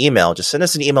send us an email, just send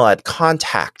us an email at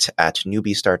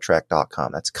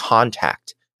contact@newbiestartrek.com. That's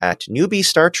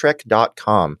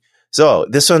contact@newbiestartrek.com. So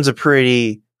this one's a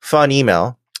pretty fun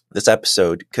email, this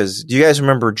episode, because do you guys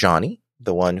remember Johnny?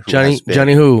 The one who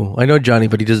Johnny who? I know Johnny,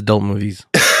 but he does adult movies.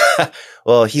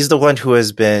 Well, he's the one who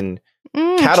has been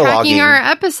cataloging tracking our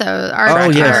episode.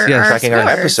 Tracking our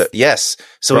episode. Yes.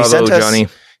 So Bravo, Johnny.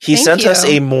 He sent us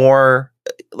a more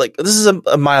this is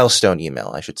a milestone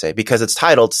email, I should say, because it's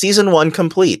titled Season 1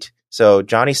 Complete. So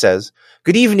Johnny says,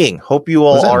 "Good evening. Hope you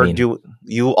all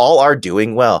are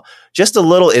doing well. Just a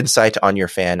little insight on your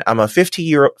fan. I'm a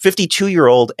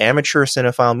 52-year-old amateur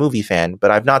cinephile movie fan,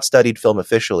 but I've not studied film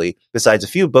officially, besides a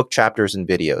few book chapters and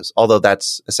videos, although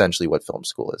that's essentially what film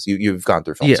school is. You've gone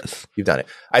through film school. You've done it.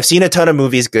 I've seen a ton of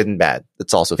movies, good and bad.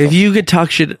 That's also film If you could talk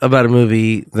shit about a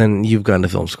movie, then you've gone to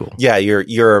film school. Yeah,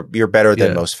 you're better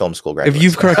than most film school graduates. If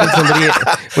you've corrected somebody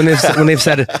when they've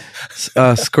said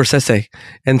Scorsese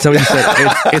and somebody said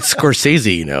it's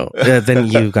Scorsese, then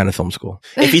you've gone to film school.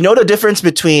 If you know the difference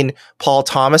between Paul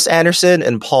Thomas Anderson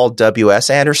and Paul W.S.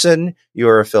 Anderson,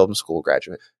 you're a film school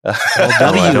graduate. I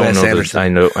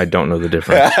don't know the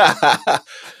difference.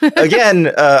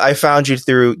 Again, I found you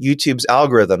through YouTube's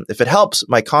algorithm. If it helps,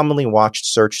 my commonly watched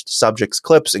searched subjects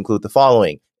clips include the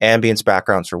following: ambience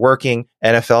backgrounds for working,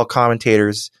 NFL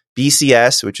commentators,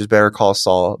 BCS, which is Better Call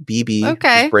Saul, BB, which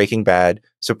is Breaking Bad,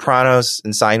 Sopranos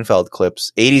and Seinfeld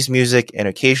clips, 80s music, and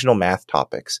occasional math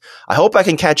topics. I hope I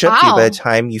can catch up to you by the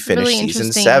time you finish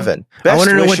season 7. I want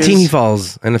to know what team he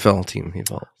falls, NFL team he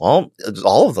falls. Well,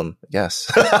 all of them,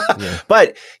 yes.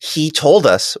 But he told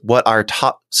us what our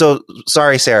top... So,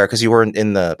 sorry, Sarah, because you weren't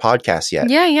in the podcast yet.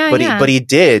 But he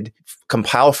did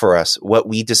compile for us what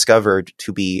we discovered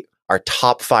to be our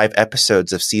top 5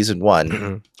 episodes of season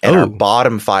 1 and our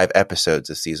bottom 5 episodes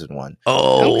of season 1.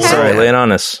 Sorry, lay it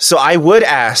on us. So I would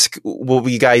ask what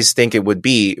you guys think it would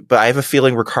be, but I have a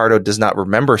feeling Ricardo does not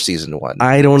remember season 1.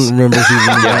 I don't remember season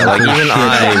 1. Even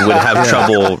I would have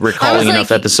trouble recalling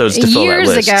enough episodes to fill that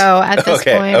list. Years ago at this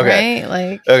point,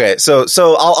 right? Okay, so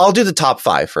I'll do the top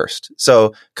 5 first.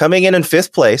 So coming in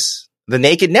 5th place, The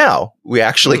Naked Now, we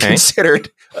actually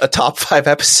considered a top 5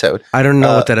 episode. I don't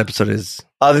know what that episode is.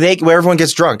 Where everyone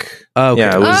gets drunk. Oh, okay.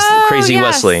 Yeah, it was Crazy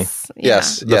Wesley. Yeah.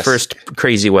 Yes. The first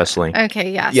Crazy Wesley.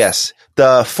 Okay, yes. Yes.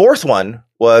 The fourth one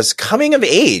was Coming of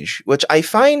Age, which I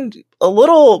find a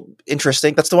little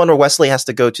interesting. That's the one where Wesley has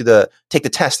to go to take the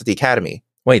test at the academy.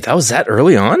 Wait, that was that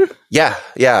early on? Yeah.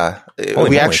 Holy we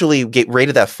moly. actually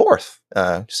rated that fourth.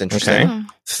 Just interesting. Okay.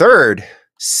 Third,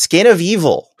 Skin of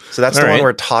Evil. So that's All the one right.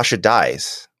 where Tasha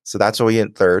dies. So that's what we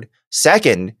get third.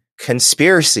 Second,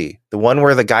 Conspiracy, the one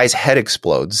where the guy's head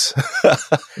explodes. All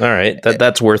right,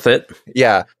 that's worth it.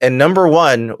 Yeah. And number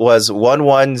one was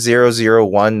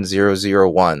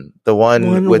 11001001. The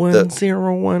one with the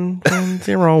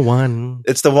 110101.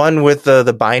 It's the one with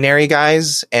the binary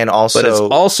guys and also But it's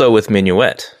also with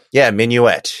Minuet. Yeah,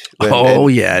 Minuet.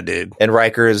 Yeah, dude. And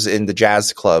Riker's in the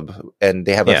jazz club, and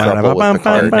they have a Yeah. throuple with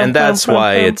Picard. And that's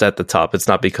why it's at the top. It's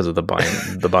not because of the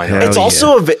binary. It's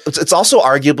also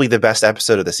arguably the best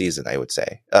episode of the season, I would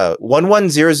say.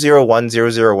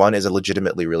 11001001 is a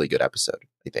legitimately really good episode,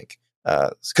 I think.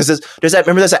 Because there's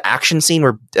an action scene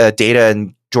where Data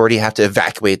and Geordi have to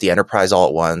evacuate the Enterprise all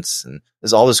at once, and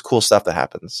there's all this cool stuff that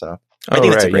happens. So I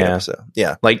think that's a great episode.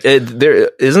 Yeah, like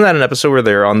there isn't that an episode where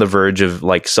they're on the verge of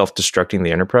like self-destructing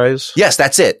the Enterprise? Yes,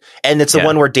 that's it. And it's the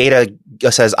one where Data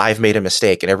says, "I've made a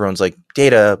mistake," and everyone's like,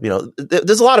 "Data,"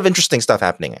 there's a lot of interesting stuff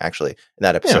happening actually in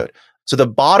that episode. Yeah. So the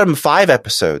bottom 5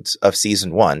 episodes of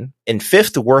season 1, in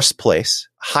 5th worst place,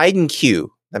 Hide and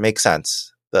Q. That makes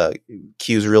sense. The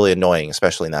Q's really annoying,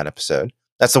 especially in that episode.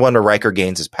 That's the one where Riker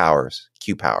gains his powers,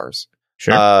 Q powers.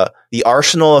 Sure. The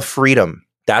Arsenal of Freedom.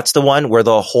 That's the one where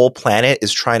the whole planet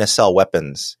is trying to sell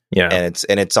weapons. Yeah.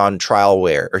 And it's on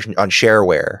trialware or on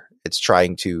shareware. It's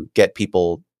trying to get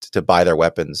people to buy their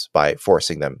weapons by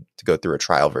forcing them to go through a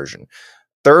trial version.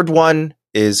 Third one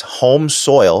is Home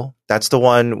Soil. That's the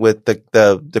one with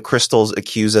the crystals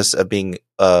accuse us of being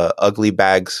ugly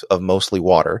bags of mostly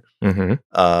water. Mm-hmm.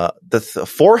 The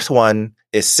fourth one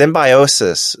is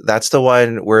Symbiosis. That's the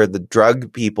one where the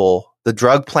drug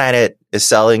planet is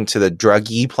selling to the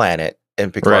druggy planet,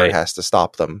 and Picard has to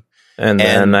stop them. And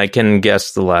then I can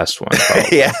guess the last one.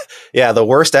 Yeah. The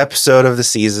worst episode of the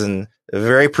season,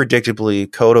 very predictably,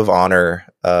 Code of Honor,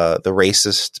 the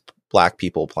racist black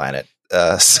people planet.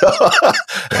 Home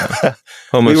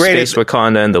of Space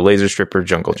Wakanda and the Laser Stripper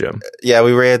Jungle Gym. Yeah,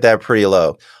 we rated that pretty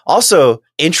low. Also,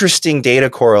 interesting data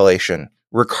correlation.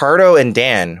 Ricardo and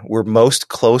Dan were most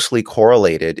closely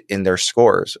correlated in their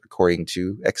scores, according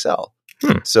to Excel.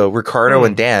 So Ricardo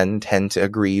and Dan tend to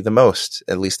agree the most,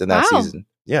 at least in that season.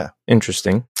 Yeah.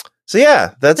 Interesting. So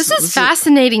yeah, this is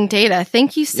fascinating data.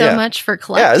 Thank you so much for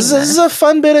collecting. Yeah, this is a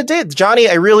fun bit of data, Johnny.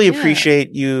 I really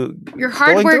appreciate you. Your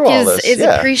hard work is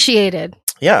appreciated.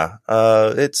 Yeah,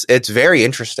 it's very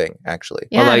interesting, actually.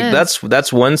 Yeah, like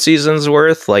that's one season's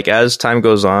worth. Like as time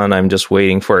goes on, I'm just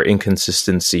waiting for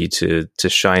inconsistency to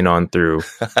shine on through,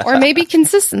 or maybe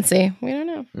consistency. We don't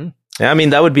know. Yeah, I mean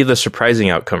that would be the surprising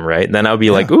outcome, right? Then I'll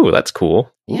be like, "Ooh, that's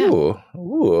cool." Yeah. Ooh.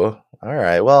 All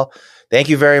right. Well. Thank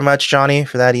you very much, Johnny,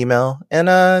 for that email. And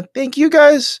thank you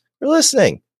guys for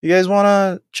listening. If you guys want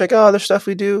to check out other stuff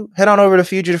we do, head on over to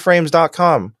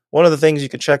fugitiveframes.com. One of the things you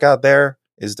can check out there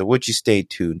is the Would You Stay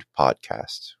Tuned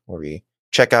podcast, where we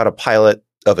check out a pilot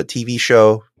of a TV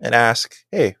show and ask,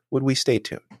 hey, would we stay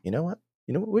tuned? You know what?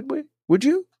 Would we? Would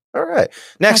you? All right.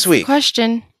 Next week,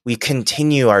 question. We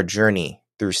continue our journey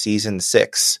through season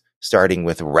 6, starting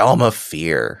with Realm of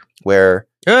Fear, where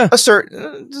a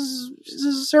certain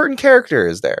character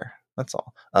is there. That's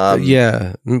all.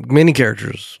 Many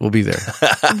characters will be there.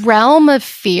 Realm of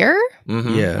Fear?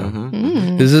 Mm-hmm, yeah.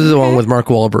 Mm-hmm. This is the one with Mark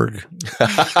Wahlberg.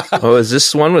 Oh, is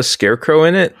this one with Scarecrow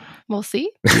in it? We'll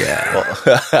see. Yeah.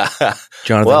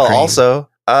 Jonathan Crane. Also,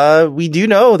 we do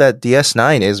know that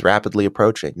DS9 is rapidly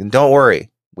approaching. And don't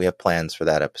worry, we have plans for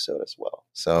that episode as well.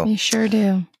 So we sure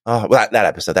do. Oh, well, that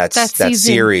episode. That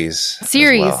series.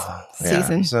 Series.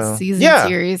 Season.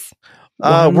 Series.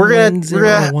 We're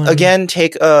gonna again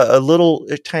take a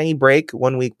tiny break,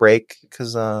 1 week break,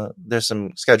 because there's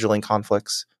some scheduling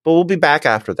conflicts. But we'll be back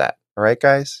after that. All right,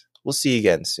 guys. We'll see you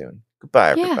again soon.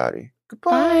 Goodbye, everybody.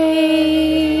 Goodbye.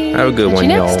 Bye. Have a good one,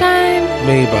 y'all. Next time.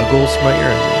 May buggles smite your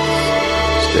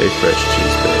enemies. Stay fresh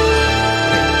Tuesday.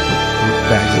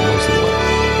 Bags of